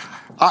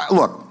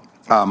 Look,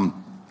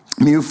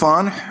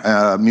 MUFON,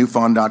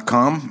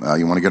 MUFON.com,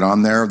 you want to get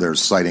on there,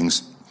 there's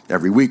sightings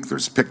every week,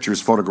 there's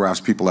pictures, photographs,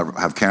 people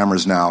have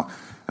cameras now.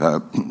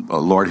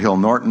 Lord Hill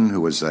Norton, who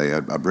was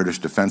a British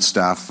Defense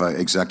Staff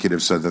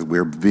executive, said that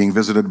we're being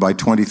visited by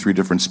 23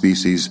 different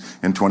species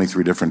in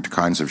 23 different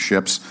kinds of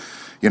ships.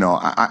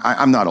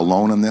 I'm not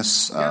alone in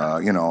this.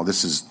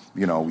 This is,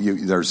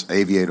 there's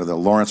aviator, the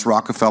Lawrence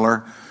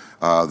Rockefeller,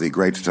 the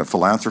great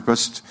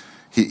philanthropist.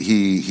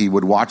 he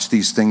would watch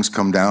these things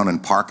come down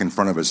and park in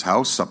front of his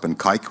house up in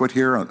Kykwit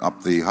here,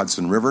 up the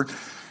Hudson River,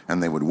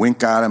 and they would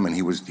wink at him, and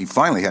he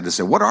finally had to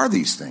say, what are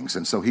these things?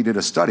 And so he did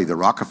a study, the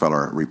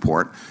Rockefeller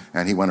report,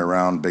 and he went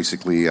around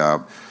basically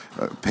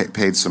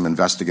paid some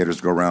investigators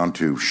to go around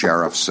to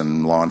sheriffs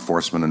and law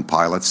enforcement and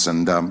pilots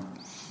and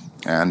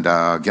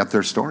get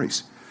their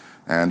stories.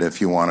 And if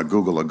you want to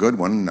Google a good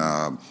one,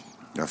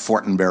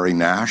 Fortenberry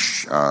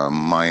Nash,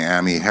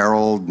 Miami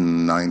Herald,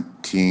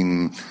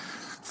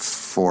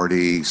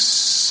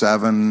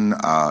 1947.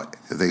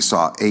 They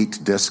saw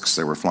 8 discs.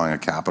 They were flying a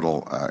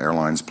Capital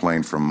Airlines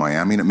plane from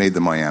Miami, and it made the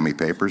Miami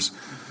papers.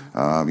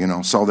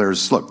 So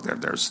there's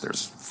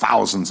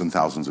thousands and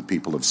thousands of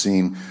people have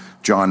seen.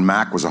 John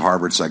Mack was a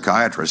Harvard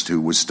psychiatrist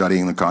who was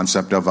studying the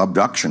concept of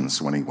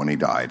abductions when he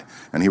died,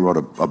 and he wrote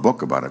a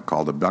book about it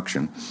called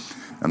Abduction.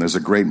 And there's a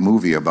great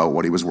movie about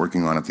what he was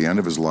working on at the end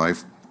of his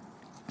life.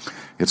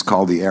 It's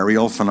called The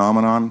Aerial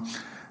Phenomenon,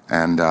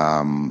 and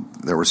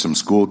there were some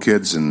school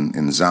kids in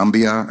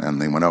Zambia,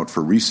 and they went out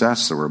for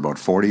recess. There were about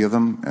 40 of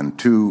them, and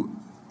 2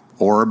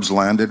 orbs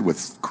landed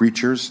with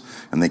creatures,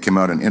 and they came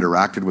out and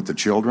interacted with the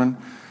children.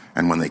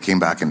 And when they came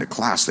back into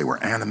class, they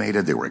were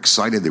animated, they were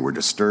excited, they were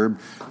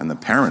disturbed, and the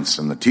parents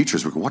and the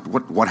teachers were,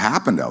 what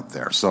happened out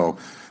there? So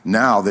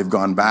now they've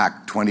gone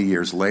back 20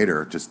 years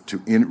later just to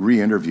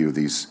re-interview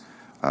these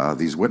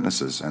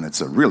witnesses, and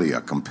it's really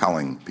a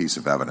compelling piece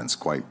of evidence,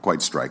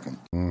 quite striking.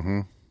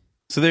 Mm-hmm.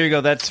 So there you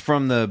go. That's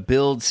from the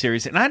Build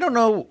series, and I don't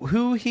know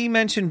who he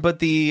mentioned,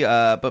 but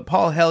but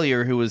Paul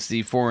Hellyer, who was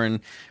the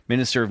Foreign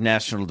Minister of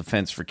National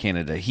Defense for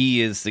Canada, he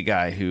is the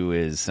guy who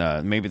is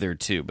maybe there are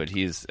 2, but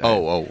he is.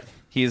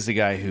 He is the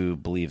guy who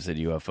believes that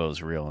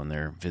UFOs are real and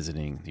they're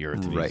visiting the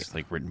Earth. And he's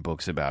written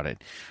books about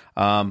it.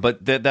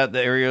 But the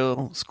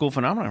aerial school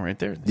phenomenon right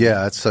there.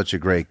 Yeah, that's such a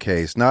great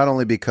case. Not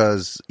only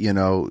because,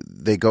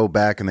 they go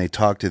back and they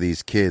talk to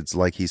these kids,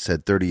 like he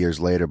said, 30 years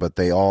later, but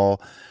they all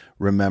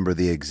remember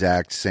the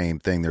exact same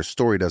thing. Their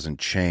story doesn't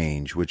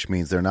change, which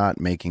means they're not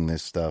making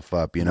this stuff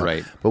up,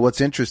 Right. But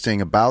what's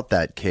interesting about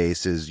that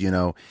case is,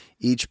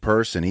 each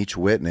person, each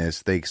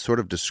witness, they sort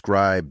of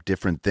describe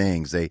different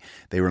things. They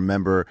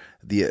remember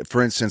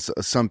for instance,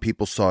 some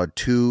people saw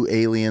 2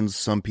 aliens,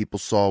 some people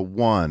saw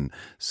 1,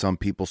 some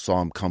people saw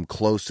them come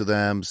close to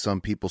them,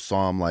 some people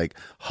saw them like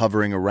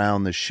hovering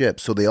around the ship.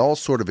 So they all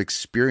sort of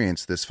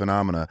experienced this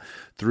phenomena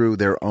through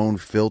their own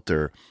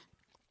filter,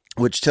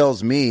 which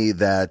tells me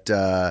that,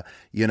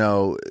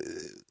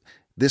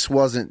 this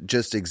wasn't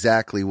just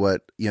exactly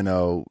what,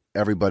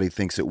 everybody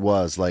thinks it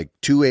was. Like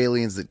 2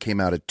 aliens that came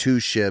out of 2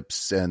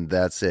 ships, and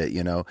that's it.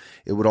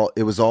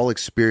 It was all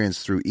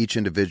experienced through each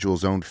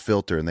individual's own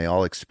filter, and they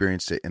all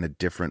experienced it in a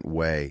different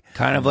way.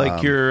 Kind of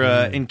like your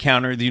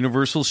encounter, the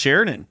Universal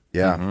Sheridan.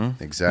 Yeah,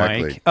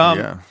 exactly.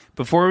 Mike.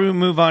 Before we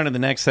move on to the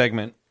next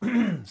segment,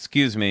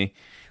 excuse me,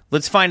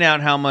 let's find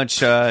out how much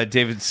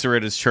David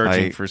Soretta is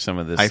charging for some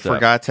of this stuff. I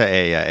forgot to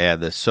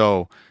add this.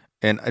 So,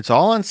 and it's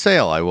all on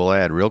sale, I will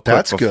add real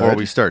quick before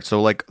we start. So,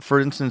 like,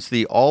 for instance,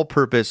 the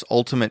all-purpose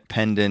ultimate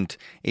pendant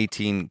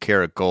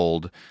 18-karat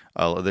gold,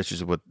 this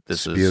is what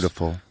this is.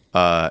 Beautiful.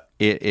 It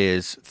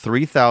is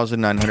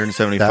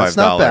 $3,975. That's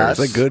not bad.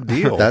 That's a good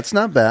deal. That's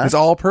not bad. It's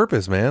all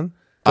purpose, man.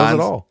 Does it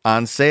all.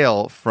 On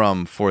sale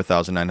from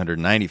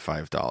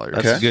 $4,995.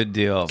 That's a good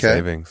deal. Okay.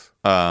 Savings.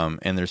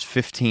 And there's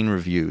 15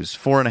 reviews,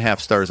 4.5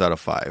 stars out of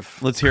 5.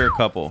 Let's hear a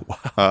couple.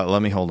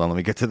 Let me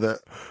get to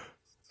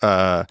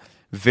the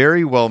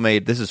very well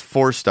made. This is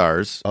 4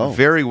 stars. Oh.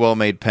 Very well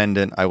made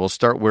pendant. I will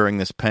start wearing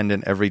this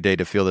pendant every day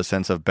to feel the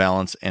sense of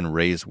balance and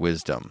raise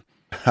wisdom.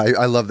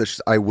 I love this.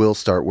 I will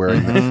start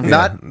wearing them.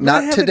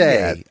 Not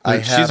today.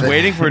 She's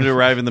waiting for it to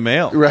arrive in the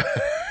mail. Right.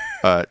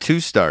 2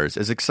 stars.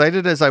 As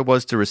excited as I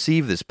was to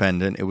receive this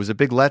pendant, it was a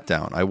big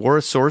letdown. I wore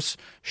a source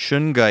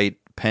shungite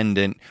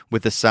pendant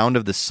with the sound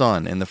of the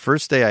sun, and the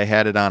first day I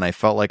had it on, I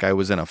felt like I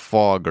was in a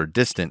fog or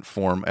distant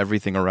from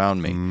everything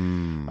around me.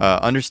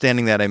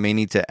 Understanding that I may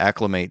need to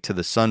acclimate to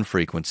the sun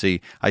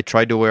frequency, I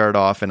tried to wear it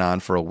off and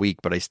on for a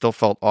week, but I still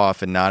felt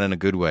off and not in a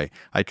good way.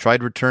 I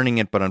tried returning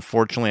it, but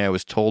unfortunately I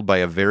was told by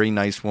a very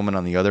nice woman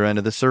on the other end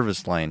of the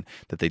service line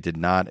that they did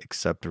not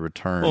accept a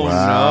return. Oh,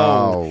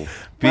 Wow. no.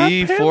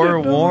 Be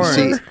forewarned.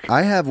 See,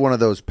 I have one of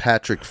those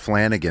Patrick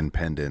Flanagan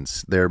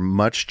pendants. They're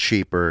much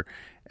cheaper,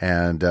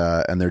 and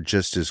they're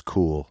just as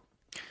cool.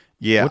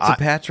 Yeah, What's a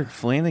Patrick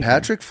Flanagan?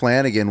 Patrick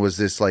Flanagan was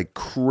this like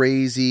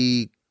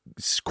crazy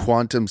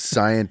quantum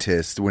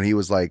scientist when he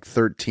was like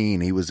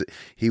 13.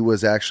 He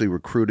was actually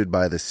recruited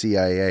by the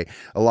CIA.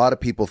 A lot of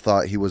people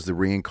thought he was the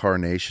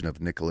reincarnation of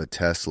Nikola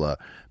Tesla.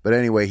 But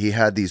anyway, he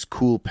had these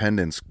cool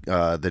pendants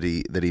that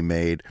he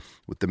made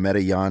with the Meta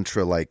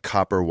Yantra like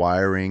copper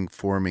wiring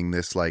forming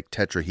this like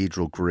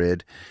tetrahedral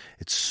grid.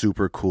 It's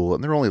super cool,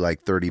 and they're only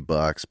like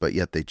 $30, but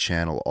yet they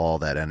channel all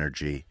that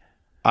energy.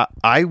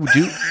 I do.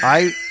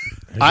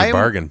 It's a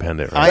bargain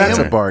pendant, right? That's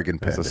a bargain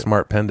pendant. It's a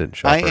smart pendant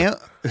shopper.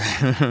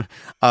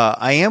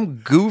 I am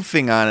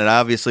goofing on it,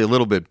 obviously, a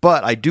little bit,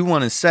 but I do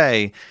want to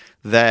say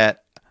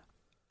that,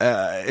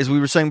 as we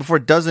were saying before,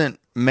 it doesn't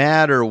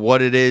matter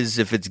what it is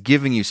if it's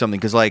giving you something,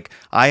 because like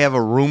I have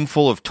a room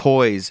full of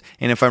toys,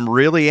 and if I'm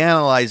really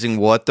analyzing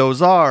what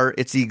those are,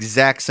 it's the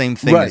exact same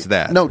thing as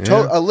that. No,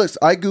 listen,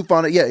 I goof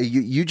on it. Yeah,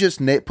 you just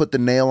put the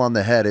nail on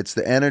the head. It's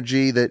the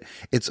energy that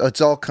it's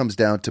all comes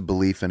down to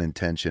belief and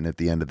intention at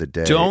the end of the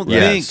day. Don't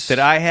think that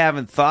I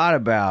haven't thought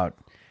about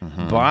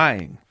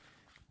buying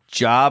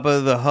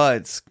Jabba the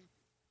Hutt's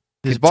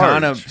His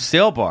Katana barge.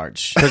 sail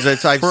barge,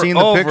 Because I've seen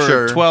the over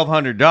picture.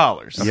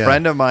 $1,200. A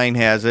friend of mine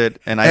has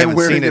it, and I And haven't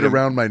wearing seen it it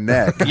around my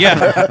neck.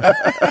 Yeah,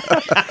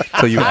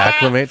 So you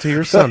acclimate to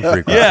your sun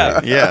frequency.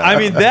 yeah, Yeah. I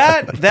mean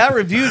that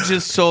review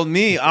just told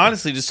me,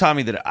 honestly, just taught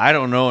me that I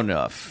don't know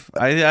enough.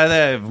 I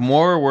have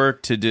more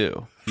work to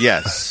do.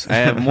 Yes. I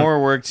have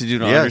more work to do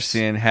to Yes.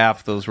 understand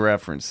half those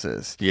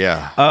references.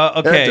 Yeah. I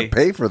have Okay. to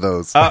pay for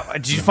those.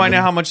 Did you find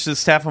out how much the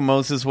staff of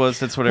Moses was?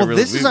 That's what I Well,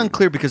 really. this is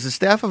unclear because the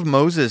staff of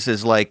Moses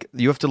is like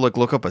you have to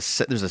look up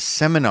there's a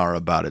seminar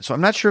about it. So I'm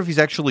not sure if he's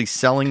actually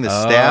selling the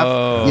staff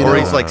or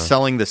he's like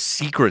selling the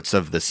secrets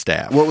of the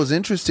staff. What was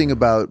interesting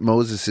about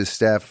Moses'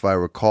 staff, if I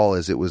recall,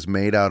 is it was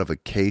made out of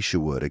acacia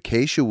wood.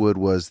 Acacia wood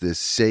was this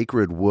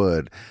sacred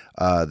wood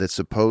that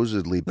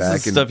supposedly This back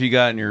is in stuff you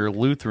got in your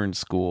Lutheran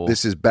school.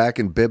 this is back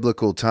in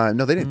biblical time.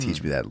 No, they didn't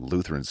teach me that in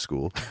Lutheran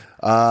school.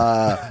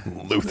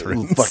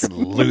 Lutherans, fucking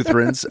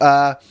Lutherans.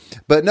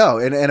 But no,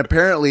 and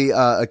apparently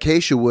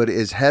acacia wood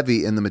is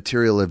heavy in the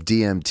material of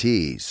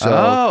DMT.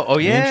 So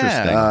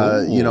yeah,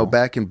 Interesting. you know,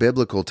 back in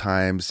biblical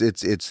times,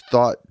 it's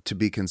thought to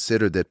be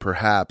considered that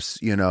perhaps,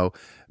 you know,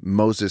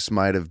 Moses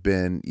might have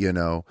been, you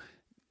know,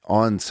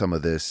 on some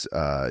of this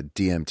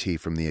DMT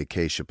from the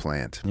acacia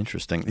plant.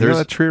 Interesting. You know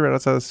that tree right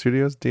outside the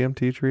studios?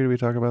 DMT tree? Did we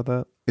talk about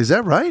that? Is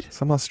that right?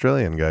 Some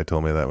Australian guy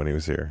told me that when he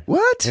was here.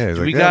 What? Yeah, he's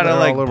like, we yeah, gotta they're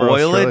like all over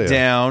boil Australia. it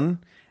down,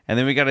 and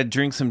then we gotta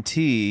drink some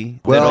tea.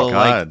 Well, that'll,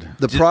 God. like,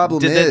 The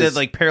problem that is-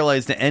 like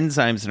paralyze the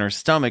enzymes in our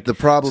stomach. The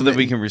problem so that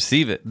we is- can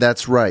receive it.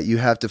 That's right. You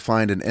have to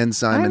find an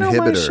enzyme I know my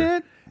inhibitor.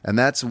 shit. And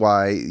that's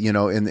why, you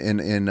know, in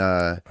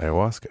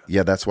Ayahuasca.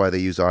 yeah, that's why they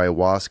use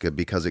ayahuasca,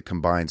 because it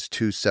combines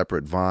two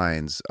separate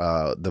vines.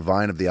 The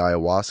vine of the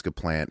ayahuasca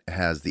plant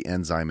has the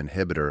enzyme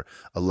inhibitor,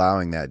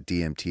 allowing that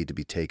DMT to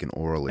be taken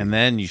orally. And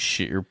then you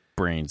shit your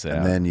brains out.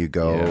 And then you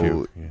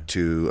go Yeah.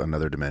 to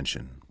another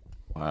dimension.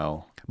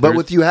 Wow. But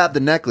with you have the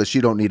necklace,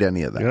 you don't need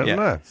any of that. You're Yeah.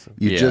 nuts.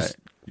 You just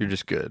you're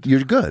just good.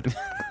 you're good.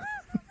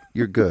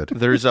 You're good.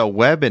 There's a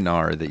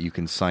webinar that you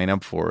can sign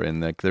up for,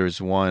 and like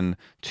there's one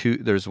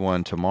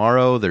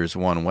tomorrow, there's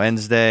one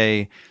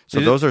Wednesday. So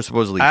those are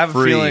supposedly I have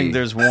free. a feeling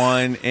there's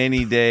one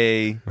any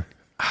day.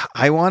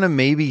 I want to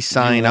maybe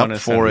sign up wanna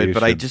for sign- it,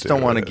 but I should just do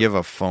don't want to it. give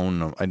a phone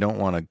number. I don't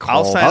want to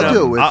call. I'll sign I'll up.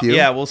 do it with you.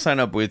 Yeah, we'll sign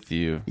up with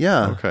you.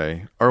 Yeah.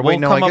 Okay. Or We'll wait,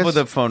 no, come I up guess with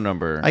a phone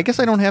number. I guess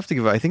I don't have to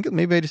give it. I think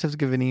maybe I just have to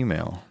give an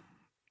email.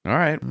 All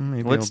right,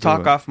 Maybe let's I'll do talk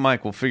it. off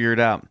mic. We'll figure it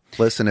out.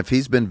 Listen, if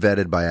he's been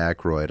vetted by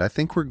Aykroyd, I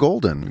think we're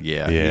golden.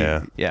 Yeah.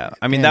 Yeah. Yeah,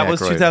 I mean Dan that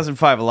was Aykroyd.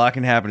 2005. A lot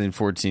can happen in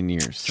 14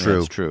 years. True.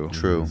 That's true.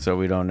 True. So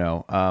we don't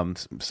know.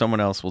 Someone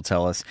else will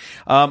tell us.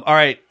 All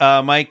right,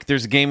 Mike.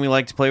 There's a game we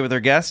like to play with our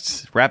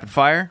guests. Rapid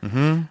fire.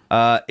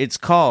 Mm-hmm. It's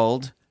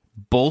called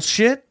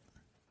Bullshit.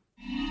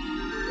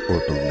 Or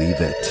believe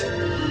it.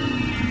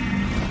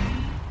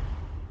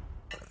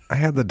 I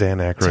had the Dan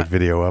Aykroyd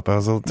video up.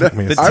 It took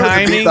me a The second.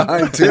 I would be timing.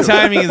 behind, too. The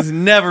timing has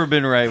never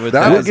been right with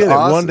That that. was get it.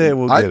 awesome. One day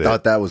we'll get I it.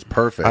 thought that was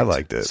perfect. I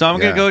liked it. So I'm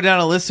going Yeah. to go down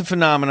a list of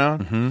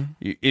phenomena.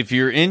 If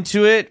you're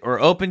into it or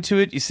open to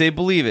it, you say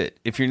believe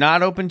it. If you're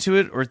not open to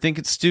it or think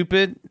it's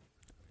stupid,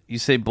 you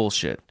say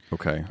bullshit.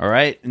 Okay. All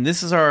right? And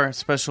this is our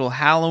special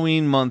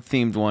Halloween month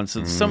themed one.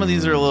 So some of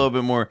these are a little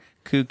bit more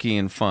kooky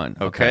and fun.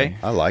 Okay?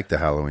 I like the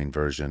Halloween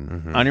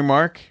version. On your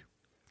mark,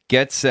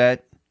 get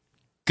set,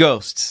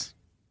 ghosts,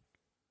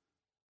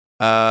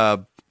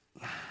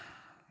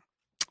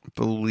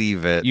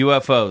 Believe it.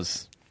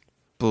 UFOs,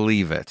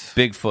 Believe it.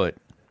 Bigfoot,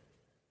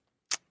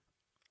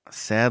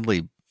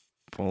 Sadly,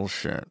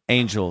 bullshit.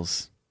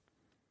 angels,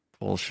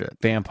 Bullshit.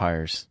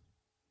 vampires,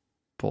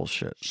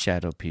 Bullshit.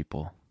 shadow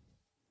people,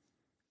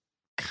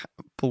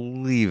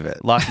 Believe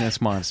it. Loch Ness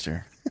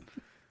Monster,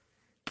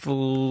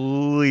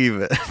 Believe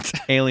it.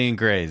 alien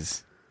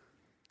greys.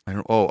 I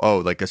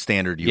don't, like a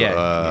standard.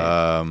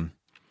 Yeah,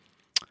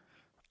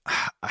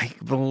 I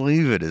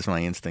believe it is my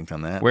instinct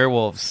on that.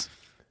 Werewolves,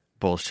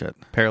 Bullshit.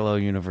 parallel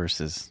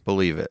universes,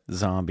 Believe it.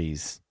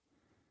 zombies,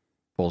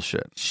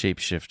 Bullshit.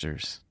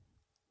 shapeshifters,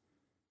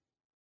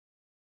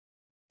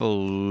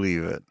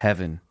 Believe it.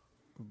 heaven,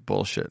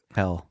 Bullshit.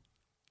 hell,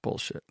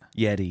 Bullshit.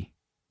 Yeti,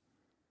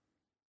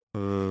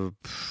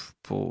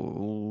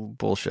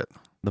 Bullshit.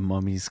 the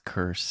mummy's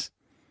curse,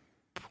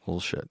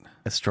 Bullshit.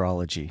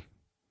 astrology,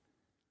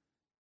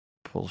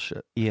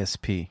 Bullshit.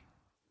 ESP,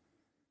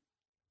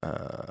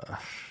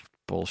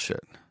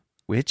 Bullshit.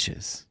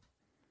 witches,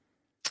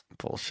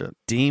 Bullshit.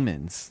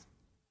 demons,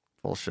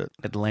 Bullshit.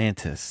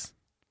 Atlantis,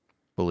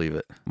 Believe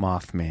it.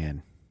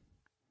 Mothman,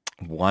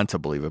 Want to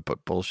believe it,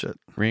 but bullshit.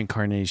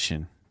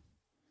 reincarnation,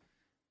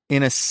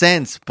 In a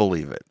sense,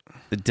 believe it.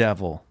 the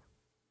devil,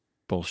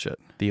 Bullshit.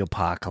 the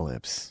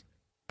apocalypse,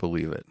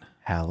 Believe it.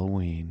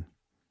 Halloween,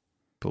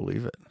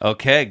 believe it.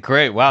 Okay,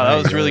 great. Wow,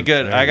 that was really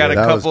good. I got a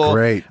That was couple.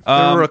 great.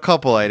 There were a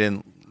couple I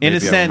didn't. In a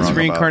maybe I'm sense, wrong about.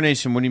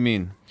 reincarnation. What do you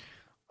mean?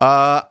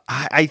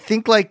 I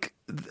think like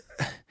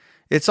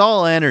it's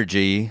all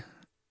energy,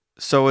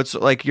 so it's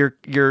like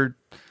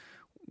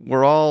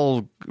we're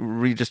all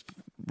just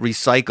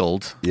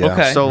recycled. Yeah.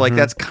 Okay. So like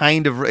that's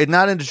kind of it.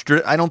 Not in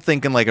I don't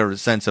think in like a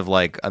sense of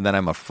like and then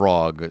I'm a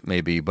frog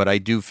maybe, but I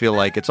do feel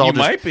like it's all You just,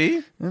 might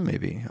be.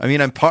 maybe. I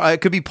mean, I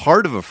could be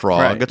part of a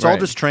frog. Right, It's all right.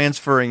 just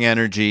transferring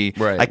energy.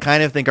 Right. I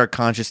kind of think our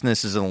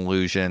consciousness is an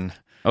illusion.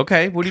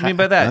 Okay, what do you mean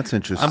by that? That's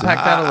interesting. Unpack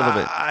that a little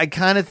bit. I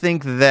kind of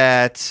think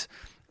that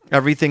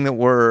everything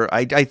that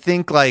I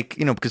think like,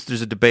 because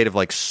there's a debate of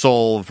like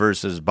soul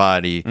versus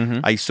body.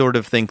 I sort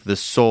of think the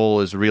soul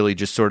is really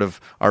just sort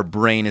of our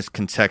brain has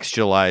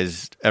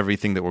contextualized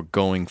everything that we're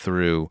going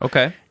through.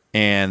 Okay.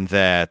 And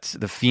that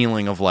the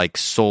feeling of like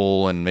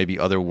soul and maybe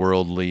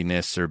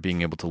otherworldliness or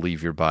being able to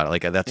leave your body,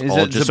 like that's Is all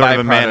it just the sort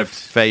of a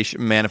byproduct?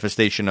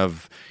 manifestation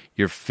of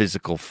your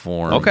physical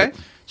form. Okay.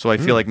 So I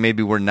feel like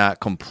maybe we're not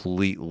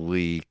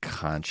completely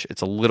conscious.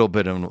 It's a little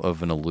bit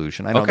of an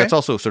illusion. I know Okay. that's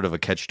also sort of a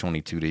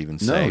catch-22 to even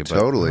say. No, but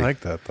totally. I like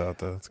that thought,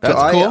 though. It's That's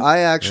So cool. I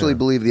actually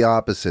believe the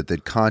opposite,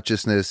 that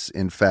consciousness,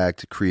 in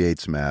fact,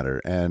 creates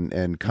matter,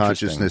 and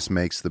consciousness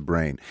makes the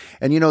brain.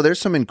 And, there's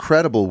some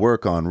incredible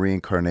work on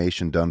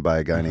reincarnation done by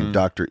a guy named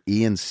Dr.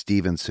 Ian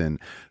Stevenson,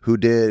 who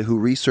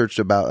researched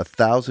about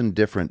 1,000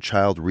 different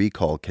child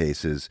recall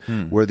cases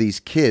where these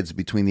kids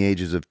between the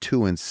ages of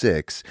 2 and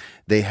 6,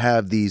 they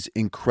have these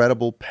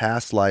incredible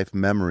past life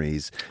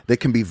memories that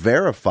can be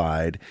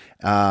verified.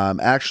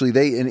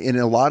 Actually, in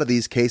a lot of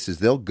these cases,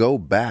 they'll go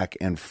back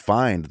and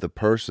find the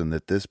person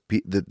that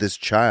this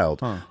child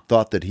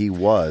thought that he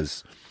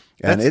was.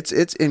 And it's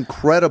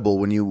incredible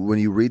when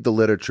you read the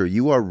literature.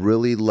 You are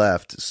really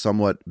left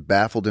somewhat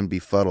baffled and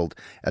befuddled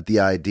at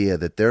the idea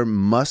that there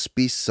must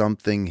be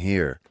something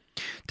here.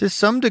 to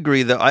some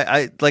degree, though,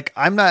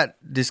 I'm not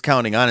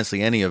discounting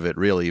honestly any of it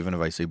really, even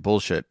if I say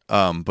bullshit.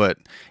 But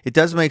it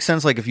does make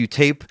sense. Like if you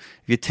tape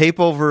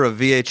over a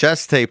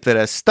VHS tape that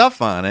has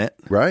stuff on it,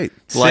 Right.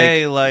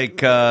 Say like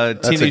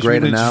Teenage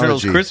great Mutant Ninja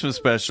Turtles analogy. Christmas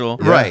special.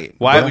 Right.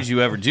 Why Yeah. would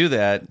you ever do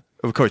that?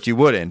 of course you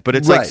wouldn't. But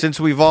it's Right. like since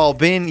we've all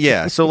been,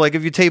 yeah. So like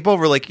if you tape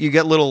over, like you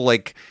get little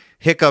like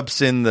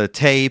hiccups in the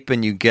tape,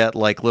 and you get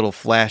like little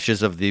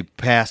flashes of the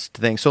past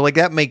thing. So like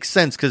that makes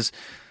sense because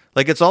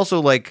like it's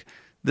also like.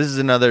 This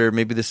is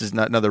maybe this is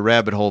not another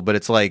rabbit hole, but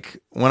it's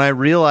like when I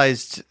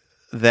realized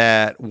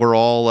that we're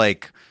all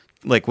like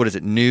what is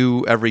it,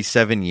 new every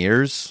 7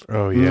 years?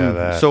 Oh yeah,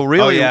 that. So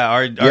really, Oh yeah,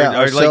 Our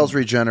like, cells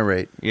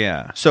regenerate.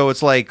 yeah. So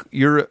it's like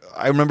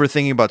I remember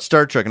thinking about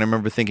Star Trek, and I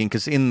remember thinking,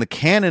 because in the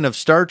canon of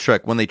Star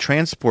Trek, when they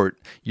transport,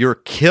 you're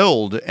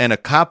killed and a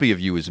copy of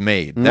you is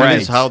made. That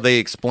is Right. how they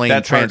explain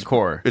That's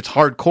hardcore. It's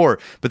hardcore.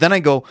 But then I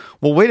go,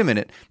 well, wait a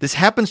minute. This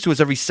happens to us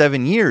every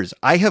 7 years.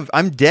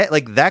 I'm dead.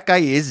 Like that guy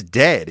is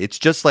dead. It's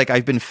just like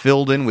I've been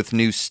filled in with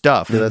new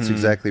stuff. Yeah, that's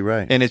exactly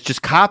right. And it's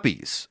just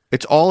copies.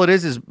 It's all it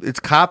is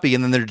it's copy,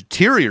 and then they're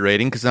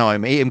deteriorating because now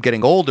I'm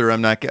getting older.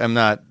 I'm not.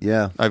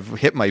 Yeah. I've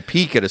hit my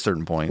peak at a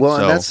certain point. Well,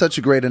 so. and that's such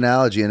a great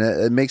analogy, and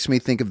it makes me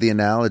think of the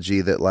analogy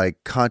that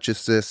like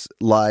consciousness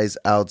lies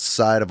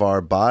outside of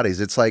our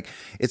bodies. It's like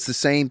it's the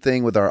same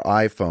thing with our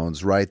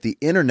iPhones, right? The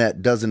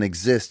internet doesn't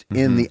exist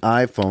in the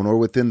iPhone or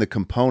within the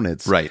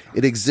components. Right.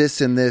 It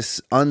exists in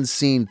this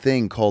unseen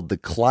thing called the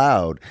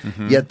cloud.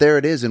 Yet there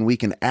it is, and we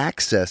can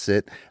access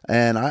it.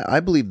 And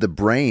I believe the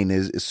brain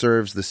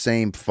serves the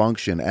same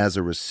function as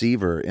a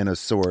receiver in a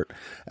sort,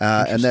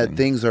 and that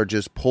things are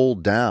just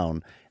pulled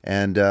down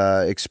and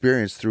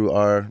experienced through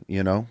our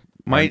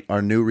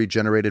our new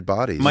regenerated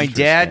bodies. My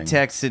dad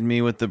texted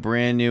me with the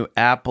brand new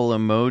Apple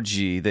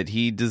emoji that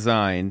he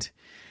designed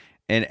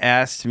and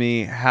asked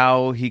me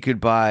how he could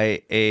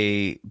buy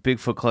a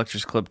Bigfoot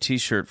Collectors Club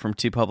t-shirt from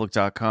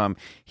tpublic.com.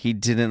 He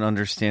didn't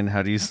understand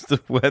how to use the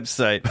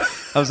website.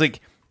 I was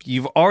like,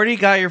 you've already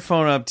got your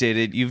phone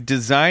updated. You've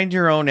designed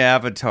your own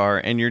avatar,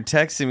 and you're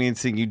texting me and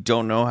saying you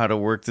don't know how to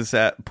work this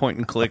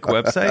point-and-click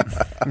website?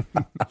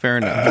 Fair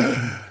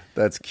enough.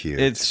 That's cute.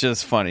 It's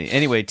just funny.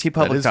 Anyway,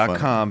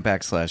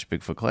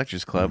 tpublic.com/Bigfoot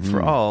Collectors Club for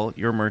all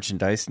your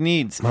merchandise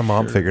needs. My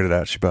mom figured it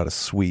out. She bought a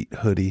sweet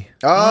hoodie.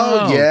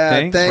 Oh, yeah,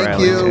 thanks, thank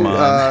Riley's you,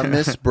 mom.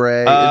 Miss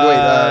Bray.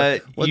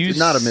 Not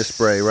a Miss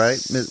Bray,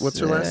 right? What's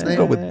her last name?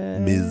 Go with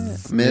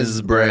Ms.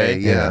 Ms. Bray.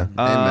 Yeah,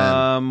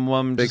 amen. Well,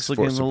 I'm Big just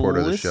looking at the supporter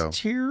of the list show.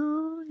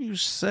 here. You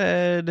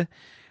said,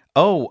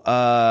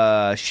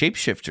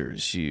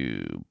 shapeshifters.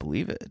 You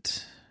believe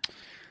it?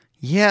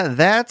 Yeah,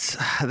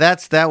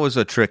 that was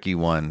a tricky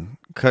one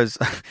because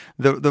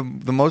the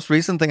most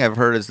recent thing I've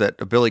heard is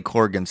that Billy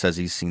Corgan says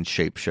he's seen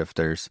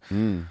shapeshifters,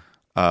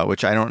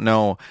 which I don't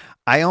know.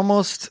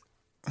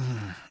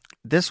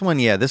 This one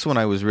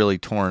I was really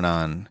torn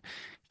on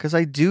because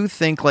I do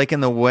think like in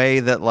the way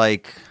that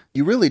like.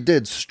 You really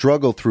did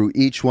struggle through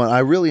each one. I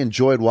really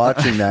enjoyed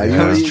watching that.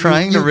 I was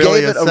trying to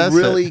really gave it a assess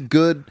really it.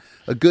 good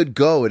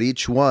go at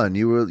each one.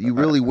 You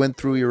really went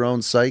through your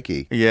own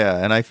psyche. Yeah,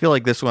 and I feel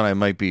like this one I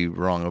might be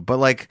wrong, but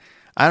like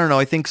I don't know.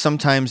 I think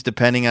sometimes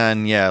depending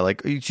on,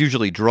 like it's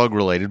usually drug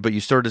related, but you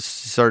start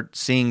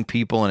seeing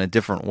people in a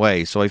different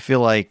way. So I feel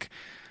like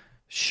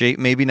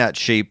maybe not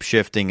shape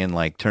shifting and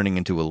like turning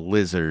into a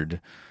lizard,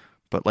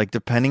 but like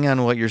depending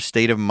on what your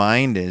state of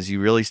mind is, you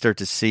really start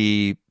to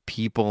see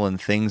people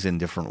and things in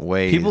different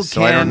ways. People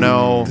so I don't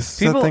know.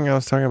 This is the thing I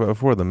was talking about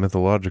before, the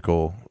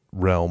mythological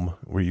realm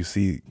where you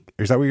see.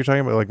 Is that what you're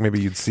talking about? Like maybe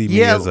you'd see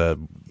me as a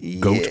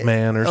goat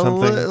man or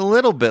something? A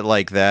little bit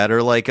like that,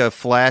 or like a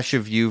flash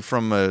of you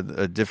from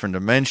a different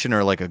dimension,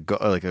 or like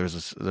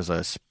there's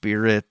a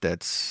spirit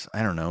that's,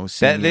 I don't know.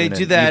 They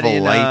do that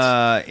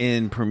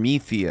in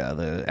Promethea,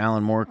 the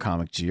Alan Moore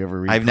comic. Did you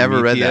ever read I've Promethea?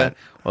 never read that.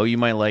 Oh, you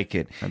might like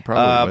it. I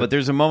probably would. But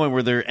there's a moment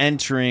where they're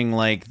entering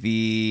like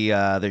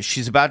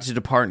she's about to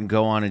depart and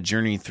go on a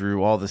journey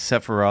through all the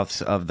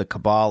Sephiroths of the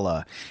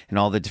Kabbalah and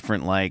all the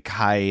different like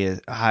higher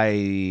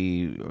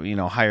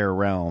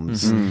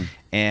realms. Mm-hmm.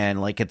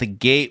 And like at the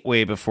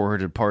gateway before her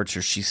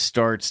departure, she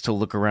starts to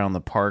look around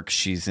the park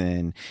she's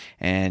in,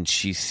 and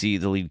she see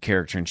the lead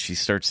character, and she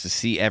starts to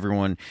see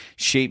everyone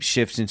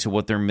shapeshift into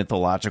what their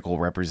mythological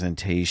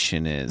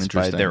representation is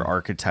by their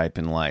archetype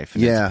in life.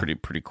 And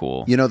it's pretty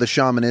cool. You know, the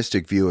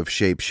shamanistic view of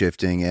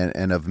shapeshifting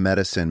and of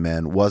medicine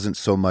men wasn't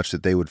so much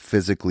that they would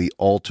physically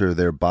alter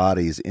their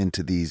bodies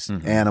into these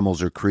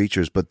animals or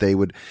creatures, but they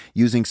would,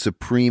 using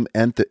supreme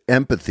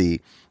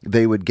empathy,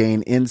 they would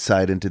gain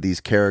insight into these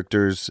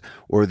characters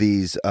or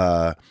these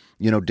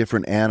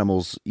different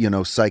animals,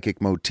 psychic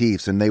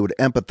motifs, and they would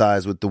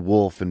empathize with the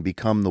wolf and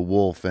become the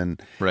wolf,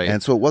 and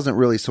so it wasn't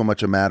really so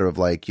much a matter of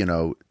like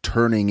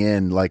turning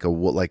in like a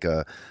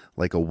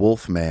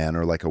wolf man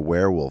or like a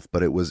werewolf,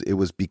 but it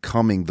was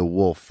becoming the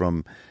wolf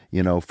from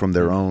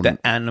their own, the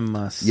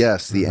animus.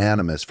 Yes, the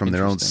animus from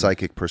their own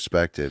psychic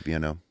perspective.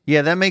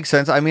 Yeah, that makes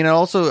sense. I mean,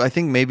 I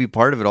think maybe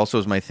part of it also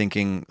is my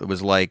thinking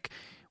was like,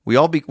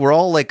 we're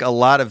all like a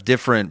lot of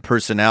different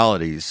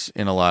personalities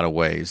in a lot of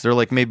ways. They're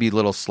like maybe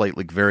little slight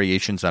like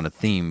variations on a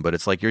theme, but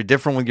it's like you're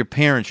different with your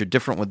parents, you're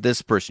different with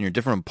this person, you're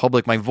different in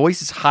public. My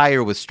voice is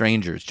higher with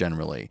strangers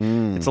generally.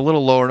 It's a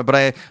little lower, but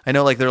I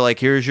know like they're like,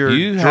 here's your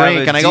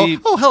drink, and I go,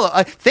 oh hello,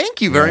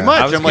 thank you very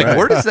much. I'm like,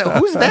 where does that?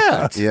 Who's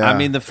that? Yeah. I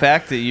mean, the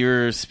fact that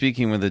you're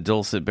speaking with a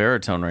dulcet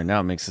baritone right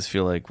now makes us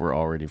feel like we're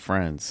already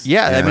friends.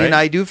 Yeah, I mean,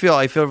 I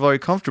feel very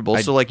comfortable.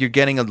 So like you're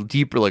getting a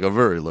deeper, like a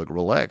very like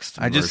relaxed.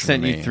 I just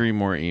sent you 3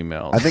 more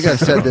emails. I think I've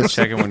said this.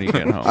 Check it when you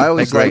get home. I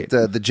always like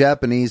the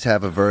Japanese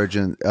have a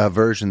version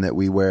that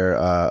we wear,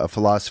 a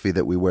philosophy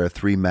that we wear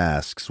 3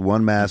 masks.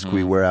 One mask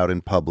we wear out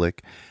in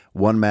public,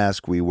 one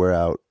mask we wear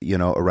out,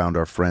 around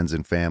our friends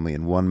and family,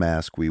 and one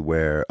mask we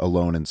wear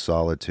alone in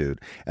solitude.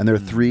 And there are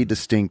 3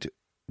 distinct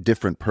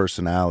different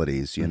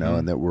personalities,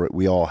 and that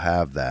we all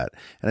have that.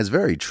 And it's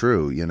very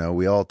true,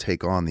 we all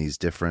take on these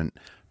different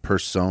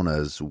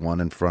personas, one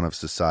in front of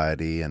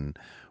society and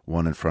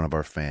one in front of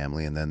our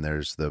family, and then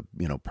there's the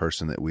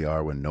person that we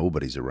are when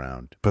nobody's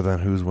around. But then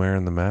who's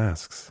wearing the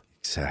masks?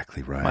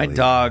 Exactly right. My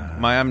dog.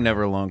 I'm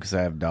never alone because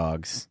I have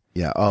dogs.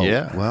 Yeah. Oh,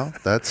 yeah. Well,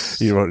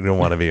 that's You don't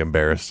want to be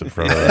embarrassed in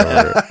front of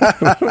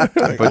her.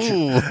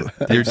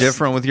 But you're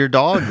different with your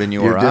dog than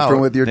you you're are different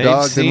out. with your They've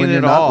dog than seen when it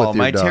you're not all. with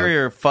your My dog.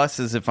 terrier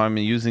fusses if I'm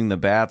using the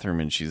bathroom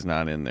and she's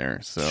not in there.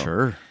 So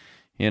Sure.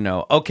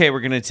 Okay, we're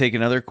going to take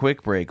another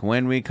quick break.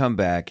 When we come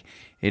back,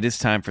 it is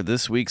time for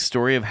this week's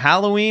story of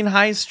Halloween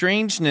high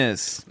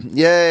strangeness.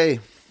 Yay!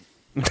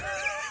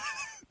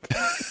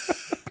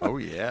 Oh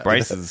yeah.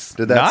 Bryce is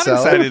Did that not sell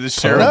excited it? to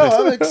share No, this.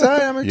 I'm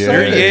excited. I'm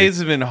Your excited. yays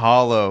have been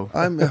hollow.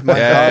 I'm my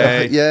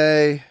Yay. God.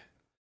 Yay!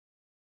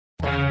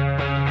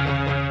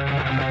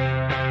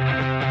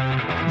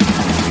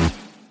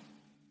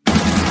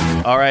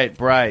 All right,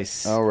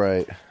 Bryce. All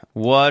right.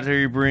 What are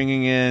you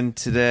bringing in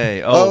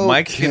today? Oh,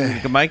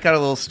 Okay. Mike got a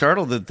little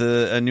startled that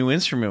a new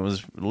instrument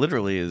was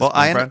literally his. Well,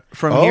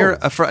 Oh. here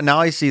now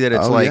I see that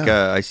it's Oh, like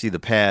yeah. I see the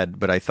pad,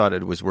 but I thought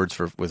it was words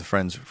with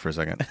friends for a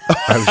second.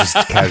 I was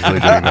just casually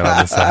doing that on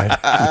the side.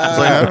 I was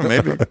like, I don't know,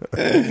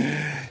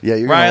 maybe. Yeah,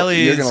 you're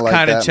Riley you're is gonna like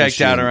kind of that checked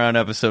out machine. around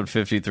episode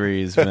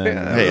 53. He's been,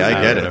 Hey,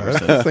 I get it. ever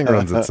since. This thing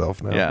runs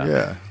itself now.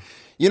 Yeah.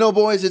 Yeah.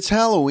 Boys, it's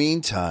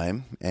Halloween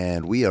time,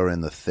 and we are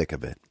in the thick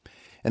of it.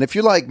 And if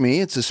you're like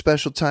me, it's a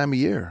special time of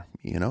year.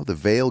 The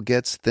veil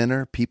gets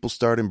thinner. People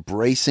start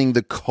embracing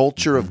the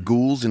culture of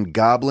ghouls and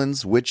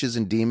goblins, witches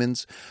and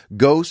demons,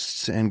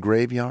 ghosts and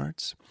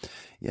graveyards.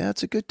 Yeah,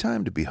 it's a good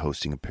time to be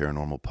hosting a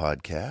paranormal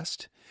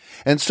podcast.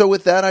 And so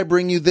with that, I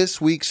bring you this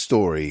week's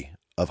story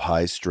of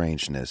high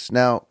strangeness.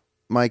 Now,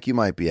 Mike, you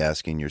might be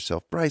asking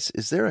yourself, Bryce,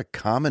 is there a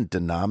common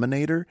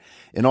denominator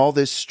in all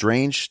this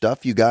strange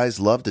stuff you guys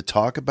love to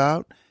talk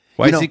about?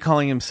 Why is he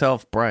calling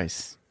himself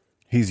Bryce?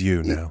 He's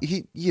you now.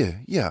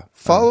 Yeah.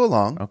 Follow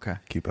along. Okay.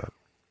 Keep up.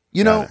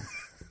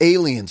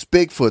 Aliens,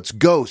 Bigfoots,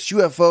 ghosts,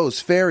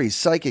 UFOs, fairies,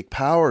 psychic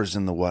powers,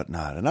 and the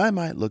whatnot. And I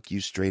might look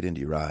you straight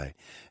into your eye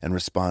and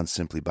respond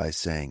simply by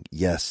saying,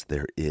 yes,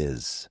 there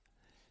is.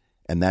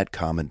 And that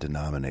common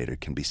denominator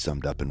can be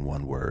summed up in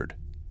one word.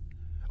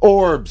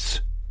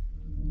 Orbs.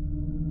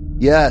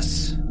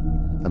 Yes,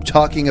 I'm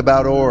talking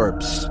about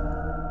orbs,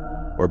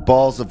 or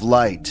balls of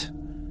light,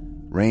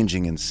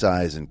 Ranging in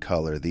size and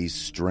color, these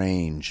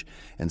strange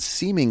and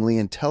seemingly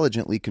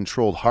intelligently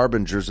controlled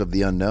harbingers of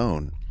the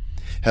unknown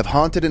have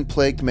haunted and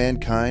plagued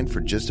mankind for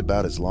just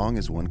about as long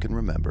as one can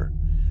remember.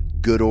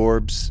 Good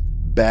orbs,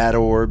 bad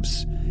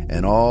orbs,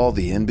 and all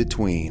the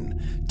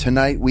in-between.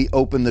 Tonight we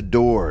open the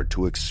door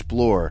to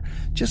explore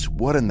just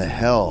what in the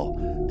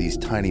hell these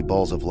tiny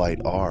balls of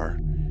light are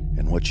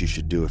and what you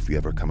should do if you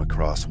ever come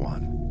across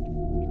one.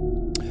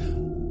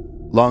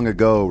 Long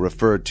ago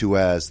referred to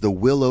as the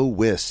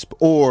will-o'-wisp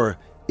or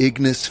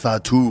ignis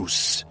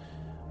fatuus,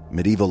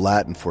 medieval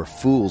Latin for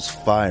fool's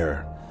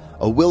fire.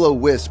 A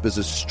will-o'-wisp is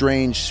a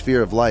strange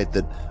sphere of light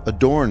that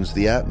adorns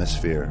the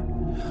atmosphere,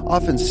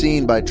 often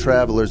seen by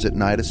travelers at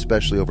night,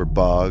 especially over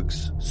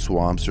bogs,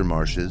 swamps, or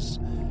marshes,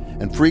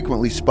 and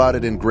frequently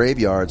spotted in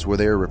graveyards where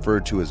they are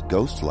referred to as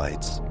ghost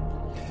lights.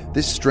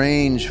 This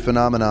strange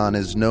phenomenon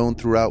is known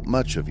throughout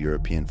much of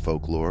European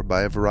folklore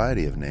by a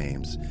variety of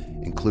names,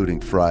 including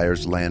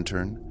Friar's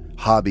Lantern,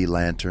 Hobby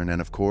Lantern, and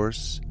of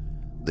course,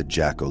 the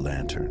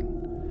Jack-o'-lantern,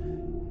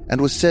 and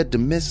was said to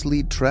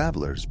mislead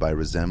travelers by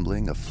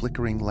resembling a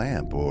flickering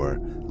lamp or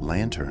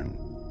lantern.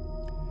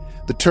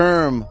 The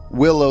term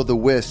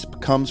will-o'-the-wisp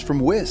comes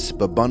from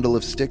wisp, a bundle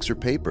of sticks or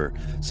paper,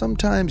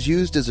 sometimes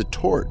used as a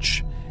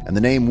torch, and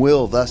the name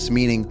will thus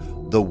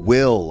meaning the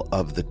will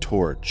of the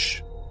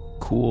torch.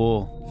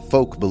 Cool.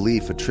 Folk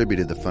belief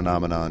attributed the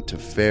phenomenon to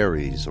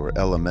fairies or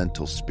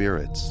elemental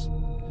spirits.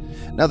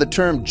 Now, the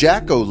term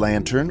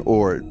jack-o'-lantern,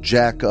 or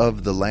jack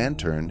of the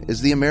lantern,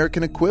 is the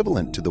American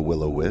equivalent to the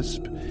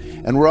will-o'-wisp,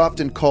 and were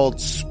often called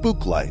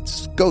spook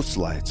lights, ghost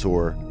lights,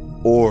 or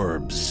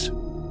orbs.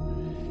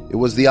 It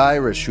was the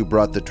Irish who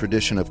brought the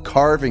tradition of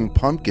carving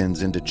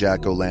pumpkins into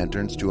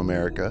jack-o'-lanterns to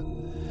America.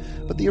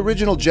 But the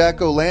original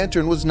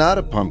jack-o'-lantern was not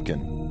a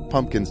pumpkin.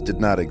 Pumpkins did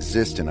not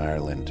exist in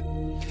Ireland.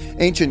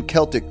 Ancient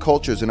Celtic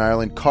cultures in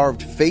Ireland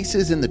carved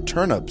faces in the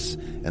turnips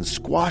and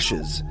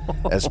squashes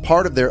as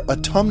part of their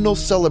autumnal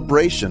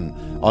celebration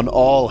on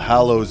All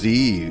Hallows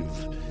Eve.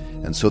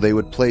 And so they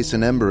would place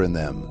an ember in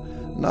them,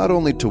 not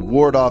only to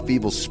ward off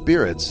evil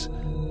spirits,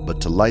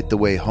 but to light the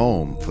way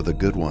home for the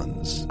good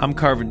ones. I'm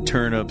carving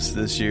turnips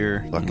this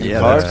year.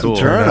 Carve some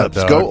turnips.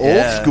 Dog. Go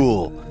old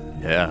school.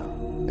 Yeah.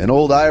 An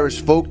old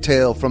Irish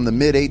folktale from the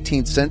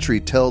mid-18th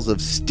century tells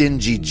of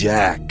Stingy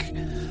Jack,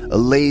 a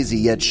lazy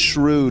yet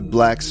shrewd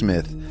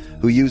blacksmith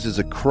who uses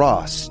a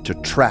cross to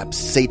trap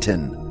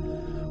Satan.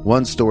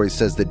 One story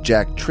says that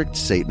Jack tricked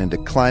Satan into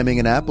climbing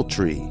an apple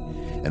tree,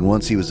 and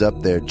once he was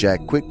up there,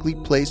 Jack quickly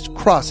placed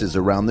crosses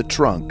around the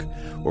trunk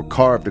or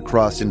carved a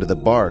cross into the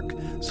bark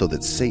so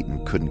that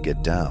Satan couldn't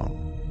get down.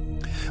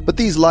 But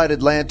these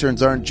lighted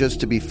lanterns aren't just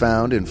to be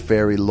found in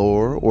fairy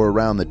lore or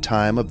around the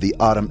time of the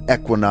autumn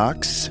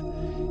equinox.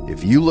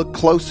 If you look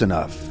close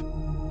enough,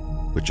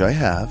 which I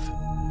have,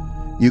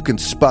 you can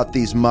spot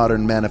these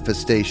modern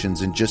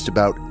manifestations in just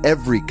about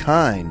every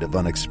kind of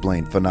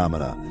unexplained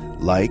phenomena,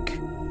 like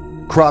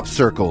crop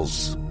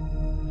circles.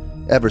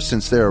 Ever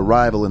since their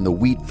arrival in the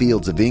wheat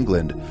fields of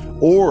England,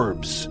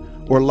 orbs,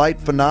 or light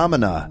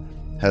phenomena,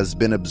 has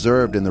been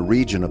observed in the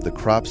region of the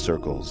crop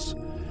circles.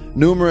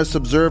 Numerous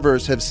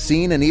observers have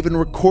seen and even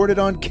recorded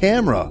on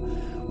camera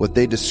what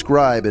they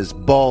describe as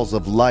balls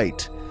of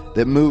light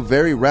that move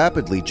very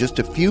rapidly just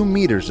a few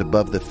meters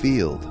above the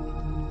field.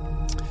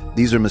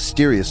 These are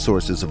mysterious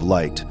sources of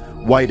light,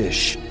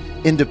 whitish,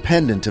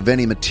 independent of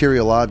any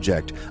material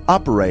object,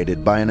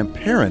 operated by an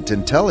apparent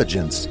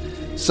intelligence,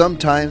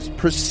 sometimes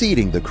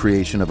preceding the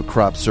creation of a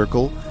crop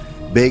circle,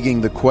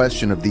 begging the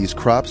question of these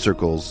crop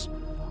circles: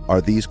 are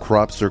these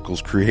crop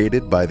circles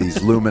created by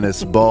these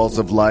luminous balls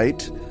of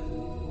light?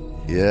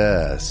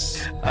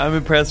 Yes. I'm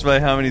impressed by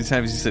how many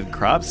times you said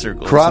crop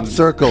circles. Crop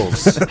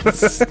circles.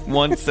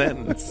 One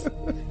sentence.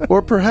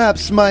 Or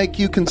perhaps, Mike,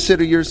 you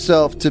consider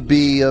yourself to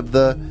be of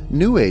the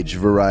New Age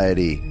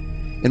variety,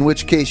 in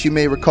which case you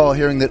may recall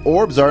hearing that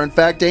orbs are in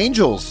fact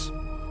angels.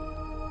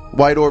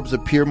 White orbs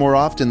appear more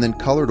often than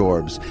colored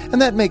orbs,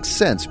 and that makes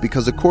sense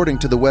because according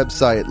to the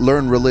website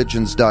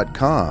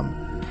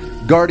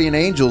learnreligions.com, guardian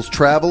angels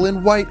travel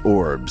in white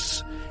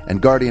orbs,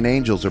 and guardian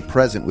angels are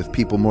present with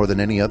people more than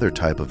any other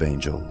type of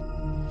angel.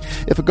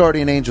 If a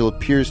guardian angel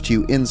appears to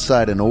you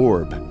inside an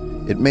orb,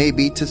 it may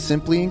be to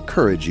simply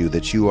encourage you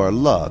that you are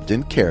loved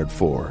and cared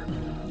for,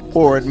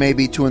 or it may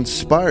be to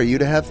inspire you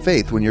to have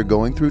faith when you're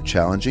going through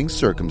challenging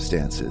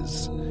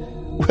circumstances.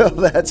 Well,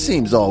 that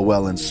seems all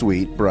well and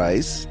sweet,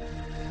 Bryce.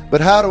 But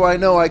how do I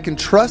know I can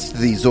trust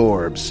these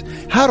orbs?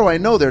 How do I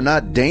know they're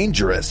not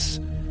dangerous?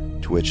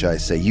 To which I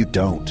say, you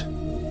don't.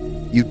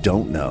 You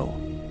don't know.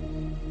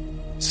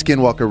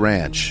 Skinwalker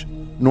Ranch,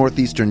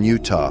 northeastern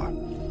Utah.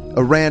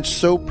 A ranch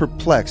so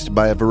perplexed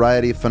by a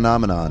variety of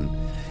phenomenon,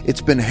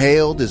 it's been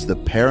hailed as the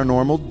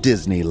paranormal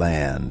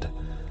Disneyland.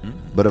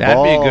 But of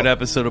That'd be all, a good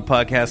episode of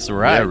Podcast to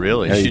Ride. Yeah,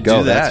 really. there You you should go.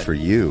 do that. That's for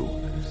you.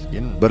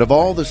 But of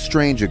all the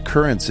strange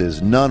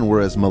occurrences, none were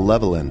as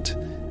malevolent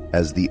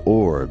as the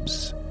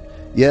orbs.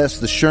 Yes,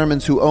 the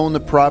Shermans who own the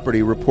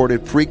property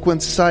reported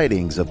frequent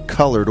sightings of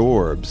colored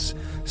orbs,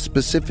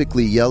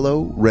 specifically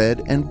yellow,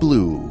 red, and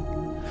blue.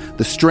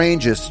 The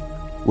strangest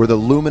were the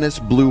luminous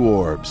blue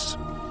orbs.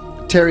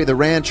 Terry the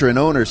rancher and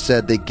owner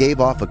said they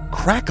gave off a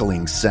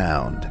crackling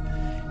sound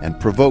and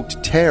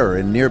provoked terror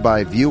in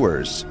nearby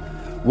viewers.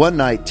 One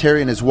night,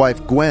 Terry and his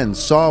wife Gwen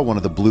saw one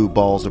of the blue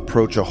balls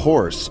approach a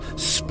horse,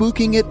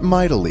 spooking it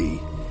mightily.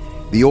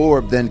 The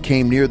orb then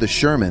came near the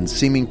Shermans,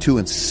 seeming to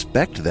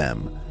inspect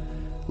them.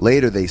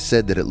 Later, they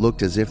said that it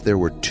looked as if there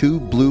were two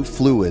blue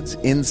fluids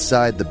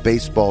inside the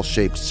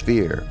baseball-shaped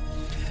sphere.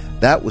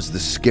 "That was the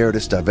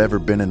scaredest I've ever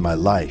been in my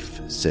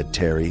life," said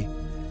Terry.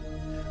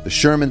 The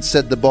Shermans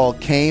said the ball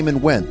came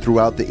and went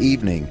throughout the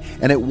evening,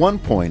 and at one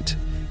point,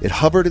 it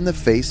hovered in the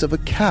face of a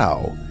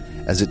cow.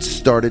 As it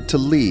started to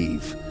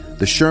leave,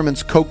 the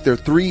Shermans coaxed their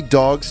 3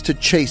 dogs to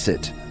chase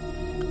it.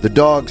 The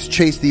dogs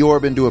chased the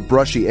orb into a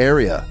brushy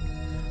area.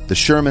 The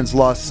Shermans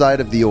lost sight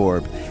of the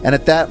orb, and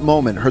at that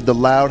moment heard the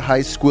loud,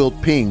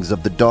 high-squealed pings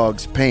of the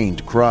dogs'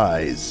 pained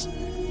cries.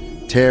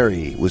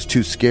 Terry was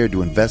too scared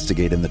to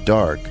investigate in the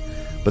dark,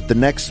 but the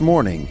next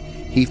morning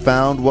he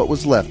found what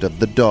was left of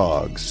the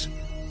dogs,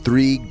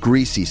 3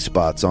 greasy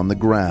spots on the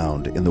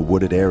ground in the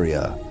wooded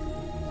area.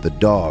 The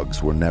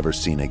dogs were never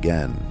seen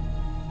again.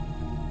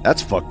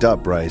 That's fucked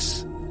up,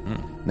 Bryce.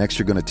 Next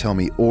you're going to tell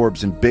me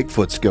orbs and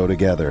Bigfoots go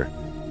together.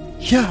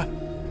 Yeah,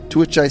 to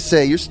which I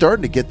say, you're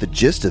starting to get the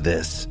gist of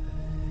this.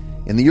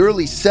 In the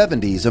early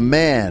 70s, a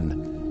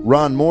man,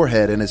 Ron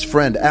Moorhead, and his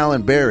friend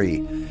Alan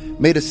Berry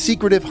made a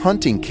secretive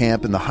hunting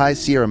camp in the High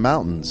Sierra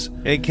Mountains.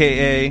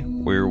 A.K.A.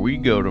 where we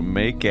go to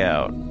make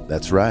out.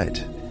 That's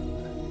right.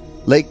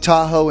 Lake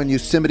Tahoe and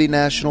Yosemite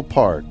National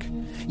Park.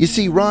 You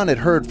see, Ron had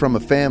heard from a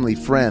family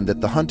friend that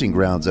the hunting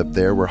grounds up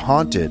there were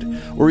haunted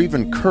or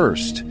even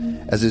cursed,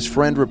 as his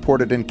friend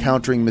reported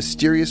encountering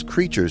mysterious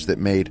creatures that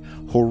made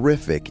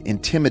horrific,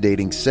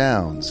 intimidating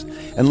sounds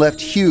and left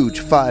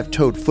huge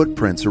 5-toed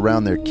footprints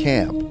around their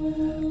camp.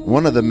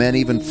 One of the men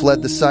even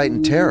fled the site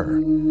in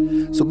terror.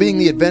 So being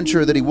the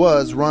adventurer that he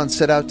was, Ron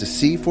set out to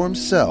see for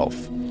himself.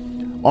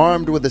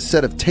 Armed with a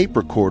set of tape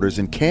recorders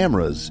and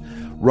cameras,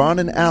 Ron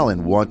and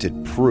Alan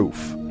wanted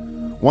proof.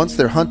 Once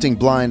their hunting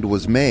blind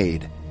was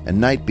made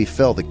and night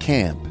befell the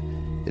camp,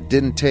 it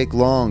didn't take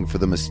long for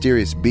the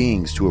mysterious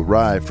beings to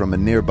arrive from a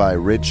nearby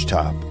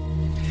ridgetop.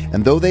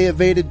 And though they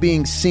evaded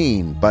being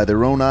seen by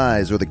their own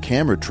eyes or the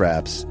camera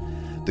traps,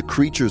 the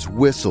creatures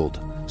whistled,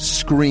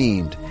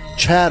 screamed,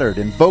 chattered,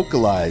 and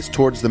vocalized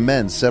towards the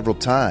men several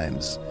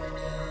times.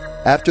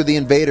 After the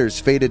invaders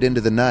faded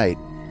into the night,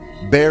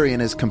 Barry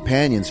and his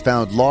companions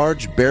found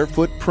large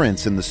barefoot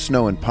prints in the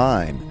snow and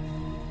pine.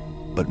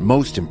 But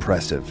most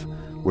impressive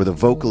were the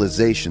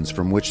vocalizations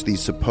from which these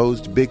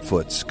supposed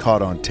Bigfoots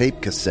caught on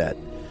tape cassette,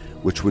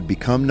 which would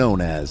become known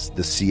as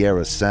the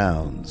Sierra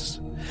Sounds.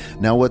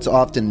 Now, what's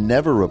often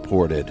never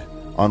reported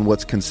on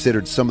what's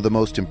considered some of the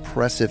most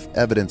impressive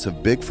evidence of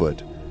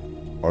Bigfoot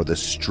are the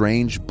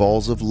strange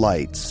balls of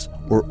lights,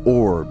 or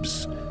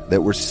orbs,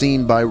 that were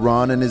seen by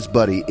Ron and his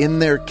buddy in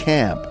their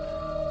camp,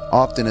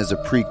 often as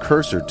a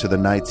precursor to the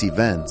night's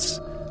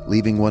events,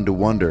 leaving one to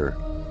wonder,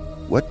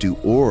 what do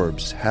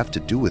orbs have to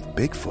do with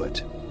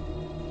Bigfoot?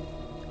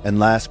 And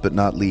last but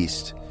not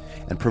least,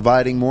 and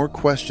providing more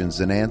questions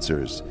than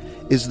answers,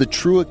 is the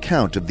true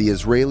account of the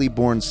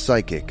Israeli-born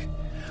psychic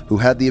who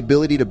had the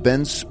ability to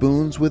bend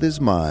spoons with his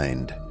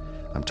mind.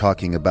 I'm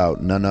talking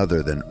about none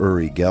other than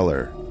Uri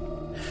Geller.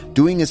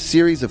 Doing a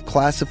series of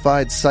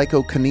classified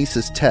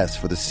psychokinesis tests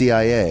for the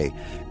CIA,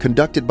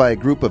 conducted by a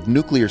group of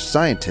nuclear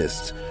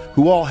scientists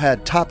who all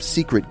had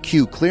top-secret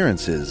Q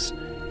clearances,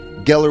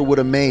 Geller would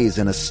amaze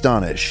and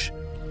astonish.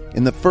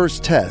 In the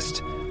first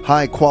test,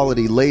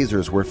 high-quality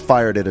lasers were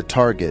fired at a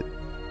target.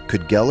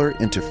 Could Geller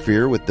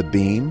interfere with the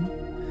beam?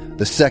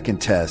 The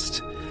second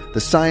test, the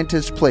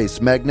scientists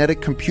placed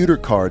magnetic computer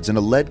cards in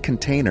a lead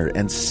container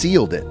and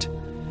sealed it.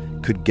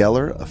 Could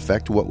Geller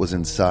affect what was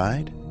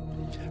inside?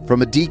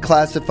 From a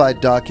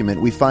declassified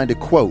document, we find a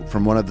quote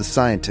from one of the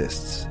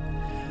scientists.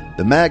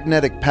 The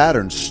magnetic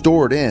pattern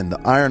stored in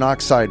the iron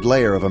oxide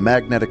layer of a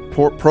magnetic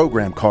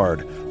program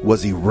card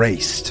was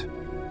erased.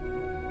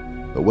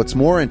 But what's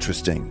more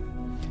interesting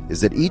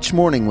is that each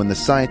morning when the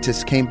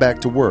scientists came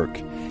back to work,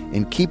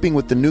 in keeping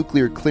with the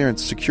nuclear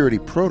clearance security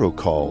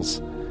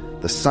protocols,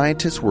 the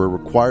scientists were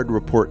required to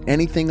report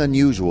anything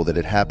unusual that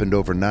had happened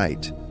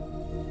overnight.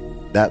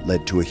 That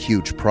led to a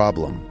huge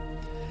problem.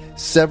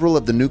 Several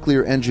of the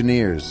nuclear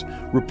engineers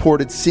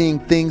reported seeing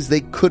things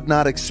they could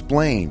not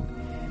explain.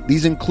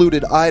 These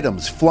included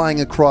items flying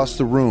across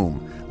the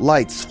room,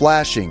 lights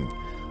flashing,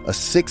 a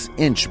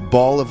 6-inch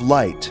ball of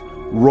light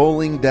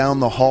rolling down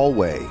the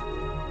hallway.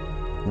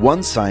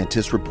 One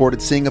scientist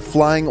reported seeing a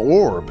flying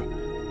orb,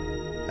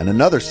 and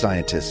another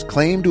scientist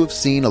claimed to have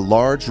seen a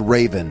large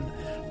raven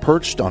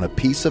perched on a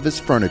piece of his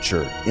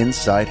furniture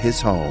inside his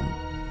home.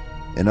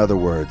 In other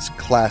words,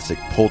 classic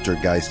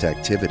poltergeist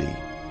activity.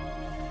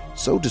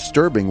 So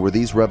disturbing were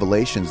these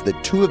revelations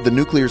that 2 of the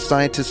nuclear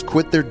scientists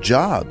quit their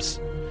jobs.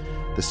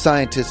 The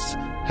scientists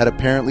had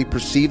apparently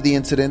perceived the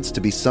incidents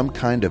to be some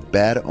kind of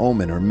bad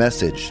omen or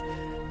message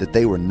that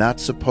they were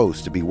not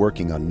supposed to be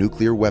working on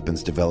nuclear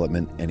weapons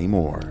development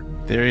anymore.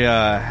 They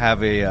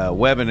have a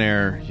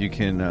webinar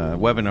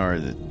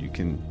that you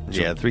can.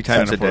 Yeah, 3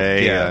 times a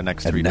day.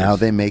 Next 3 And days. now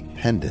they make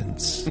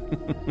pendants.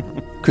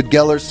 Could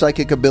Geller's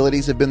psychic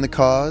abilities have been the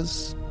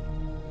cause?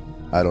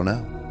 I don't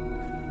know.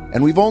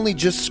 And we've only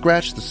just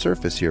scratched the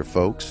surface here,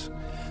 folks.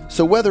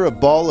 So whether a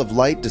ball of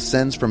light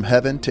descends from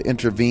heaven to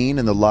intervene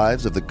in the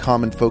lives of the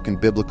common folk in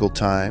biblical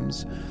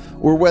times,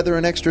 or whether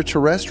an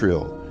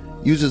extraterrestrial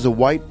uses a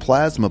white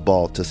plasma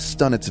ball to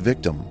stun its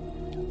victim,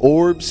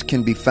 orbs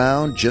can be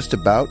found just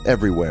about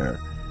everywhere.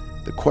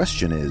 The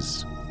question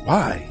is,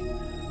 why?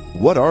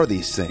 What are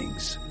these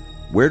things?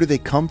 Where do they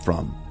come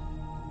from?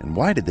 And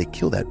why did they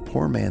kill that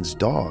poor man's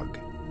dog?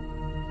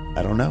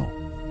 I don't know.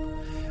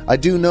 I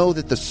do know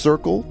that the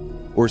circle,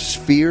 or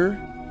sphere,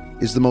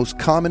 is the most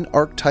common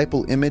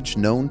archetypal image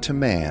known to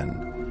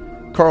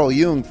man. Carl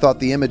Jung thought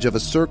the image of a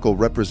circle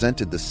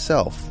represented the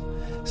self,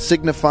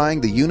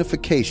 signifying the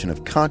unification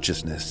of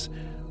consciousness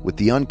with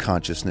the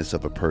unconsciousness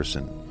of a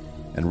person,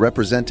 and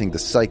representing the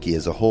psyche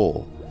as a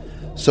whole.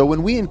 So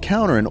when we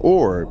encounter an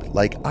orb,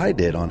 like I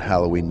did on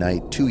Halloween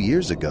night 2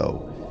 years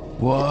ago,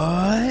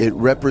 What? it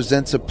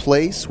represents a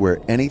place where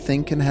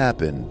anything can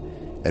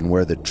happen and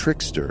where the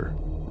trickster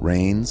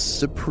reigns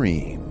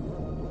supreme.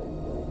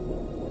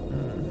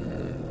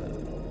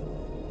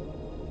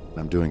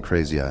 I'm doing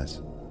crazy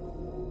eyes.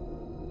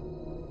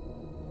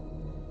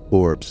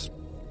 Orbs.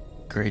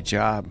 Great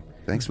job.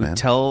 Thanks, man.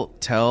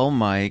 Tell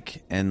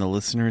Mike and the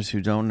listeners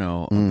who don't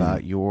know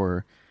about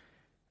your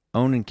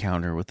own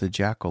encounter with the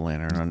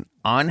jack-o'-lantern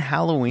on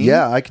Halloween.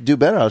 Yeah, I could do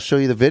better. I'll show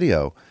you the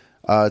video.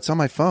 It's on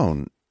my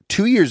phone.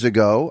 2 years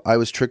ago, I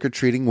was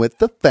trick-or-treating with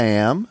the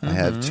fam. I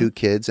have 2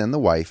 kids and the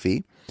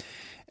wifey.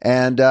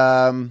 And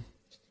up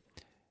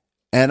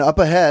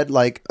ahead,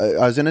 like I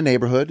was in a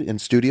neighborhood in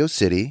Studio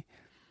City,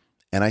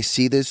 and I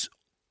see this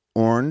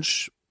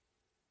orange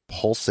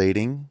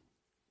pulsating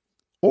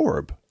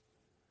orb.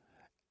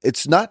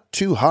 It's not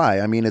too high.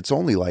 I mean, it's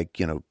only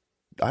like,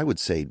 I would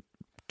say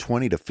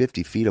 20 to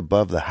 50 feet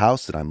above the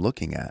house that I'm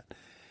looking at.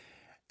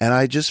 And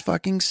I just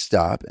fucking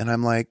stop and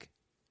I'm like,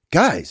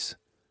 guys,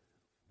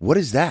 what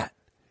is that?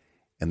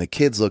 And the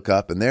kids look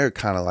up and they're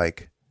kind of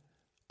like,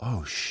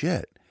 oh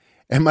shit.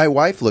 And my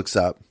wife looks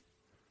up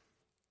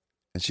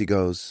and she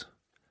goes,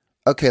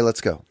 okay,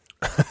 let's go.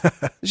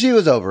 She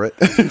was over it.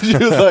 She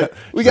was like,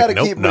 we got to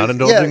nope, keep not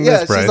indulging this,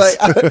 she's Bryce.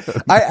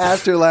 like, I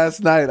asked her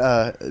last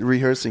night,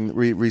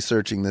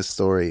 researching this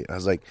story. I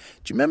was like,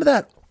 do you remember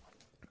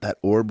that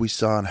orb we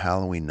saw on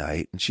Halloween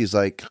night? And she's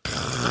like,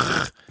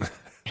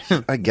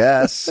 I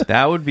guess.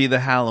 That would be the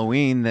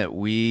Halloween that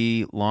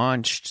we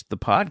launched the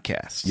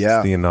podcast.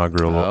 Yeah. The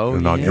inaugural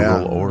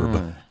yeah.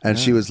 orb. And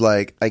she was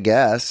like, I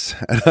guess.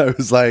 And I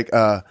was like,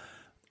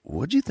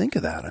 what'd you think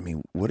of that? I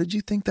mean, what did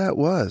you think that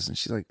was? And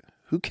she's like,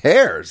 who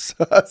cares?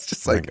 It's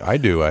just like, I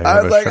do. I I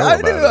have was a like, show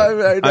I do. about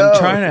it. I know. I'm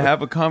trying to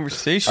have a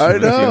conversation I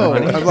with you, know.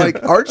 honey. I'm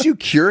like, aren't you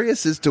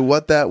curious as to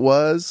what that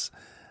was?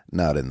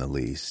 Not in the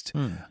least.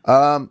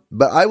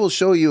 But I will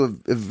show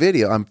you a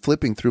video. I'm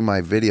flipping through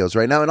my videos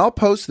right now, and I'll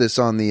post this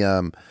on the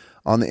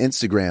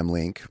Instagram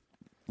link.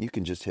 You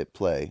can just hit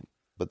play.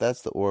 But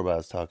that's the orb I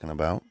was talking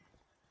about.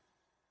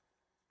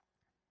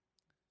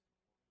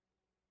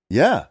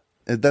 Yeah,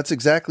 that's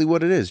exactly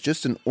what it is.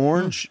 Just an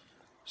orange,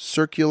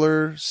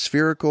 circular,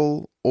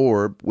 spherical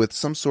orb with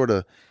some sort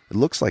of, it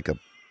looks like a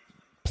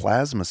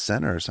plasma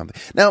center or something.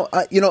 Now,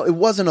 it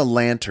wasn't a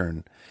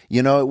lantern.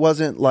 It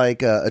wasn't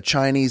like a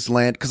Chinese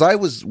lantern, because I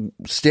was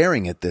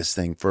staring at this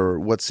thing for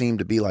what seemed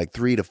to be like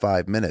 3 to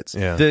 5 minutes.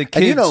 Yeah. The And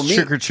kids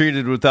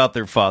trick-or-treated without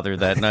their father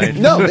that night.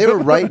 No, they were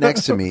right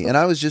next to me, and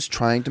I was just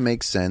trying to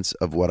make sense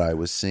of what I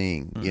was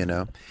seeing,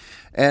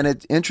 And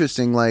it's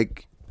interesting,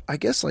 like, I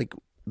guess like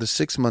the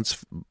 6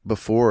 months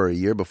before, or a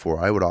year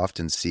before, I would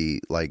often see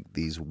like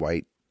these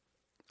white,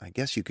 I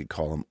guess you could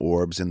call them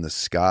orbs in the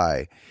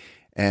sky.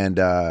 And,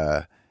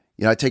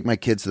 I take my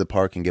kids to the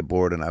park and get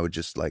bored, and I would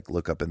just like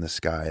look up in the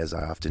sky, as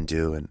I often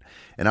do. And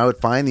I would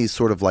find these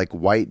sort of like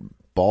white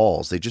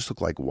balls. They just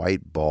look like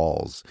white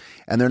balls.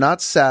 And they're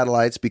not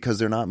satellites because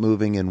they're not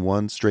moving in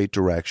one straight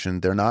direction.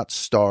 They're not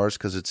stars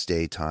because it's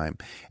daytime.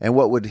 And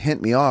what would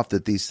hint me off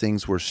that these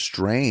things were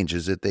strange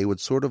is that they would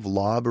sort of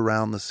lob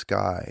around the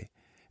sky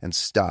and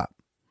stop.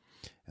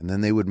 And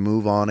then they would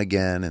move on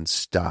again and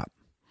stop.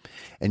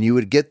 And you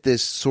would get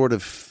this sort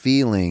of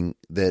feeling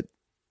that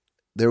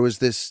there was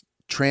this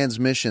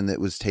transmission that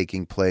was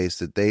taking place,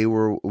 that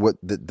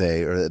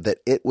that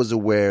it was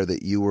aware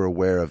that you were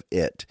aware of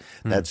it.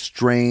 That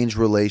strange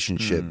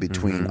relationship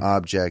between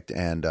object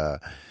and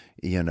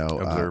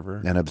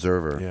Observer. and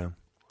observer. Yeah.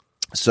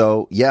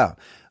 So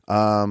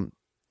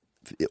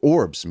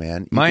orbs,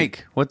 man.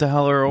 Mike, what the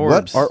hell are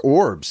orbs? What are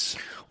orbs?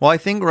 Well, I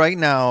think right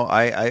now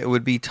it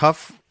would be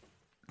tough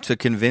to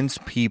convince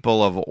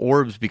people of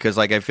orbs, because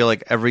like I feel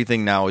like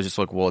everything now is just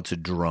like, well, it's a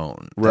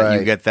drone.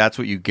 Right. That's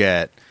what you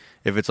get.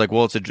 If it's like,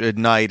 well, it's at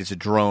night, it's a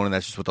drone, and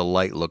that's just what the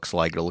light looks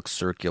like. It looks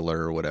circular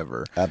or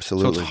whatever.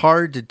 Absolutely. So it's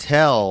hard to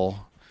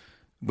tell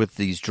with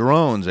these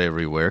drones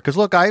everywhere. Because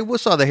look, I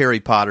saw the Harry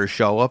Potter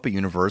show up at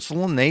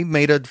Universal, and they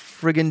made a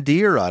friggin'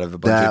 deer out of a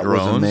bunch of drones.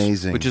 That was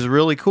amazing. Which is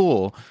really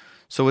cool.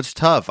 So it's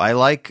tough. I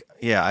like,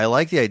 I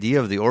like the idea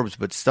of the orbs,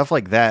 but stuff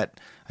like that,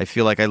 I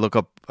feel like I've looked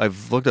up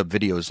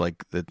videos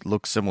like that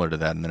look similar to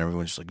that, and then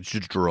everyone's just like, it's a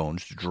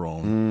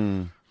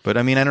drone. But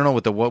I mean, I don't know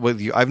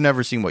I've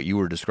never seen what you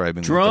were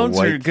describing. Drones with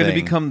the are white going to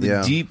thing. become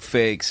the deep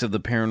fakes of the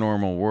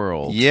paranormal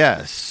world.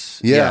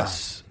 Yes. Yeah.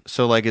 Yes.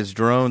 So like as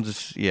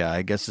drones,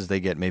 I guess as they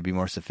get maybe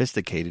more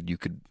sophisticated, you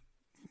could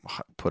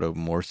put a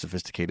more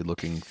sophisticated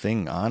looking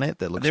thing on it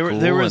that looks cool.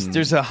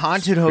 There's a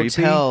haunted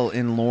hotel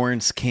in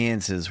Lawrence,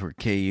 Kansas, where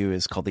KU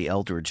is, called the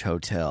Eldridge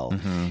Hotel.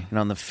 And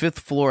on the 5th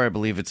floor, I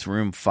believe it's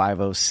room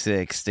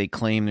 506, they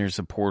claim there's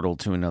a portal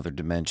to another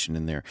dimension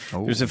in there.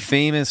 There's a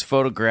famous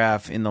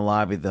photograph in the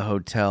lobby of the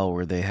hotel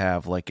where they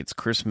have, like, it's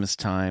Christmas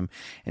time,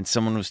 and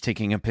someone was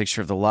taking a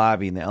picture of the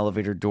lobby, and the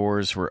elevator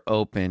doors were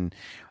open.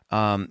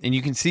 And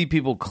you can see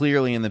people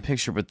clearly in the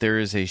picture, but there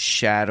is a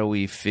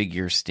shadowy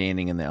figure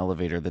standing in the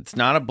elevator that's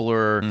not a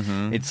blur.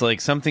 It's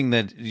like something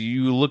that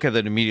you look at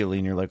it immediately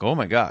and you're like, oh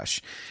my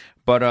gosh.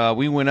 But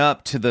we went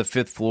up to the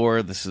 5th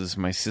floor. This is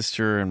my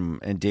sister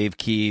and Dave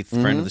Keith,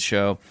 friend of the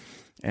show.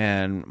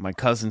 And my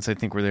cousins, I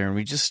think, were there. And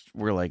we just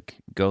were like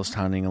ghost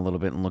hunting a little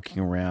bit and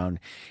looking around.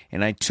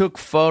 And I took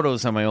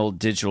photos on my old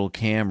digital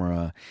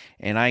camera.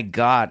 And I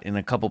got, in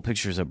a couple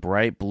pictures, a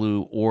bright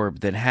blue orb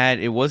that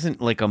it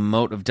wasn't like a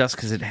mote of dust,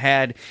 because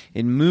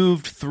it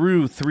moved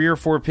through 3 or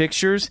 4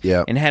 pictures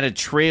and had a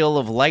trail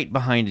of light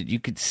behind it. You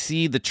could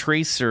see the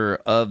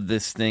tracer of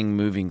this thing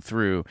moving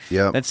through.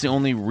 That's the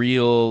only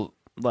real,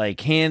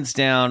 like, hands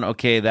down,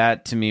 okay,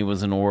 that to me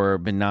was an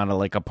orb and not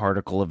like a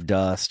particle of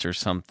dust or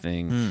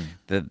something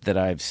that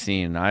I've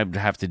seen. I'd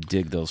have to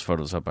dig those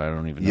photos up. I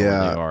don't even know where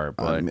they are.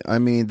 But I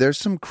mean, there's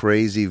some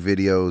crazy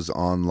videos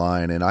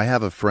online, and I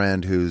have a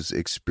friend who's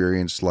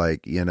experienced,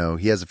 like, he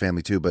has a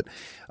family too, but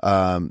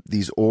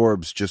these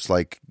orbs just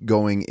like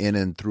going in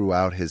and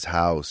throughout his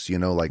house,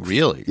 like,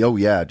 really? Oh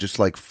yeah, just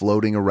like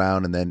floating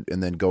around and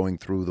then going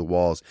through the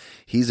walls.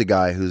 He's a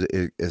guy who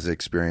has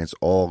experienced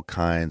all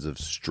kinds of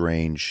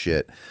strange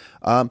shit.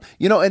 And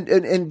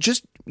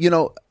just,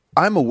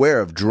 I'm aware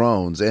of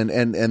drones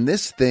and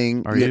this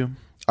thing. Are you?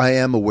 I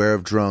am aware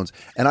of drones,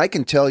 and I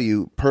can tell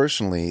you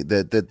personally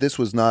that this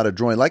was not a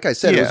drone. Like I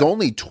said, it was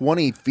only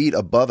 20 feet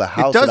above a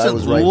house. It doesn't that I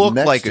was right look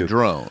next like to. a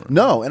drone.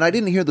 No, and I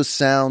didn't hear the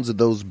sounds of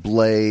those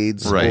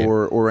blades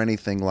or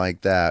anything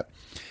like that.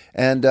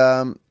 And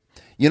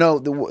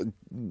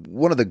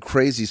one of the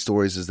crazy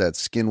stories is that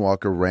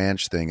Skinwalker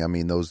Ranch thing. I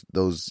mean, those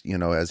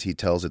as he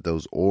tells it,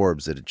 those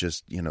orbs that it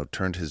just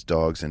turned his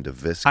dogs into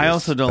viscous. I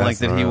also don't like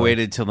that he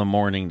waited till the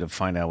morning to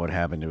find out what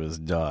happened to his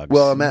dogs.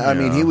 Well, I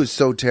mean, he was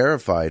so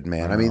terrified,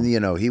 man. I mean,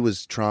 he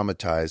was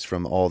traumatized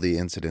from all the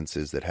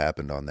incidences that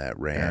happened on that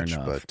ranch.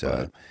 Fair enough,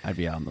 but I'd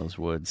be out in those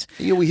woods.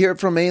 We hear it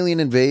from alien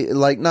invasion,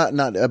 like not,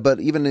 but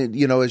even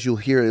as you'll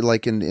hear,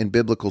 like in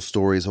biblical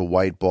stories, a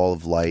white ball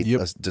of light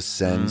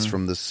descends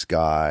from the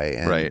sky,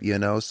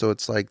 and so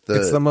it's like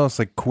it's the most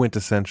like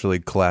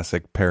quintessentially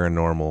classic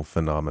paranormal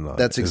phenomenon.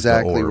 That's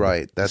exactly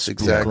right. That's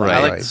exactly right.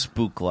 I like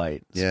spook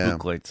light. Yeah.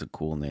 Spook light's a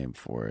cool name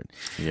for it.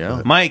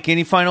 Yeah. Mike,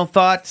 any final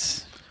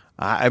thoughts?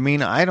 I mean,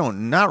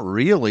 not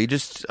really.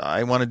 Just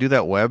I want to do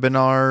that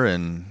webinar,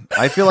 and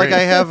I feel like I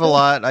have a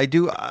lot. I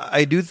do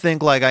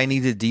think like I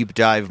need to deep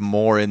dive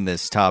more in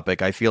this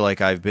topic. I feel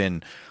like I've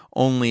been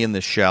only in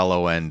the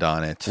shallow end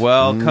on it.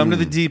 Well, come to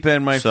the deep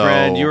end, my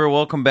friend. You are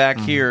welcome back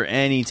here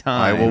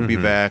anytime. I will be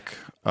back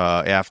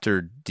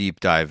after deep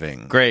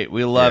diving. Great.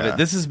 We love it.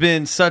 This has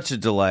been such a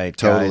delight,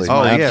 guys. Totally.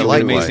 Absolutely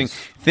likewise. amazing.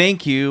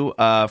 Thank you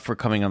for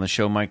coming on the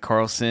show, Mike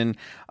Carlson.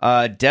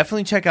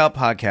 Definitely check out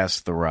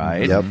Podcast The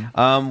Ride. Yep.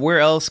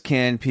 Where else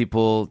can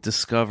people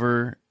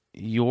discover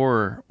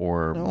your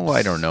orbs? Oh,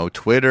 I don't know.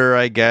 Twitter,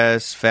 I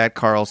guess. Fat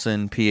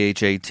Carlson,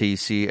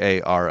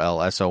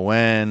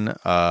 PhatCarlson.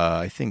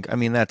 I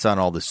mean, that's on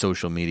all the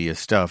social media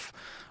stuff.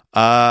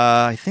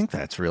 I think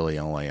that's really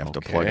all I have to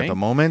plug at the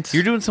moment.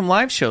 You're doing some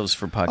live shows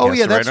for Podcast. Oh,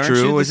 yeah, that's right, aren't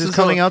true. you? Is this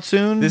coming out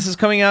soon? This is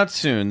coming out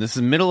soon. This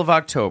is middle of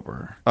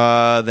October.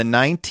 The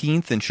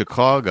 19th in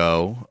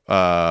Chicago,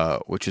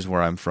 which is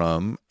where I'm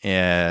from,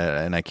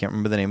 and I can't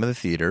remember the name of the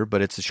theater,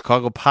 but it's the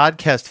Chicago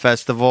Podcast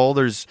Festival.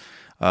 There's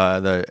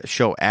the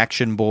show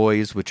Action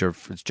Boys,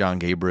 it's John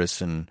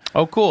Gabris and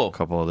a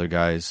couple other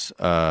guys.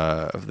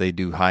 They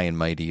do High and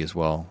Mighty as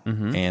well.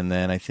 And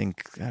then I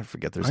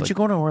forget. Aren't you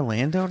going to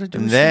Orlando to do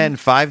And then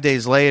 5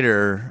 days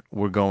later,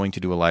 we're going to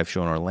do a live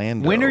show in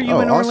Orlando. When are you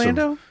in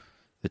Orlando?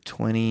 The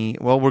 20.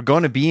 Well, we're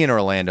going to be in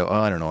Orlando. Oh,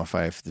 I don't know if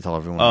I have to tell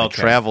everyone my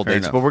travel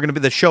dates, but we're going to be.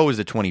 The show is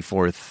the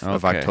 24th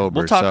of October.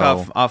 We'll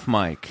talk off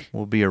mic.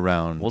 We'll be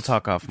around. We'll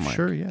talk off mic.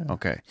 Sure, yeah.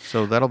 Okay.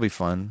 So that'll be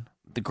fun.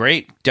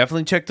 Great.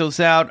 Definitely check those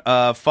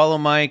out. Follow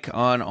Mike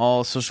on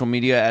all social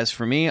media. As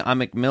for me, I'm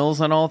McMills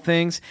on all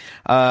things.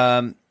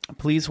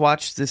 Please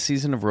watch this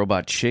season of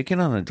Robot Chicken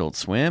on Adult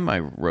Swim. I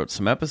wrote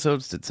some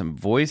episodes, did some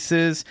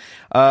voices.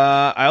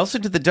 I also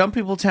did the Dumb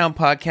People Town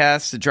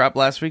podcast that dropped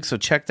last week, so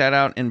check that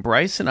out. And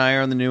Bryce and I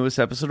are on the newest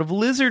episode of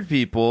Lizard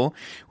People,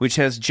 which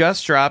has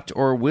just dropped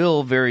or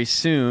will very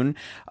soon.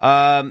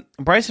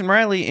 Bryce and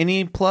Riley,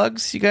 any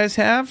plugs you guys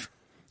have?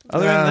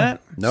 Other than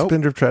that, Nope.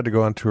 Spindrift tried to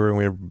go on tour and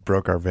we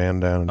broke our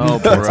van down. And Oh,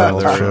 canceled all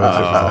the brother. shows. It was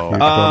a huge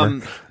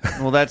bummer.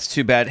 well, that's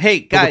too bad. Hey,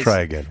 guys, We'll try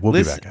again. We'll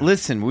be back.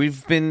 Listen,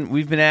 we've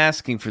been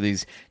asking for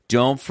these.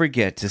 Don't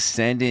forget to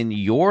send in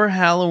your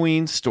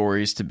Halloween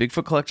stories to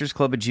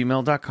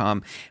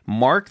BigfootCollectorsClub@gmail.com.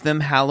 Mark them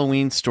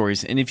Halloween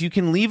stories. And if you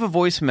can leave a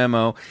voice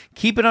memo,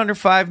 keep it under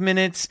 5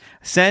 minutes.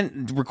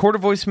 Record a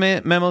voice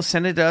memo,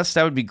 send it to us.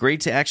 That would be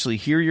great to actually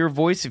hear your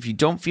voice. If you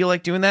don't feel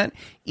like doing that,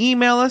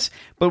 email us.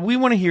 But we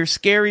want to hear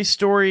scary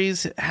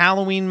stories,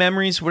 Halloween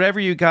memories, whatever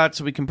you got,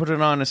 so we can put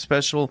it on a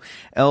special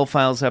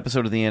L-Files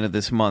episode at the end of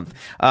this month.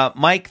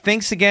 Mike,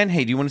 thanks again.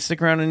 Hey, do you want to stick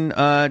around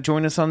and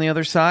join us on the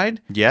other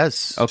side?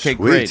 Yes. Okay, Sweet.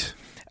 great.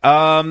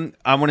 I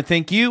want to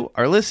thank you,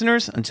 our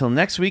listeners. Until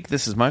next week,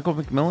 this is Michael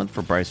McMillan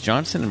for Bryce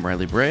Johnson and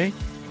Riley Bray.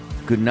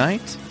 Good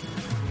night.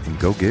 And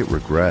go get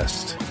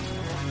regressed.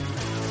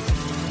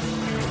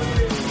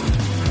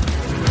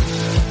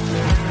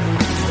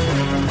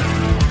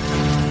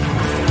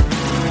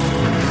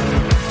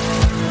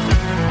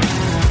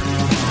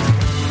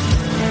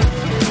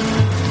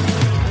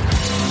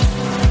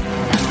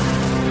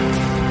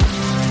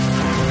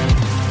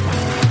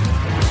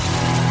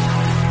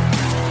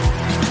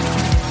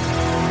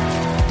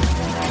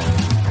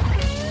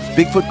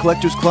 Bigfoot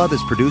Collectors Club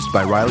is produced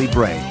by Riley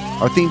Bray.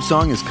 Our theme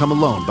song is Come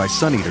Alone by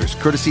Sun Eaters,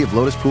 courtesy of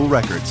Lotus Pool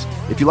Records.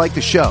 If you like the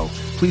show,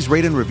 please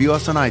rate and review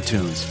us on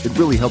iTunes. It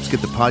really helps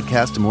get the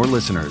podcast to more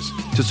listeners.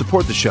 To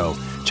support the show,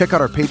 check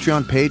out our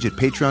Patreon page at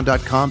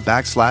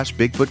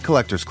patreon.com/Bigfoot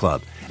Collectors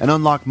Club and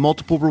unlock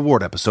multiple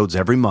reward episodes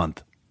every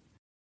month.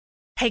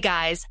 Hey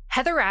guys,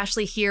 Heather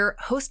Ashley here,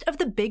 host of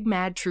the Big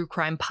Mad True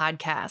Crime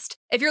Podcast.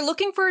 If you're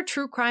looking for a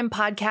true crime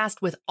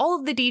podcast with all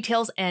of the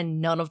details and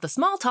none of the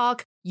small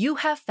talk, you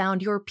have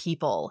found your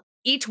people.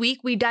 Each week,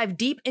 we dive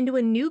deep into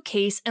a new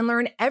case and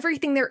learn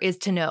everything there is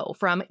to know,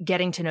 from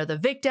getting to know the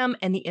victim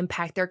and the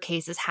impact their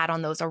case has had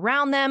on those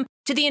around them,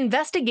 to the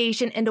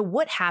investigation into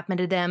what happened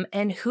to them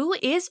and who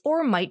is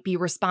or might be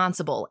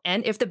responsible.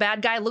 And if the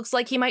bad guy looks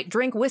like he might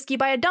drink whiskey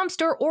by a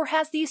dumpster or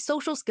has the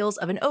social skills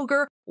of an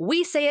ogre,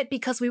 we say it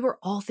because we were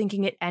all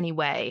thinking it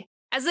anyway.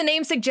 As the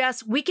name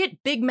suggests, we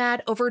get big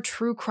mad over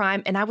true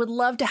crime, and I would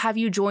love to have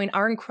you join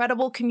our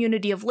incredible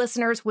community of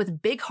listeners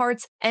with big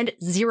hearts and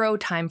zero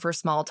time for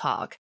small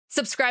talk.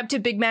 Subscribe to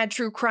Big Mad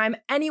True Crime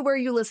anywhere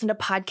you listen to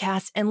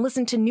podcasts and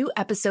listen to new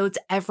episodes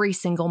every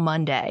single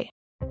Monday.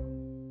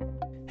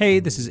 Hey,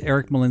 this is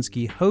Eric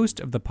Malinsky,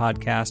 host of the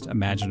podcast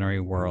Imaginary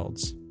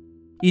Worlds.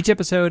 Each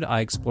episode,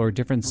 I explore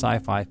different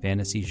sci-fi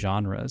fantasy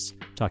genres,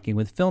 talking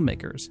with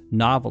filmmakers,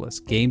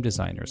 novelists, game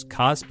designers,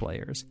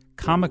 cosplayers,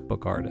 comic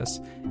book artists,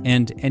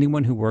 and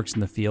anyone who works in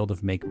the field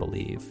of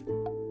make-believe.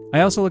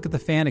 I also look at the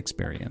fan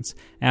experience,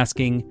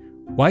 asking,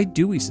 why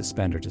do we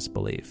suspend our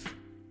disbelief?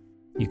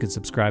 You can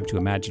subscribe to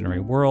Imaginary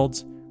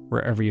Worlds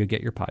wherever you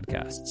get your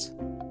podcasts.